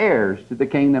are heirs to the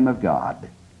kingdom of God.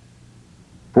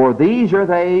 For these are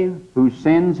they whose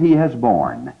sins he has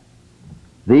borne.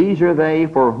 These are they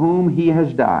for whom he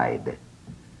has died,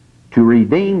 to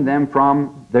redeem them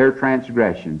from their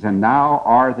transgressions. And now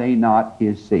are they not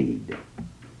his seed?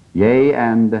 Yea,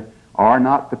 and are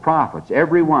not the prophets,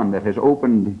 every one that has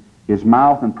opened his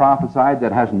mouth and prophesied,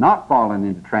 that has not fallen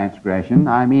into transgression,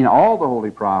 I mean all the holy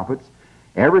prophets,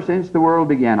 ever since the world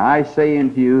began, I say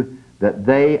unto you that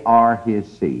they are his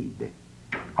seed.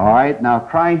 All right, now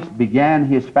Christ began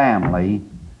his family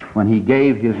when he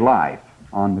gave his life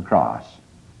on the cross.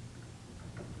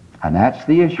 And that's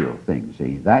the issue of things,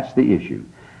 see, that's the issue.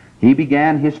 He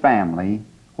began his family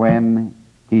when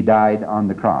he died on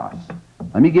the cross.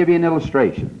 Let me give you an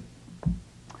illustration.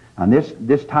 And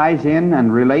this ties in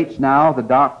and relates now the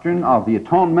doctrine of the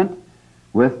atonement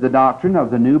with the doctrine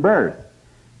of the new birth.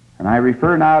 And I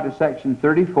refer now to section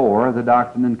 34 of the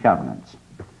Doctrine and Covenants.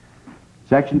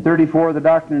 Section 34 of the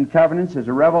Doctrine and Covenants is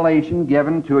a revelation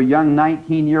given to a young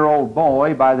 19-year-old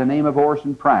boy by the name of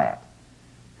Orson Pratt,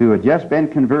 who had just been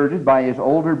converted by his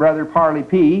older brother Parley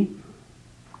P.,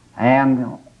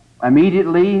 and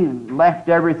immediately left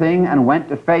everything and went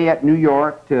to Fayette, New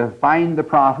York to find the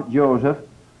prophet Joseph.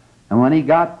 And when he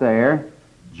got there,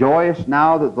 joyous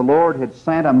now that the Lord had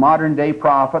sent a modern-day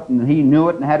prophet, and he knew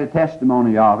it and had a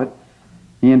testimony of it,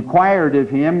 he inquired of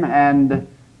him, and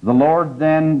the Lord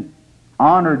then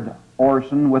honored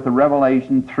Orson with a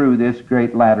revelation through this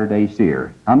great latter-day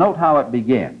seer. Now note how it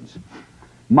begins.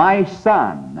 My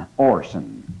son,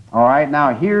 Orson. All right,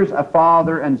 now here's a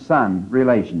father and son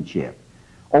relationship.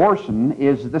 Orson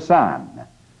is the son.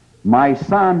 My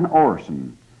son,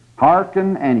 Orson.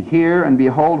 Hearken and hear and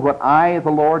behold what I, the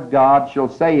Lord God, shall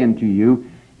say unto you,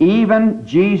 even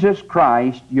Jesus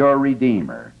Christ, your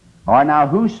Redeemer. All right, now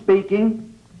who's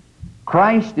speaking?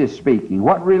 Christ is speaking.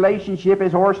 What relationship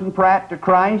is Orson Pratt to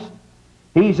Christ?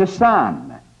 He's a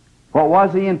son. What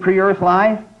was he in pre-earth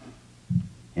life?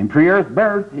 In pre-earth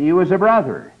birth, he was a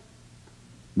brother.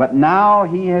 But now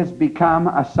he has become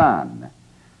a son.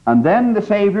 And then the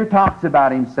Savior talks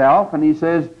about himself, and he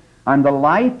says, I'm the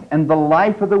light and the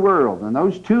life of the world. And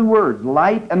those two words,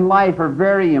 light and life, are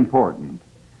very important.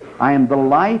 I am the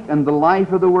light and the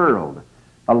life of the world.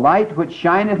 A light which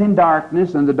shineth in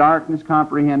darkness, and the darkness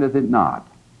comprehendeth it not.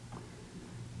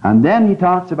 And then he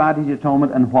talks about his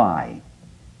atonement and why.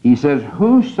 He says,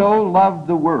 whoso loved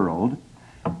the world,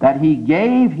 that he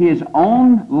gave his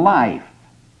own life,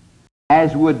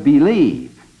 as would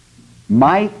believe,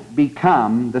 might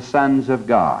become the sons of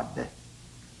God.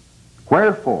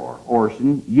 Wherefore,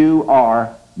 Orson, you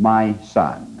are my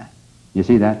son. You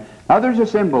see that? Now there's a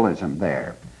symbolism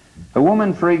there. A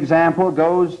woman, for example,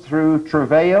 goes through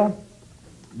travail,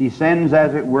 descends,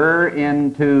 as it were,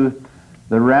 into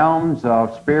the realms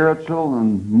of spiritual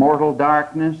and mortal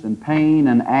darkness and pain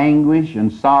and anguish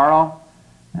and sorrow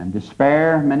and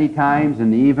despair many times,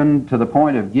 and even to the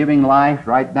point of giving life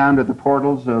right down to the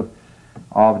portals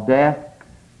of death.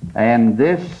 And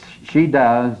this she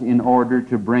does in order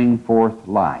to bring forth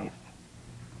life.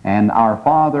 And our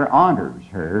Father honors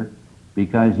her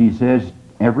because he says,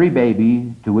 every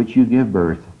baby to which you give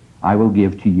birth, I will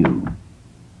give to you.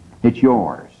 It's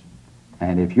yours.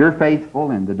 And if you're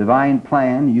faithful in the divine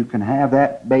plan, you can have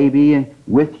that baby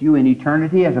with you in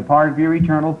eternity as a part of your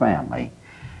eternal family.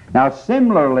 Now,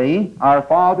 similarly, our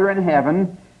Father in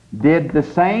heaven did the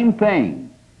same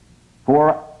thing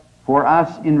for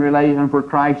us in relation, for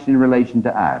Christ in relation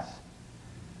to us.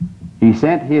 He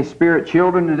sent his spirit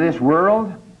children to this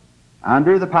world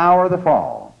under the power of the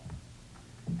fall.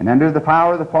 And under the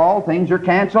power of the fall, things are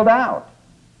canceled out.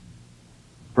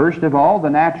 First of all, the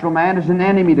natural man is an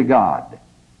enemy to God.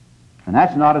 And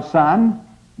that's not a son.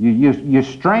 You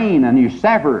strain and you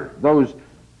sever those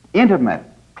intimate,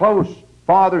 close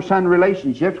father-son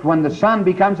relationships when the son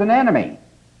becomes an enemy.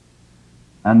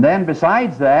 And then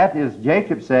besides that, as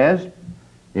Jacob says,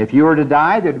 if you were to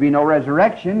die, there'd be no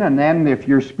resurrection, and then if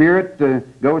your spirit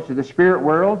goes to the spirit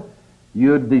world,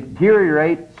 you'd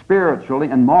deteriorate spiritually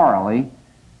and morally,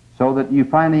 so that you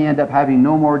finally end up having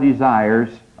no more desires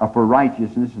for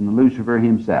righteousness than Lucifer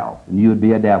himself, and you would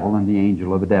be a devil and the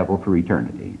angel of a devil for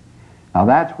eternity. Now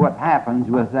that's what happens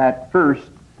with that first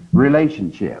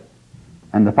relationship.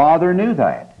 And the Father knew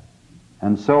that.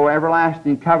 And so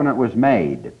everlasting covenant was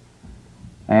made.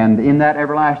 And in that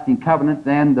everlasting covenant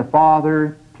then the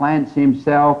Father plants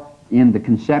himself in the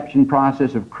conception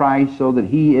process of Christ so that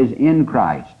he is in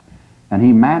Christ. And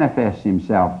he manifests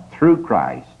himself through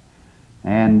Christ.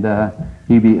 And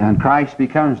Christ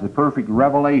becomes the perfect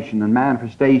revelation and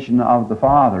manifestation of the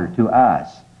Father to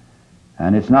us.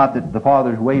 And it's not that the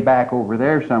Father's way back over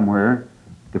there somewhere.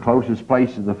 The closest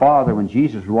place to the Father when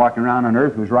Jesus was walking around on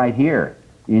earth was right here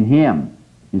in him.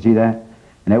 You see that?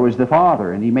 And it was the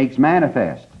Father, and he makes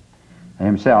manifest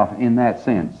himself in that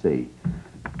sense, see.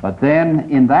 But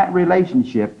then in that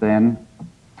relationship then,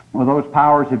 with those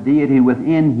powers of deity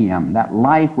within him, that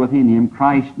life within him,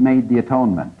 Christ made the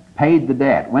atonement, paid the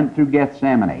debt, went through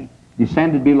Gethsemane,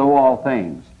 descended below all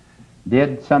things,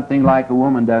 did something like a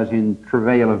woman does in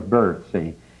travail of birth,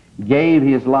 see. Gave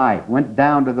his life, went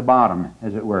down to the bottom,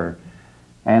 as it were.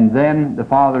 And then the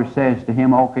Father says to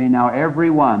him, okay, now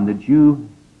everyone that you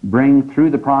bring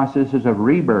through the processes of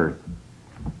rebirth,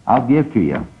 I'll give to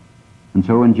you. And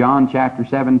so in John chapter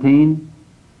 17,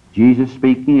 Jesus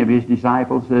speaking of his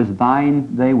disciples says,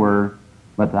 thine they were,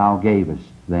 but thou gavest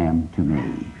them to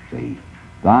me. See?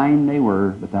 Thine they were,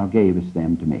 but thou gavest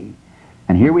them to me.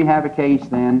 And here we have a case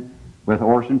then with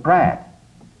Orson Pratt.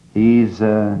 He's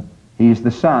the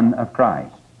Son of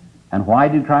Christ. And why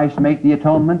did Christ make the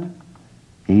atonement?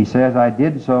 He says, I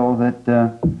did so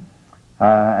that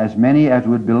as many as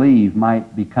would believe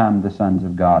might become the sons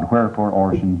of God. Wherefore,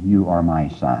 Orson, you are my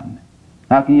son.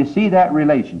 Now, can you see that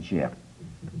relationship?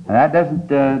 Now, that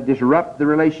doesn't disrupt the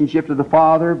relationship to the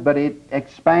Father, but it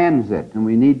expands it, and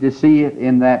we need to see it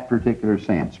in that particular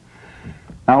sense.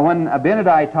 Now, when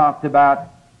Abinadi talked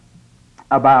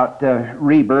about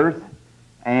rebirth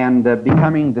and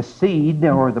becoming the seed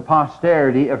or the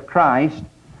posterity of Christ,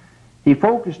 he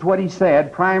focused what he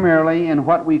said primarily in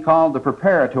what we call the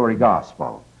preparatory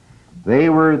gospel. They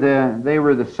were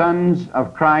the sons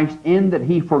of Christ in that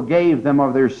he forgave them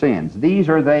of their sins. These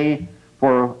are they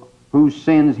for whose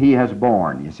sins he has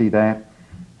borne. You see that?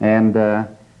 And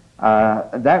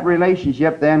that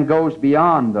relationship then goes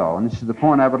beyond, though, and this is the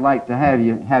point I would like to have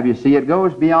you see. It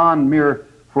goes beyond mere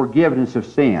forgiveness of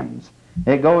sins.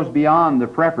 It goes beyond the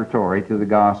preparatory to the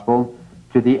gospel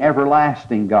to the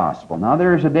everlasting gospel. Now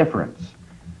there's a difference.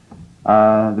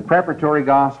 The preparatory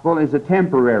gospel is a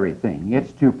temporary thing.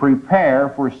 It's to prepare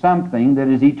for something that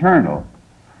is eternal.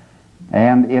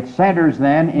 And it centers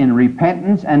then in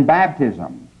repentance and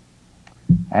baptism.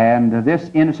 And this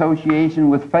in association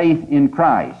with faith in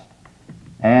Christ.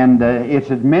 And it's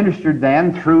administered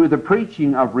then through the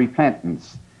preaching of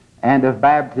repentance and of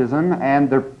baptism and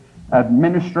the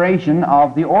administration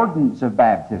of the ordinance of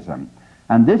baptism.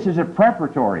 And this is a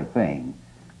preparatory thing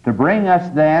to bring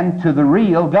us then to the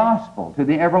real gospel, to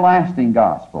the everlasting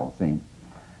gospel, see.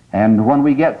 And when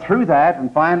we get through that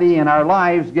and finally in our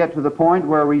lives get to the point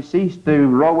where we cease to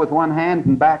row with one hand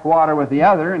and back water with the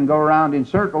other and go around in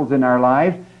circles in our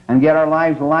lives and get our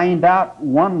lives lined out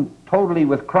one totally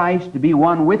with Christ, to be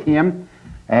one with him,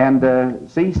 and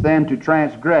cease then to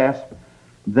transgress,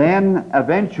 then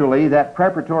eventually that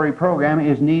preparatory program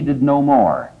is needed no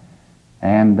more.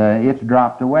 And it's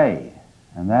dropped away.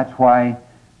 And that's why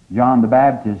John the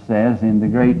Baptist says in the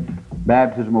great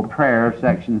baptismal prayer,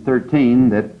 section 13,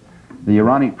 that the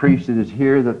Aaronic priesthood is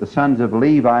here that the sons of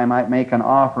Levi might make an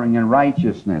offering in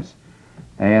righteousness,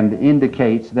 and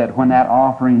indicates that when that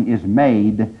offering is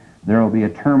made, there will be a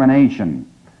termination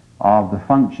of the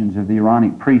functions of the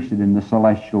Aaronic priesthood in the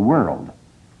celestial world.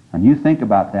 And you think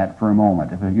about that for a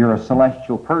moment. If you're a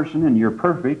celestial person and you're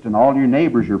perfect and all your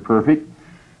neighbors are perfect,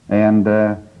 and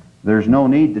there's no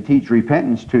need to teach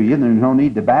repentance to you, and there's no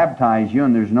need to baptize you,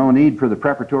 and there's no need for the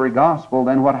preparatory gospel,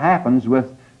 then what happens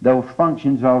with those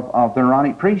functions of the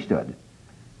Aaronic priesthood?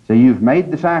 So you've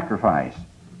made the sacrifice,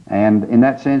 and in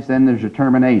that sense then there's a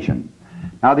termination.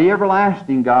 Now the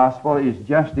everlasting gospel is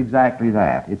just exactly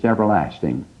that. It's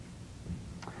everlasting.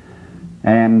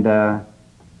 And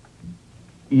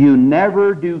you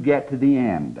never do get to the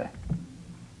end.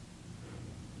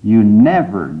 You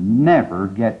never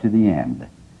get to the end.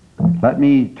 Let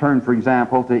me turn, for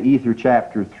example, to Ether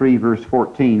chapter 3, verse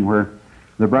 14, where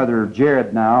the brother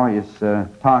Jared now is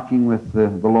talking with the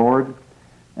Lord.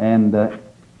 And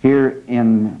here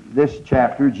in this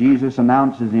chapter, Jesus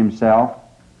announces himself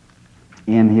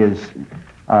in his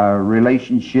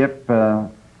relationship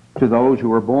to those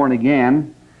who are born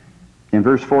again. In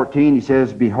verse 14 he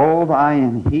says, Behold, I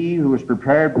am he who was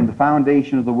prepared from the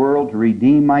foundation of the world to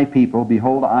redeem my people.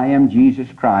 Behold, I am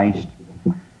Jesus Christ.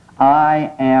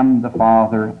 I am the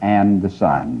Father and the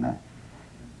Son.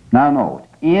 Now note,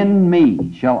 in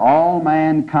me shall all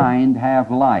mankind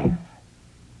have life,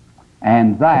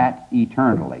 and that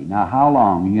eternally. Now how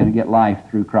long are you going to get life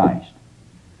through Christ?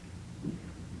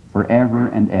 Forever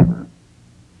and ever.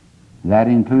 Does that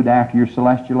include after you're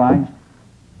celestialized?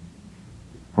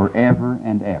 Forever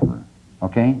and ever.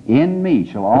 Okay? In me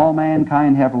shall all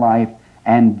mankind have life,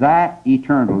 and that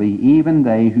eternally, even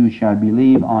they who shall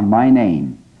believe on my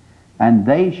name, and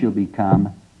they shall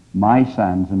become my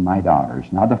sons and my daughters.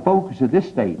 Now the focus of this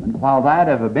statement, while that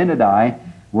of Abinadi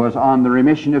was on the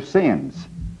remission of sins,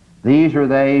 these are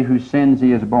they whose sins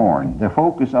he has borne. The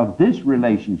focus of this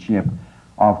relationship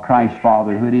of Christ's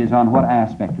fatherhood is on what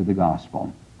aspect of the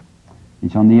gospel?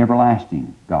 It's on the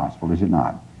everlasting gospel, is it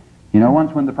not? You know,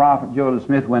 once when the prophet Joseph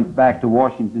Smith went back to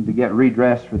Washington to get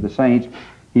redress for the saints,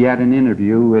 he had an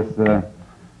interview with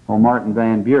Martin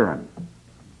Van Buren.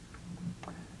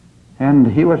 And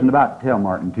he wasn't about to tell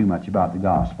Martin too much about the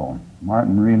gospel.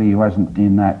 Martin really wasn't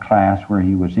in that class where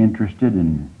he was interested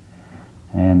in,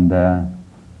 and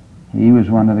he was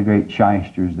one of the great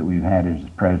shysters that we've had as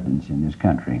presidents in this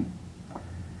country.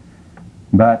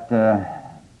 But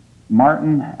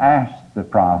Martin asked the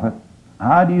prophet,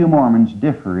 how do you Mormons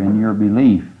differ in your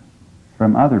belief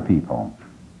from other people?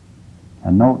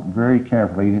 And note very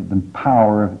carefully the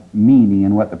power of meaning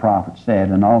in what the prophet said,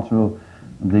 and also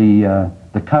the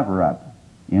cover-up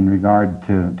in regard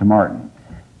to Martin.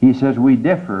 He says, we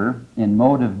differ in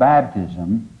mode of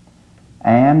baptism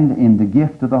and in the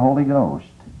gift of the Holy Ghost.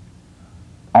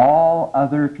 All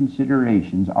other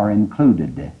considerations are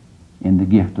included in the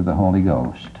gift of the Holy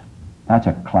Ghost. That's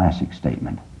a classic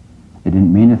statement. It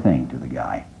didn't mean a thing to the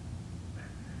guy.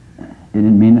 It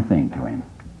didn't mean a thing to him.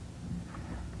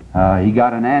 He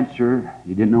got an answer.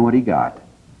 He didn't know what he got.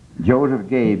 Joseph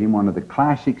gave him one of the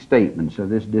classic statements of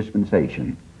this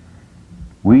dispensation.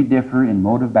 We differ in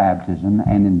mode of baptism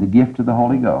and in the gift of the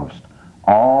Holy Ghost.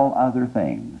 All other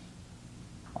things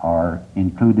are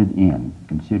included in,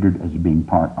 considered as being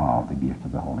part of the gift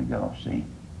of the Holy Ghost, see?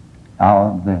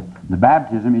 The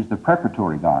baptism is the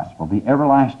preparatory gospel. The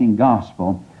everlasting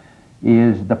gospel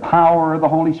is the power of the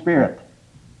Holy Spirit.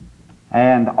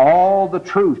 And all the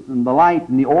truth and the light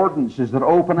and the ordinances that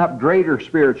open up greater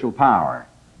spiritual power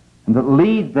and that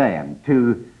lead them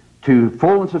to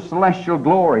fullness of celestial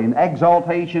glory and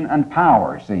exaltation and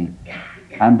power, see?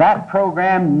 And that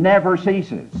program never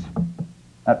ceases.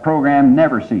 That program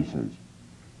never ceases.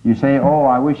 You say, oh,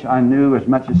 I wish I knew as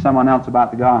much as someone else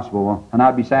about the gospel, and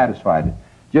I'd be satisfied.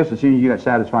 Just as soon as you got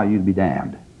satisfied, you'd be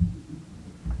damned.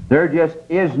 There just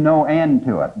is no end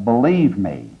to it. Believe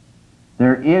me,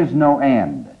 there is no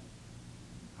end.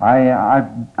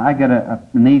 I get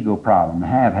an ego problem,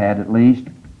 have had at least.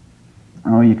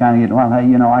 Oh, you kind of get, well, hey,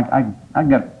 you know, I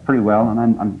got it pretty well, and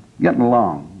I'm getting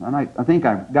along. And I think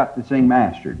I've got this thing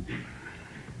mastered.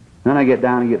 Then I get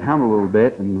down and get humble a little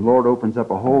bit, and the Lord opens up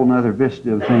a whole nother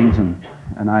vista of things,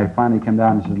 and I finally come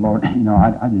down and say, Lord, you know,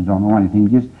 I just don't know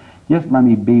anything. Just let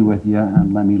me be with you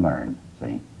and let me learn,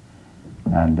 see?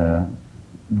 And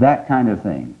that kind of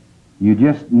thing. You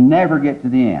just never get to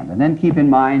the end. And then keep in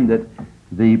mind that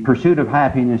the pursuit of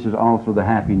happiness is also the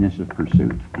happiness of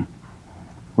pursuit.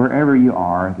 Wherever you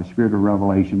are, the Spirit of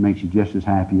revelation makes you just as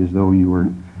happy as though you were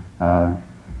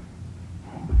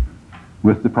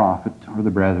with the prophet or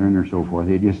the brethren or so forth.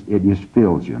 It just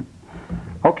fills you.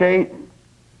 Okay.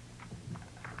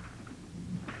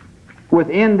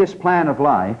 Within this plan of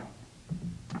life,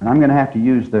 and I'm going to have to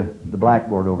use the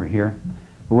blackboard over here,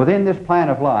 but within this plan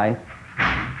of life,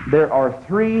 there are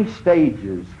 3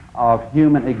 stages of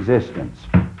human existence.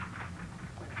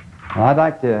 Well, I'd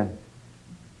like to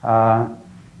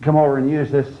come over and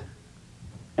use this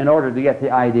in order to get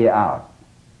the idea out.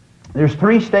 There's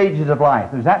 3 stages of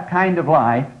life. There's that kind of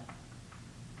life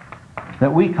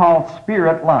that we call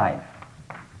spirit life.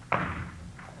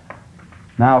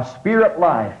 Now, spirit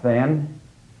life, then,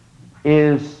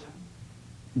 is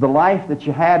the life that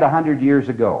you had 100 years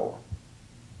ago.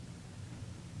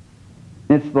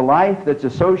 It's the life that's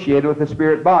associated with the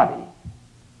spirit body.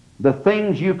 The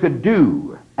things you could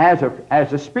do as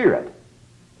a spirit.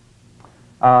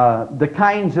 The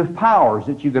kinds of powers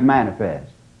that you could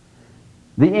manifest.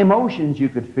 The emotions you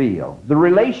could feel. The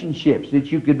relationships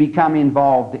that you could become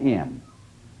involved in.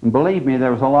 And believe me,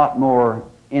 there was a lot more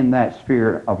in that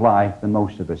sphere of life than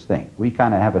most of us think. We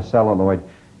kind of have a celluloid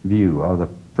view of the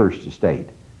first estate.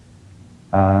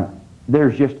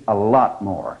 There's just a lot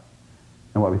more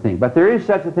than what we think. But there is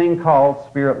such a thing called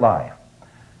spirit life.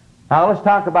 Now let's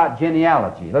talk about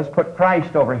genealogy. Let's put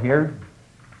Christ over here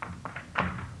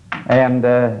and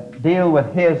deal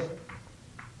with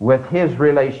his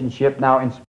relationship now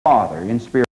in Father, in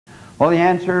spirit. Well, the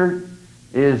answer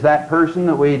is that person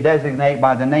that we designate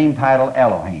by the name title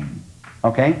Elohim.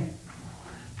 Okay?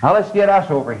 Now let's get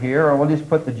us over here, or we'll just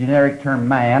put the generic term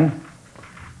man,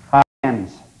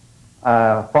 man's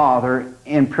father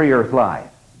in pre-earth life.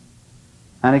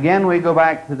 And again we go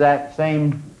back to that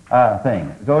same thing.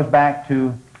 It goes back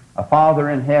to a father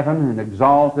in heaven, an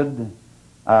exalted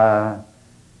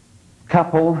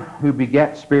couple who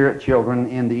beget spirit children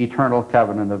in the eternal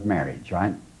covenant of marriage,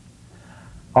 right?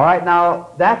 All right, now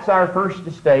that's our first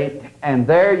estate, and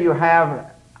there you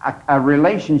have a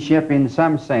relationship in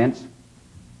some sense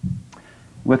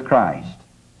with Christ,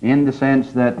 in the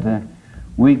sense that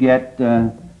we get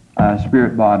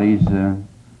spirit bodies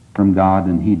from God,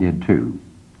 and He did too.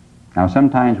 Now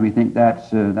sometimes we think that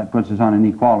puts us on an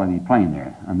equality plane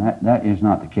there, and that is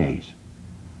not the case.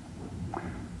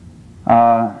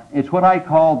 It's what I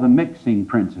call the mixing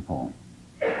principle.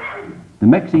 The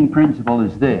mixing principle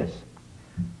is this,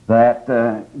 that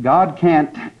God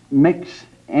can't mix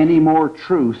any more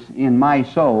truth in my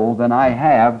soul than I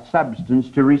have substance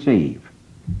to receive.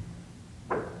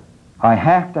 I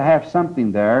have to have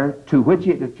something there to which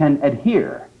it can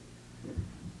adhere,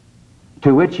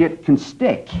 to which it can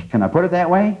stick, can I put it that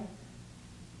way?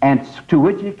 And to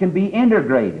which it can be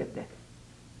integrated.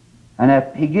 And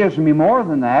if He gives me more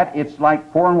than that, it's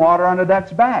like pouring water on a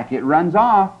duck's back. It runs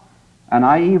off, and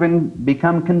I even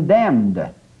become condemned.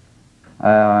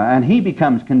 And He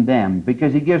becomes condemned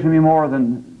because He gives me more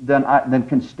than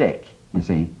can stick, you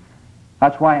see.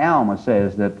 That's why Alma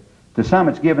says that to some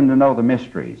it's given to know the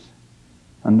mysteries,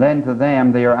 and then to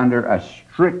them they are under a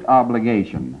strict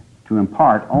obligation to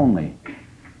impart only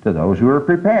to those who are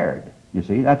prepared. You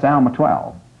see, that's Alma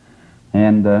 12.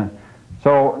 And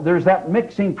so there's that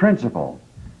mixing principle.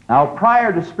 Now,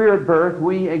 prior to spirit birth,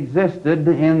 we existed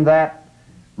in that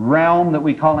realm that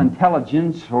we call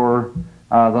intelligence, or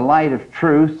the light of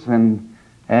truth, and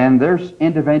there's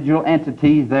individual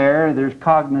entity there, there's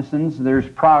cognizance, there's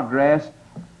progress,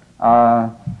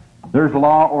 there's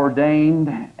law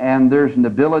ordained, and there's an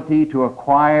ability to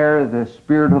acquire the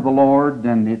Spirit of the Lord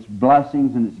and its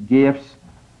blessings and its gifts.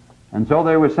 And so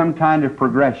there was some kind of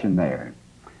progression there.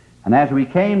 And as we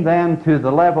came then to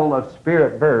the level of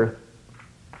spirit birth,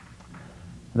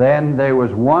 then there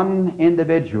was one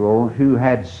individual who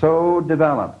had so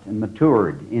developed and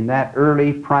matured in that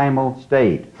early primal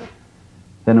state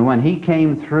that when he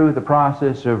came through the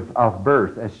process of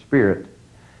birth as spirit,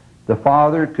 the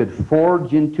Father could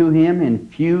forge into him,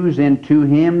 infuse into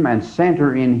him, and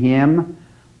center in him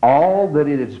all that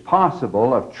it is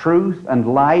possible of truth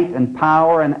and light and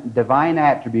power and divine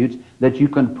attributes that you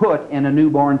can put in a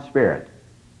newborn spirit.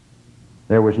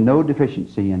 There was no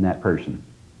deficiency in that person.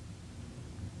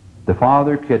 The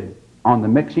Father could, on the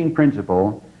mixing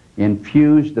principle,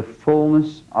 infuse the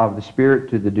fullness of the Spirit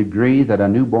to the degree that a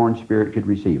newborn spirit could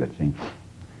receive it, see?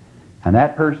 And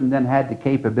that person then had the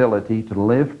capability to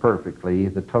live perfectly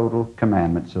the total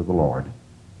commandments of the Lord.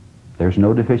 There's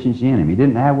no deficiency in him. He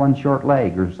didn't have one short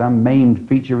leg or some maimed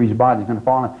feature of his body that's going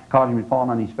to cause him to fall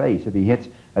on his face if he hits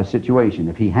a situation.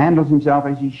 If he handles himself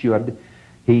as he should,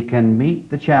 he can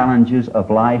meet the challenges of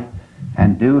life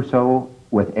and do so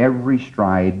with every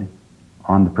stride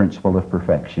on the principle of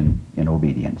perfection in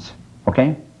obedience.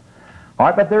 Okay? All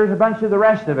right, but there's a bunch of the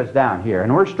rest of us down here,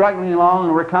 and we're struggling along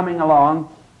and we're coming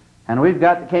along, and we've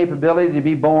got the capability to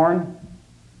be born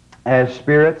as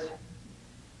spirits,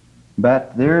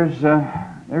 but there's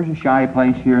a shy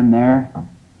place here and there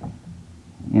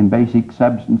in basic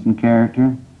substance and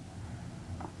character,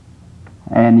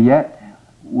 and yet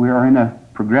we're in a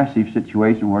progressive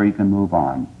situation where you can move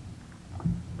on.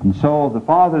 And so the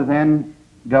Father then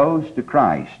goes to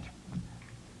Christ,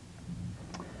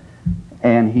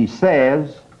 and He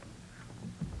says,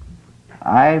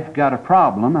 I've got a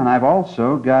problem, and I've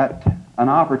also got an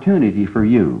opportunity for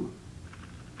you.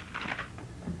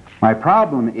 My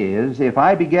problem is, if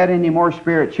I beget any more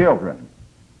spirit children,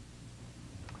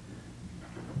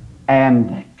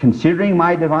 and considering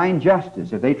my divine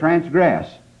justice, if they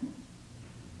transgress,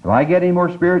 if I get any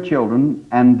more spirit children,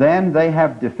 and then they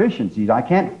have deficiencies, I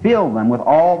can't fill them with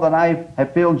all that I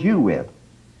have filled you with.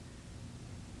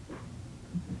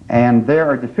 And there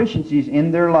are deficiencies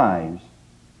in their lives.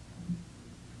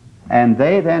 And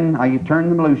they then, I turn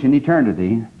them loose in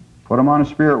eternity, put them on a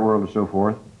spirit world and so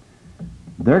forth,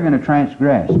 they're going to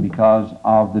transgress because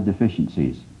of the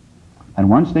deficiencies. And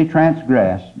once they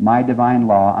transgress my divine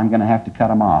law, I'm going to have to cut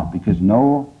them off, because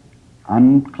no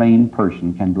unclean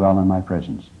person can dwell in my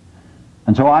presence.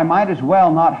 And so I might as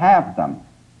well not have them,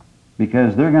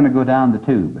 because they're going to go down the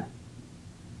tube.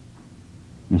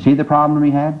 You see the problem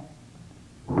he had?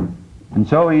 And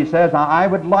so he says, I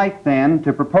would like then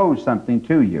to propose something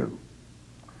to you.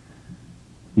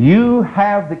 You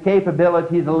have the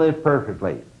capability to live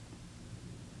perfectly.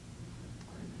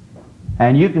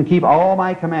 And you can keep all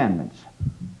my commandments.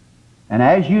 And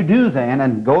as you do then,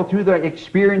 and go through the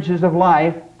experiences of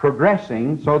life,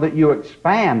 progressing so that you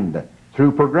expand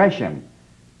through progression,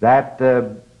 that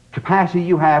capacity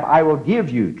you have, I will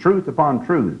give you truth upon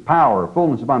truth, power,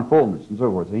 fullness upon fullness, and so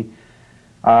forth. See?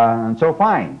 And so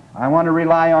fine, I want to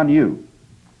rely on you.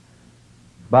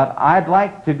 But I'd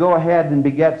like to go ahead and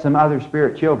beget some other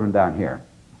spirit children down here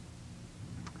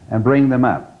and bring them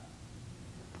up.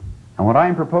 And what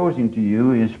I'm proposing to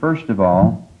you is, first of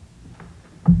all,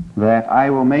 that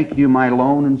I will make you my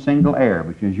lone and single heir,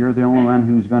 because you're the only one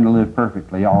who's going to live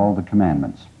perfectly all the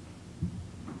commandments.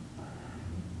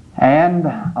 And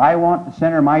I want to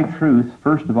center my truth,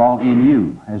 first of all, in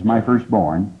you as my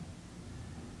firstborn,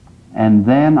 and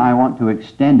then I want to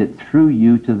extend it through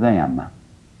you to them.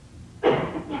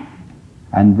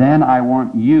 And then I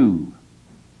want you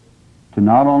to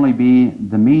not only be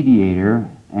the mediator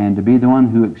and to be the one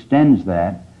who extends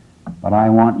that, but I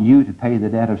want you to pay the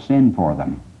debt of sin for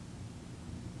them,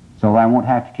 so I won't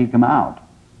have to kick them out.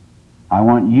 I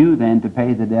want you then to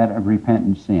pay the debt of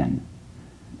repentant sin.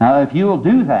 Now, if you will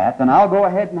do that, then I'll go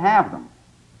ahead and have them.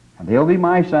 And they'll be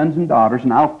my sons and daughters,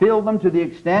 and I'll fill them to the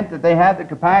extent that they have the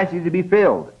capacity to be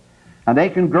filled. And they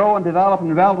can grow and develop,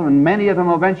 and many of them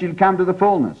will eventually come to the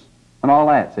fullness and all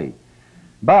that, see.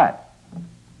 But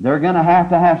they're going to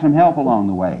have some help along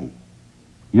the way.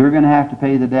 You're going to have to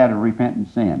pay the debt of repentant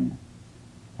sin.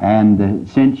 And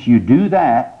since you do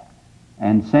that,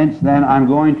 and since then I'm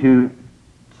going to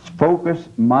focus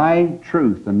my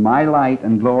truth and my light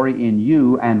and glory in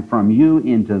you and from you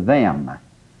into them,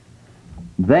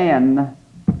 then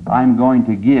I'm going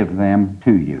to give them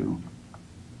to you.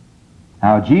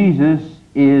 Now, Jesus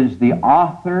is the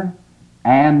author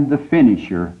and the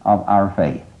finisher of our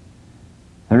faith.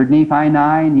 3 Nephi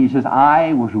 9, he says,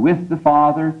 I was with the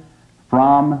Father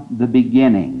from the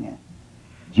beginning.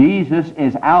 Jesus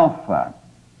is Alpha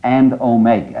and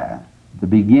Omega, the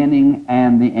beginning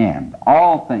and the end.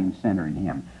 All things center in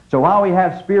him. So while we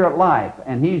have spirit life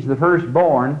and he's the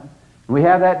firstborn, we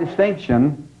have that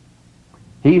distinction,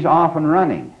 he's off and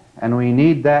running, and we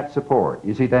need that support.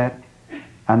 You see that?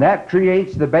 And that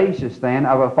creates the basis then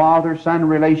of a father-son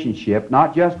relationship,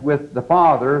 not just with the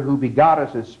Father who begot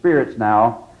us as spirits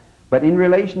now, but in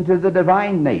relation to the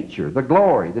divine nature, the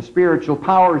glory, the spiritual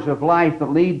powers of life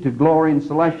that lead to glory and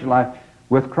celestial life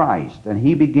with Christ. And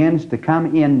he begins to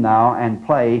come in now and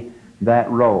play that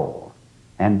role.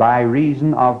 And by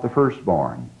reason of the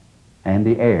firstborn and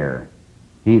the heir,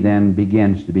 he then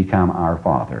begins to become our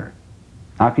Father.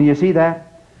 Now, can you see that?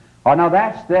 Oh, now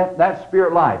that's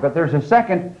spirit life. But there's a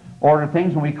second order of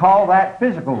things, and we call that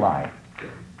physical life.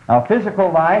 Now,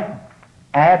 physical life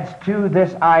adds to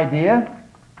this idea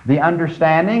the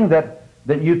understanding that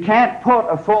you can't put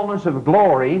a fullness of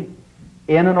glory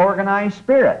in an organized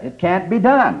spirit. It can't be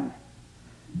done.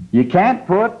 You can't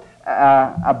put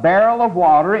a barrel of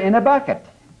water in a bucket.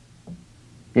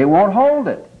 It won't hold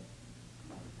it.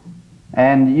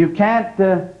 And you can't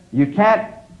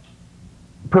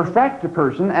perfect a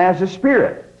person as a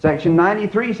spirit. Section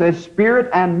 93 says, spirit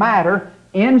and matter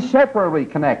inseparably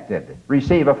connected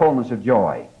receive a fullness of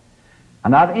joy.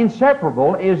 And now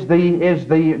inseparable is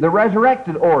the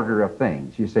resurrected order of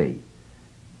things, you see.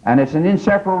 And it's an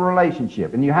inseparable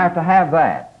relationship, and you have to have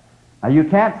that. Now you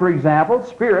can't, for example,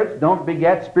 spirits don't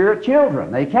beget spirit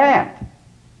children. They can't.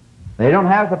 They don't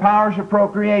have the powers of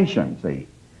procreation, see.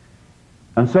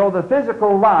 And so the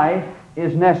physical life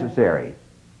is necessary.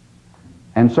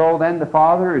 And so then the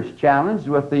Father is challenged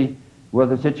with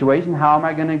the situation, how am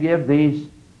I going to give these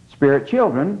spirit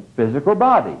children physical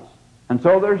bodies? And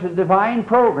so there's a divine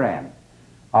program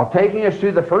of taking us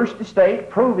through the first estate,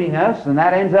 proving us, and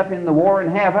that ends up in the war in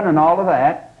heaven and all of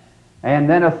that. And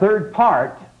then a third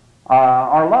part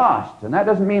are lost. And that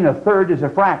doesn't mean a third is a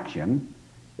fraction.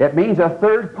 It means a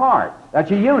third part.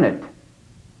 That's a unit.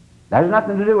 That has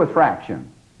nothing to do with fraction.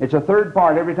 It's a third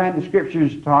part. Every time the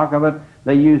Scriptures talk of it,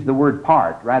 they use the word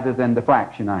part rather than the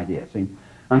fraction idea. See?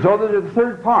 And so there's a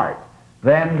third part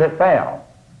then that fell.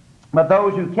 But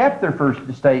those who kept their first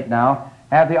estate now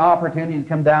have the opportunity to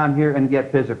come down here and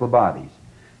get physical bodies.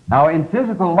 Now in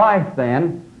physical life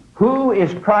then, who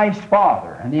is Christ's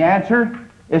Father? And the answer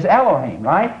is Elohim,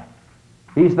 right?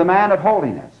 He's the man of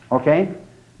holiness, okay?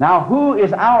 Now who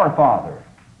is our Father?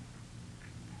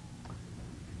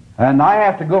 And I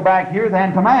have to go back here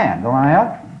then to man, don't I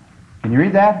have? Can you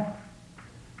read that?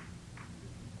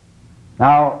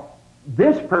 Now,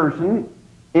 this person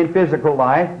in physical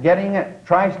life,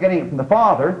 Christ getting it from the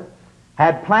Father,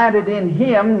 had planted in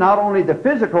him not only the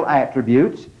physical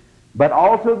attributes, but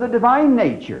also the divine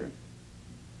nature.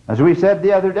 As we said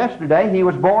yesterday, he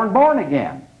was born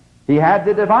again. He had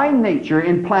the divine nature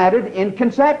implanted in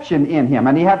conception in him,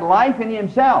 and he had life in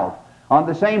himself on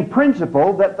the same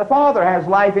principle that the Father has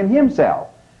life in himself.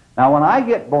 Now, when I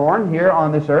get born here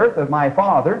on this earth of my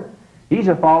Father, he's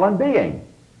a fallen being.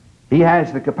 He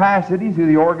has the capacity through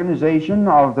the organization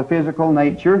of the physical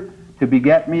nature to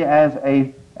beget me as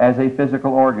a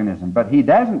physical organism, but he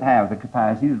doesn't have the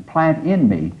capacity to plant in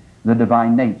me the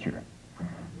divine nature.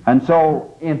 And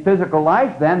so in physical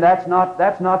life, then, that's not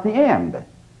the end.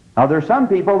 Now, there's some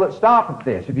people that stop at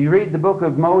this. If you read the book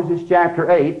of Moses, chapter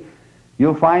 8,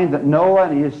 you'll find that Noah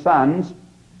and his sons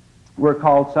were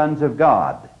called sons of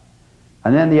God.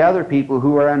 And then the other people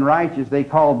who were unrighteous, they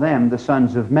called them the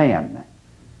sons of men.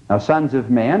 Now, sons of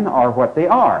men are what they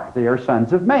are. They are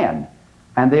sons of men.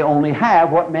 And they only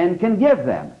have what men can give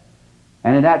them.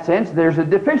 And in that sense, there's a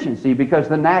deficiency, because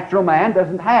the natural man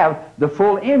doesn't have the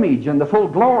full image and the full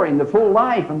glory and the full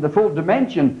life and the full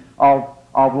dimension of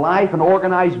life and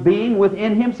organized being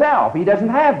within himself. He doesn't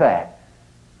have that.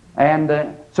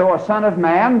 And so a son of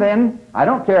man, then, I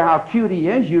don't care how cute he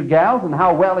is, you gals, and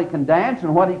how well he can dance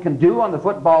and what he can do on the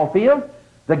football field,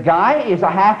 the guy is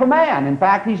a half a man. In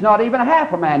fact, he's not even a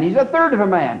half a man. He's a third of a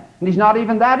man. And he's not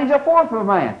even that. He's a fourth of a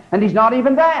man. And he's not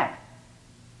even that.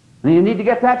 And you need to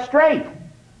get that straight.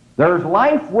 There's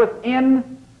life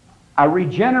within a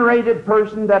regenerated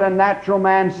person that a natural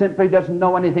man simply doesn't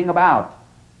know anything about.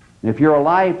 If you're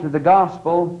alive to the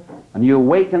gospel and you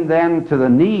awaken then to the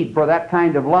need for that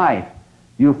kind of life,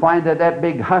 you'll find that that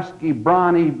big husky,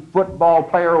 brawny football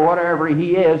player or whatever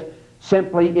he is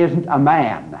simply isn't a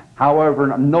man,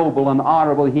 however noble and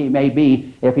honorable he may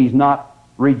be, if he's not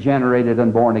regenerated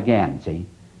and born again, see?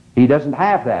 He doesn't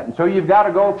have that. And so you've got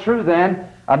to go through then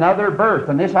another birth,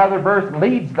 and this other birth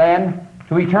leads then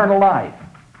to eternal life.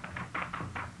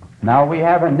 Now we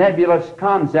have a nebulous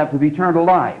concept of eternal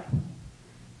life.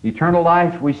 Eternal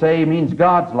life, we say, means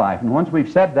God's life. And once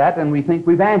we've said that, then we think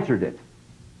we've answered it.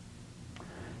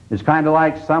 It's kind of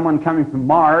like someone coming from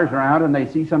Mars around and they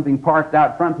see something parked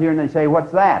out front here and they say,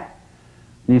 "What's that?"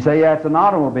 And you say, "Yeah, it's an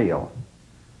automobile."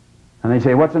 And they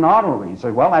say, "What's an automobile?" You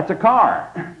say, "Well, that's a car."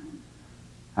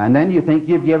 And then you think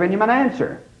you've given him an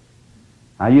answer.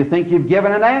 Now you think you've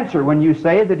given an answer when you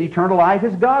say that eternal life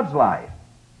is God's life.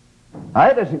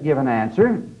 That doesn't give an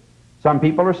answer. Some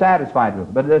people are satisfied with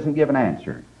it, but it doesn't give an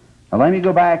answer. Now let me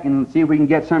go back and see if we can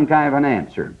get some kind of an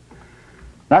answer.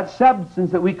 That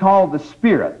substance that we call the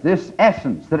Spirit, this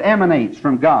essence that emanates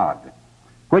from God,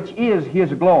 which is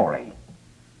His glory,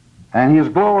 and His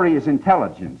glory is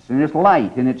intelligence, and it's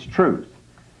light, and it's truth.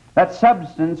 That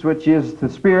substance, which is the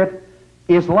Spirit,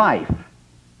 is life.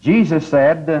 Jesus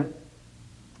said,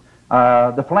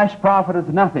 the flesh profiteth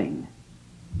nothing.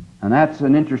 And that's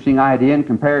an interesting idea in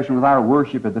comparison with our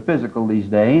worship of the physical these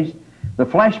days. The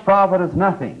flesh profiteth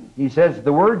nothing. He says,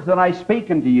 the words that I speak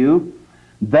unto you,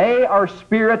 they are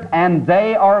spirit and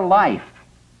they are life.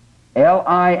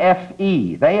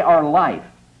 L-I-F-E. They are life.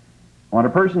 When a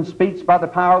person speaks by the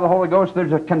power of the Holy Ghost,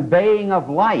 there's a conveying of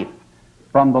life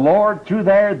from the Lord through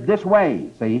there this way,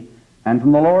 see? And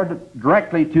from the Lord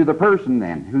directly to the person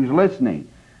then who's listening.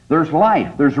 There's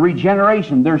life, there's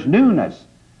regeneration, there's newness,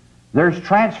 there's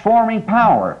transforming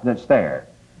power that's there.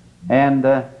 And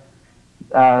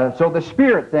so the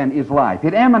Spirit then is life.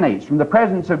 It emanates from the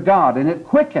presence of God, and it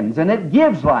quickens, and it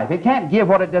gives life. It can't give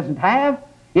what it doesn't have.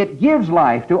 It gives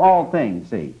life to all things,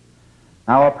 see.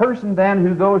 Now a person then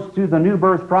who goes through the new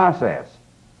birth process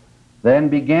then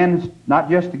begins not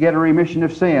just to get a remission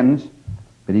of sins,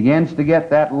 but he begins to get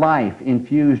that life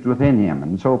infused within him.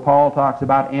 And so Paul talks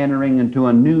about entering into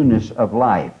a newness of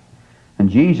life. And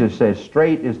Jesus says,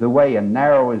 straight is the way and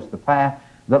narrow is the path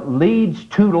that leads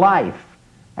to life,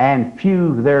 and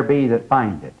few there be that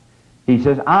find it. He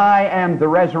says, I am the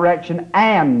resurrection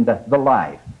and the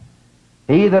life.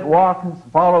 He that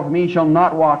followeth me shall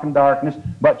not walk in darkness,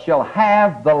 but shall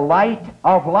have the light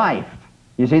of life.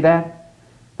 You see that?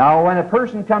 Now when a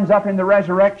person comes up in the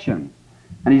resurrection,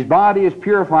 and his body is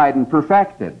purified and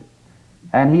perfected,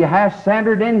 and he has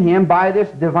centered in him by this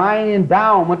divine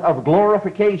endowment of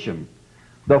glorification,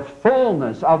 the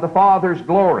fullness of the Father's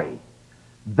glory,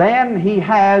 then he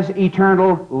has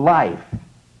eternal life.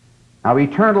 Now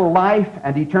eternal life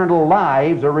and eternal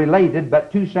lives are related,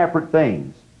 but two separate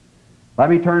things. Let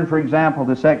me turn, for example,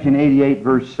 to section 88,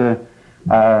 verse 2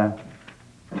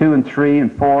 and 3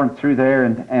 and 4 and through there,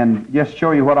 and just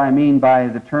show you what I mean by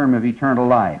the term of eternal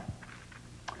life.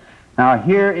 Now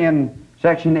here in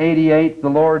section 88, the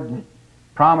Lord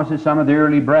promises some of the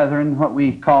early brethren what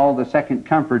we call the second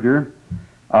comforter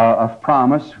of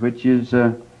promise, which is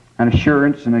an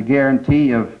assurance and a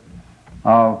guarantee of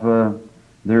of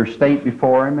their state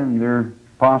before him and their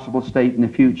possible state in the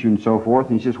future and so forth.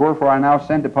 And he says, wherefore I now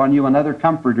send upon you another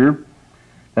Comforter,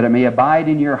 that it may abide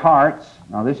in your hearts.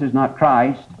 Now this is not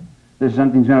Christ. This is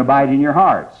something that's going to abide in your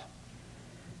hearts.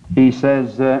 He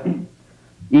says,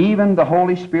 even the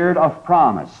Holy Spirit of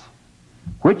promise,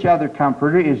 which other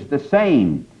Comforter is the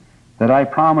same that I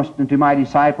promised unto my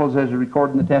disciples, as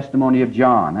recorded in the testimony of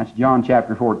John. That's John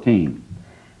chapter 14.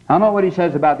 Now know what he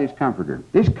says about this Comforter.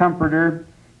 This Comforter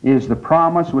is the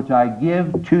promise which I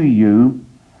give to you,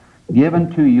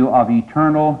 given to you, of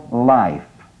eternal life.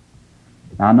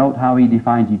 Now note how he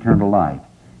defines eternal life.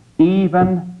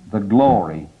 Even the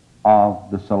glory of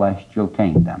the celestial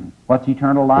kingdom. What's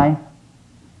eternal life?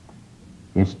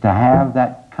 It's to have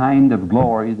that kind of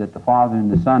glory that the Father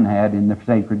and the Son had in the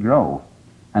sacred grove.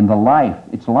 And the life,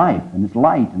 it's life, and it's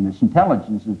light, and it's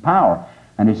intelligence, and power.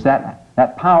 And it's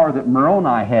that power that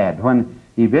Moroni had when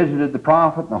he visited the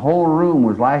prophet, and the whole room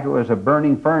was like it was a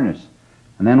burning furnace.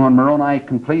 And then when Moroni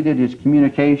completed his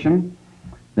communication,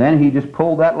 then he just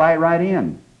pulled that light right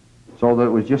in, so that it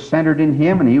was just centered in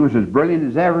him, and he was as brilliant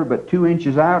as ever, but 2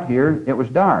 inches out here, it was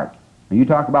dark. Now, you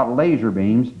talk about laser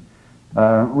beams,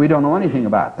 we don't know anything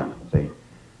about them, see.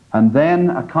 And then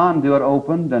a conduit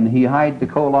opened, and he hied the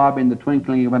Kolob in the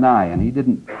twinkling of an eye, and he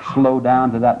didn't slow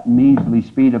down to that measly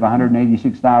speed of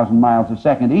 186,000 miles a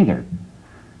second either.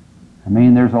 I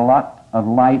mean, there's a lot of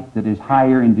light that is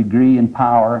higher in degree and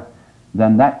power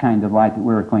than that kind of light that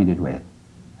we're acquainted with.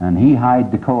 And he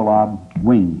hied the Kolob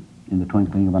wing in the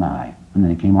twinkling of an eye, and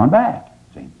then he came on back,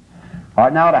 see. All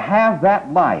right, now to have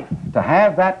that life, to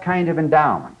have that kind of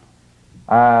endowment,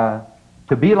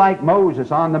 to be like Moses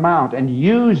on the mount and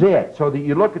use it so that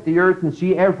you look at the earth and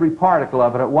see every particle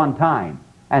of it at one time,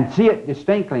 and see it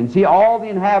distinctly, and see all the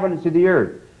inhabitants of the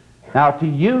earth. Now to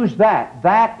use that,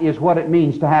 that is what it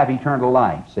means to have eternal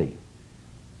life, see.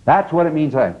 That's what it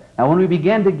means. Now when we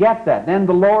begin to get that, then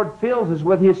the Lord fills us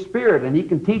with His Spirit, and He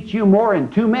can teach you more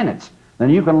in 2 minutes than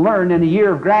you can learn in a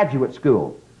year of graduate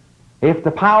school. If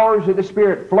the powers of the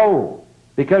Spirit flow,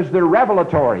 because they're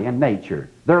revelatory in nature,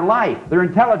 they're life, they're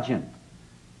intelligent.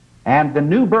 And the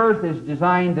new birth is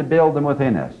designed to build them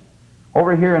within us.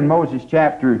 Over here in Moses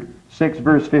chapter 6,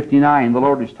 verse 59, the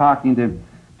Lord is talking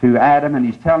to Adam, and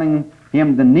He's telling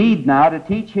him the need now to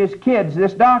teach his kids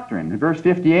this doctrine. In verse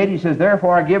 58, He says,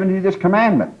 therefore I've given you this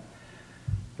commandment,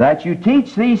 that you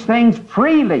teach these things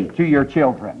freely to your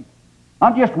children.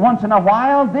 Not just once in a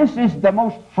while. This is the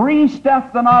most free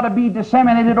stuff that ought to be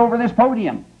disseminated over this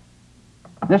podium.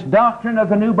 This doctrine of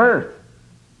the new birth.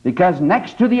 Because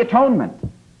next to the atonement,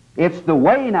 it's the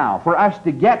way now for us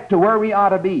to get to where we ought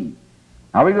to be.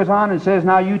 Now he goes on and says,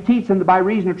 now you teach them that by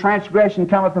reason of transgression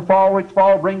cometh the fall, which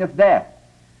fall bringeth death.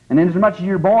 And inasmuch as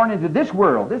you're born into this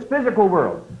world, this physical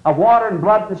world, of water and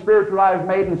blood and spiritual I have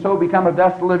made, and so become of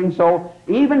dust a living soul,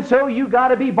 even so you got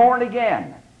to be born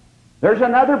again. There's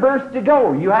another birth to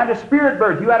go. You had a spirit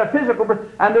birth, you had a physical birth,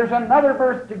 and there's another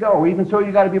birth to go. Even so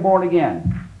you got to be born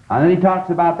again. And then he talks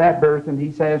about that birth, and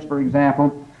he says, for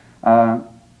example,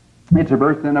 it's a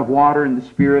birth then of water and the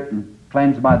Spirit, and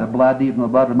cleansed by the blood, even the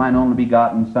blood of mine only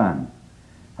begotten Son.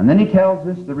 And then he tells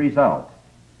us the result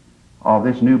of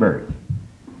this new birth.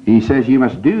 He says, you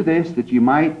must do this that you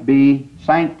might be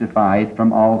sanctified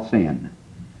from all sin.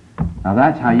 Now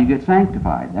that's how you get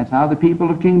sanctified. That's how the people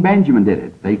of King Benjamin did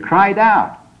it. They cried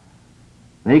out.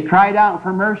 They cried out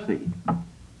for mercy.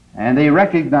 And they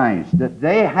recognized that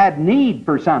they had need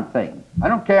for something. I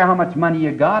don't care how much money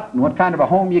you got and what kind of a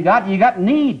home you got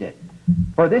need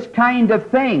for this kind of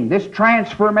thing, this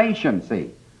transformation, see.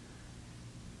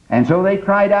 And so they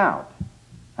cried out.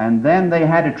 And then they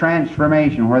had a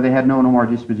transformation where they had no more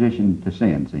disposition to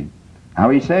sin, see. Now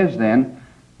he says then,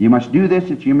 you must do this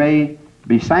that you may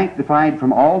be sanctified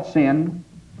from all sin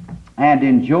and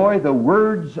enjoy the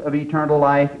words of eternal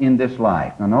life in this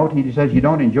life. Now note, he says you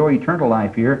don't enjoy eternal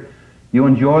life here, you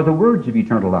enjoy the words of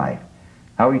eternal life.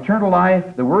 Now eternal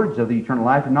life, the words of the eternal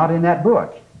life are not in that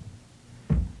book.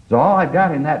 So all I've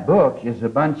got in that book is a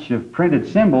bunch of printed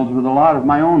symbols with a lot of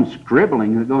my own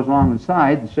scribbling that goes along the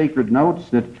side, the sacred notes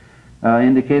that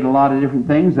indicate a lot of different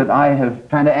things that I have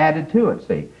kind of added to it,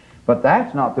 see. But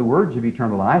that's not the words of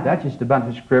eternal life. That's just a bunch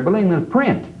of scribbling and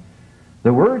print.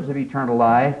 The words of eternal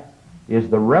life is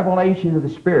the revelation of the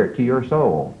Spirit to your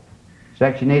soul.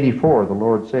 Section 84, the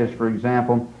Lord says, for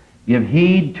example, give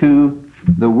heed to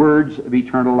the words of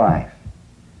eternal life.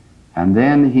 And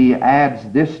then he adds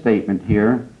this statement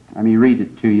here. Let me read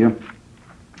it to you.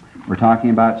 We're talking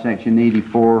about section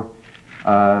 84,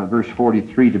 verse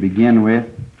 43 to begin with.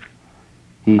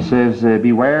 He says,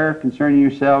 beware concerning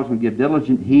yourselves and give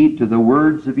diligent heed to the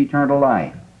words of eternal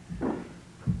life.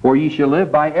 For ye shall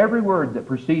live by every word that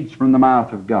proceeds from the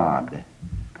mouth of God.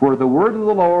 For the word of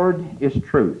the Lord is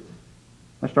truth.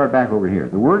 Let's start back over here.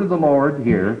 The word of the Lord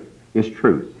here is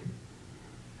truth.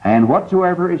 And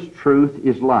whatsoever is truth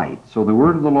is light. So the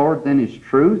word of the Lord then is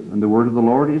truth, and the word of the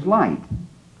Lord is light,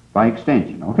 by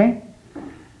extension, okay?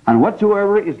 And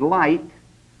whatsoever is light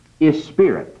is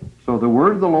spirit. So the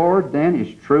word of the Lord then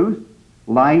is truth,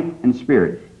 light, and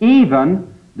spirit.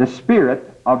 Even the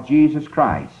Spirit of Jesus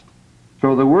Christ.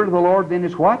 So the word of the Lord then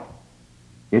is what?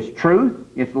 It's truth,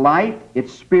 it's light,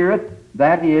 it's spirit.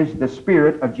 That is the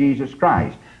Spirit of Jesus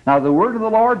Christ. Now the word of the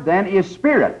Lord then is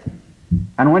spirit.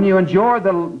 And when you enjoy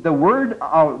the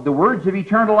words of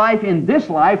eternal life in this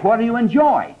life, what do you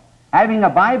enjoy? Having a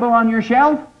Bible on your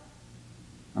shelf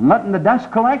and letting the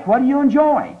dust collect? What do you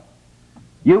enjoy?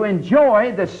 You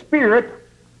enjoy the Spirit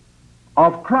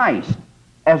of Christ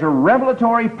as a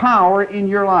revelatory power in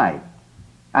your life.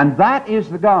 And that is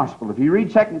the gospel. If you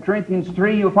read 2 Corinthians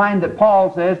 3, you'll find that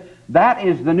Paul says that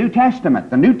is the New Testament.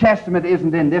 The New Testament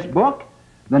isn't in this book.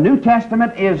 The New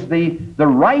Testament is the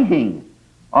writing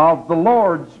of the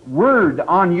Lord's Word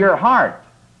on your heart,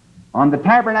 on the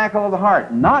tabernacle of the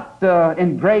heart, not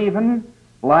engraven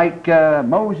like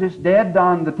Moses did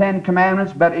on the Ten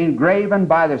Commandments, but engraven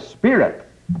by the Spirit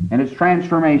and its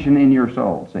transformation in your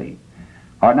soul, see.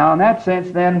 All right, now in that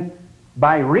sense then,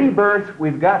 by rebirth,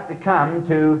 we've got to come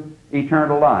to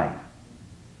eternal life.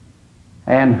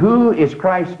 And who is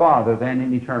Christ's Father then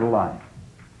in eternal life?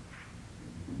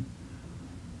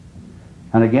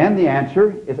 And again, the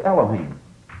answer is Elohim.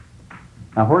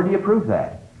 Now, where do you prove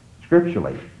that?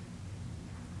 Scripturally.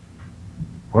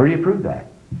 Where do you prove that?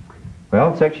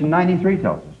 Well, section 93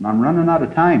 tells us, and I'm running out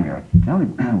of time here. I tell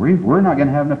you, we're not going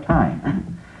to have enough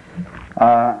time.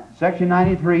 Section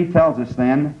 93 tells us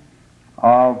then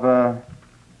of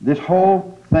this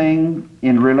whole thing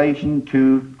in relation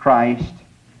to Christ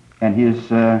and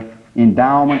his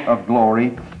endowment of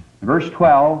glory. Verse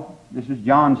 12, this is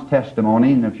John's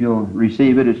testimony, and if you'll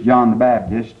receive it, it's John the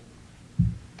Baptist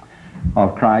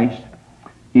of Christ.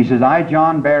 He says, I,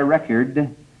 John, bear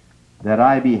record that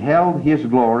I beheld his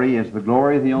glory as the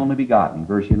glory of the only begotten,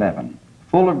 verse 11,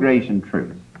 full of grace and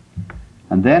truth.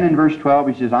 And then in verse 12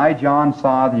 he says, I, John,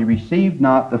 saw that he received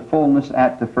not the fullness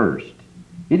at the first.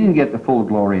 He didn't get the full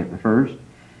glory at the first,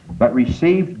 but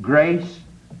received grace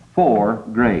for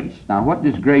grace. Now what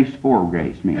does grace for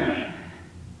grace mean?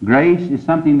 Grace is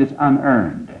something that's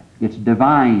unearned. It's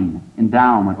divine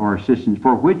endowment or assistance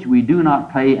for which we do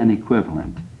not pay an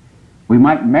equivalent. We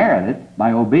might merit it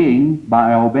by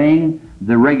obeying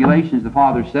the regulations the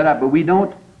Father set up, but we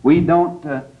don't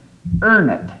earn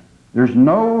it. There's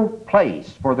no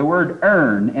place for the word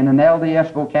earn in an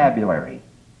LDS vocabulary.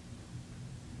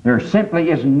 There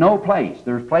simply is no place.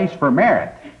 There's place for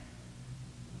merit.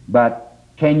 But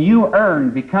can you earn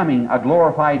becoming a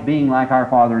glorified being like our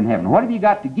Father in heaven? What have you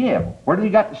got to give? What have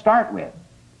you got to start with?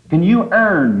 Can you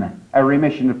earn a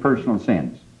remission of personal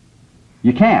sins?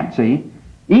 You can't, see?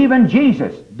 Even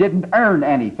Jesus didn't earn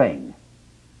anything.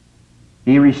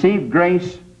 He received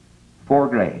grace for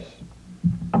grace.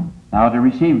 Now, to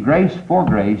receive grace for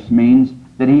grace means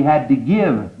that he had to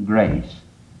give grace.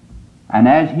 And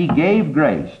as he gave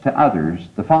grace to others,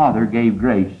 the Father gave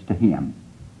grace to him.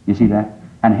 You see that?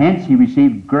 And hence he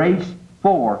received grace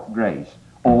for grace,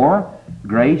 or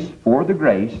grace for the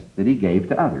grace that he gave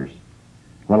to others.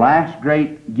 The last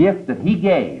great gift that he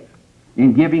gave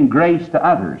in giving grace to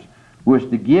others was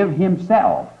to give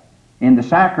himself in the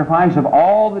sacrifice of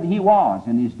all that he was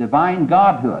in his divine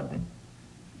godhood,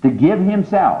 to give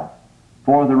himself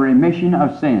for the remission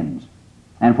of sins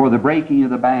and for the breaking of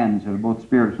the bands of both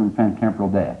spiritual and temporal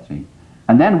death, see?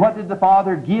 And then what did the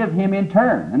Father give him in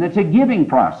turn? And it's a giving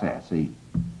process, see?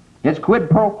 It's quid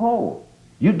pro quo.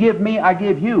 You give me, I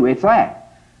give you. It's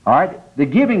that. All right? The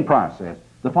giving process.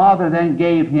 The Father then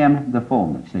gave him the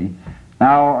fullness, see?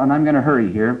 Now, and I'm going to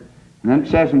hurry here. And then it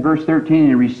says in verse 13,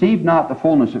 he received not the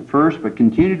fullness at first, but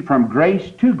continued from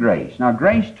grace to grace. Now,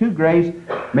 grace to grace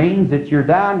means that you're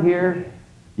down here,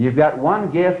 you've got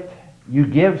one gift, you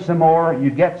give some more, you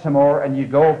get some more, and you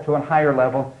go to a higher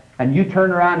level, and you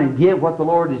turn around and give what the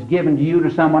Lord has given to you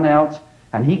to someone else,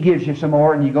 and he gives you some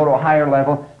more, and you go to a higher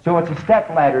level. So it's a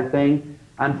step-ladder thing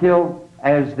until,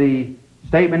 as the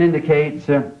statement indicates,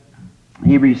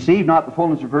 he received not the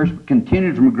fullness at first, but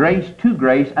continued from grace to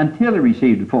grace until he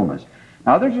received the fullness.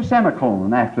 Now there's a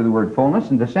semicolon after the word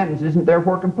fullness, and the sentence isn't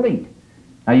therefore complete.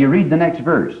 Now you read the next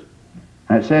verse,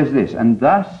 and it says this, and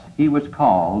thus he was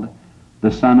called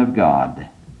the Son of God,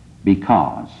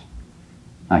 because.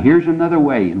 Now here's another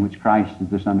way in which Christ is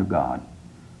the Son of God.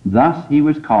 Thus he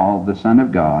was called the Son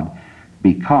of God,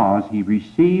 because he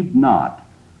received not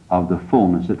of the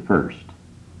fullness at first.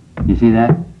 You see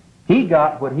that? He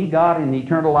got what he got in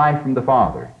eternal life from the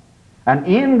Father. And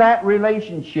in that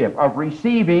relationship of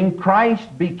receiving,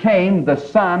 Christ became the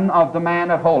Son of the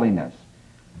man of holiness.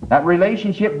 That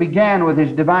relationship began with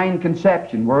his divine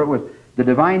conception, where it was the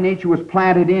divine nature was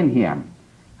planted in him.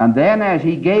 And then as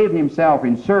he gave himself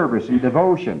in service and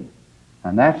devotion,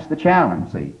 and that's the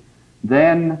challenge, see,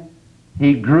 then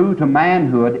he grew to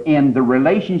manhood in the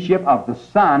relationship of the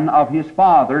Son of his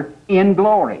Father in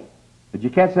glory. Did you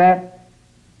catch that?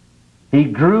 He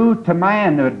grew to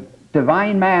manhood,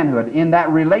 divine manhood, in that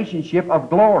relationship of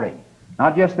glory.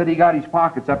 Not just that he got his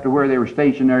pockets up to where they were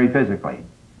stationary physically.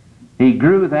 He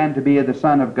grew then to be the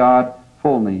Son of God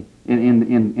fully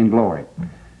in glory.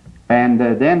 And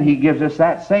then he gives us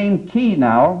that same key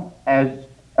now as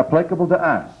applicable to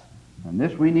us. And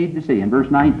this we need to see. In verse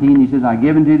 19 he says, I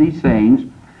give unto these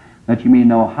sayings that you may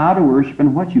know how to worship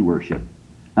and what you worship.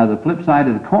 Now the flip side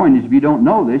of the coin is if you don't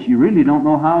know this, you really don't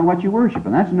know how and what you worship.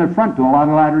 And that's an affront to a lot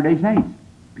of Latter-day Saints,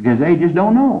 because they just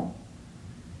don't know.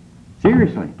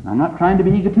 Seriously, I'm not trying to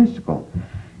be egotistical.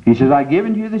 He says, I give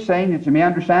unto you the saying that you may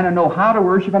understand and know how to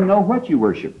worship and know what you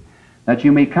worship, that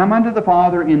you may come unto the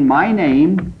Father in my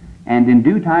name, and in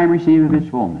due time receive of his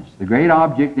fullness. The great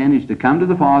object then is to come to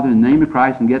the Father in the name of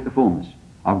Christ and get the fullness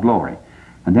of glory.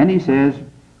 And then he says,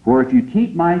 for if you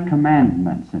keep my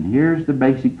commandments, and here's the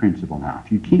basic principle now,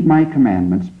 if you keep my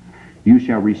commandments, you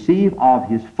shall receive of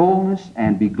his fullness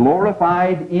and be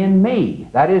glorified in me.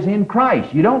 That is, in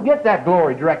Christ. You don't get that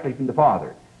glory directly from the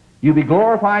Father. You be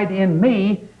glorified in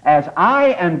me as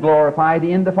I am glorified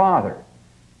in the Father.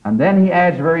 And then he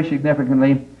adds very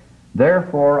significantly,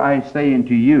 therefore I say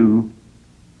unto you,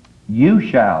 you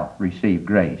shall receive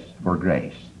grace for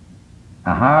grace.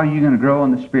 Now how are you going to grow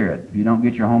in the Spirit if you don't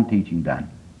get your home teaching done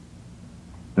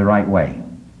the right way?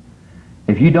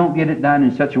 If you don't get it done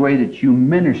in such a way that you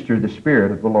minister the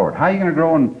Spirit of the Lord, how are you going to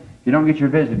grow if you don't get your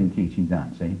visiting teaching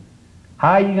done, see?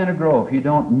 How are you going to grow if you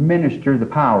don't minister the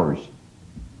powers?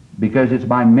 Because it's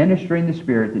by ministering the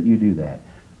Spirit that you do that.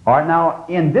 All right, now,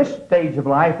 in this stage of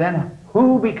life, then,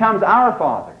 who becomes our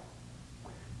Father?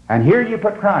 And here you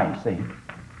put Christ, see?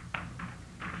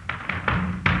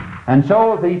 And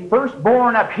so the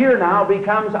firstborn up here now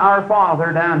becomes our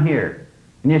Father down here.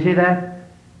 Can you see that?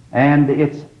 And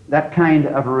it's that kind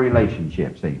of a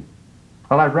relationship, see?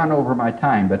 Well, I've run over my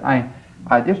time, but I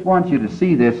just want you to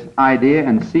see this idea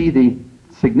and see the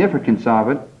significance of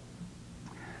it.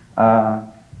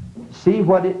 See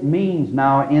what it means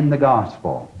now in the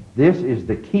gospel. This is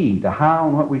the key to how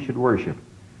and what we should worship.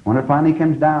 When it finally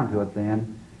comes down to it,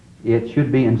 then, it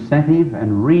should be incentive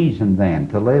and reason then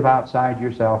to live outside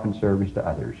yourself in service to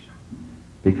others.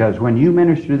 Because when you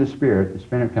minister the Spirit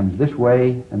comes this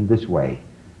way and this way.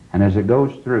 And as it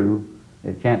goes through,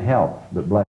 it can't help but bless.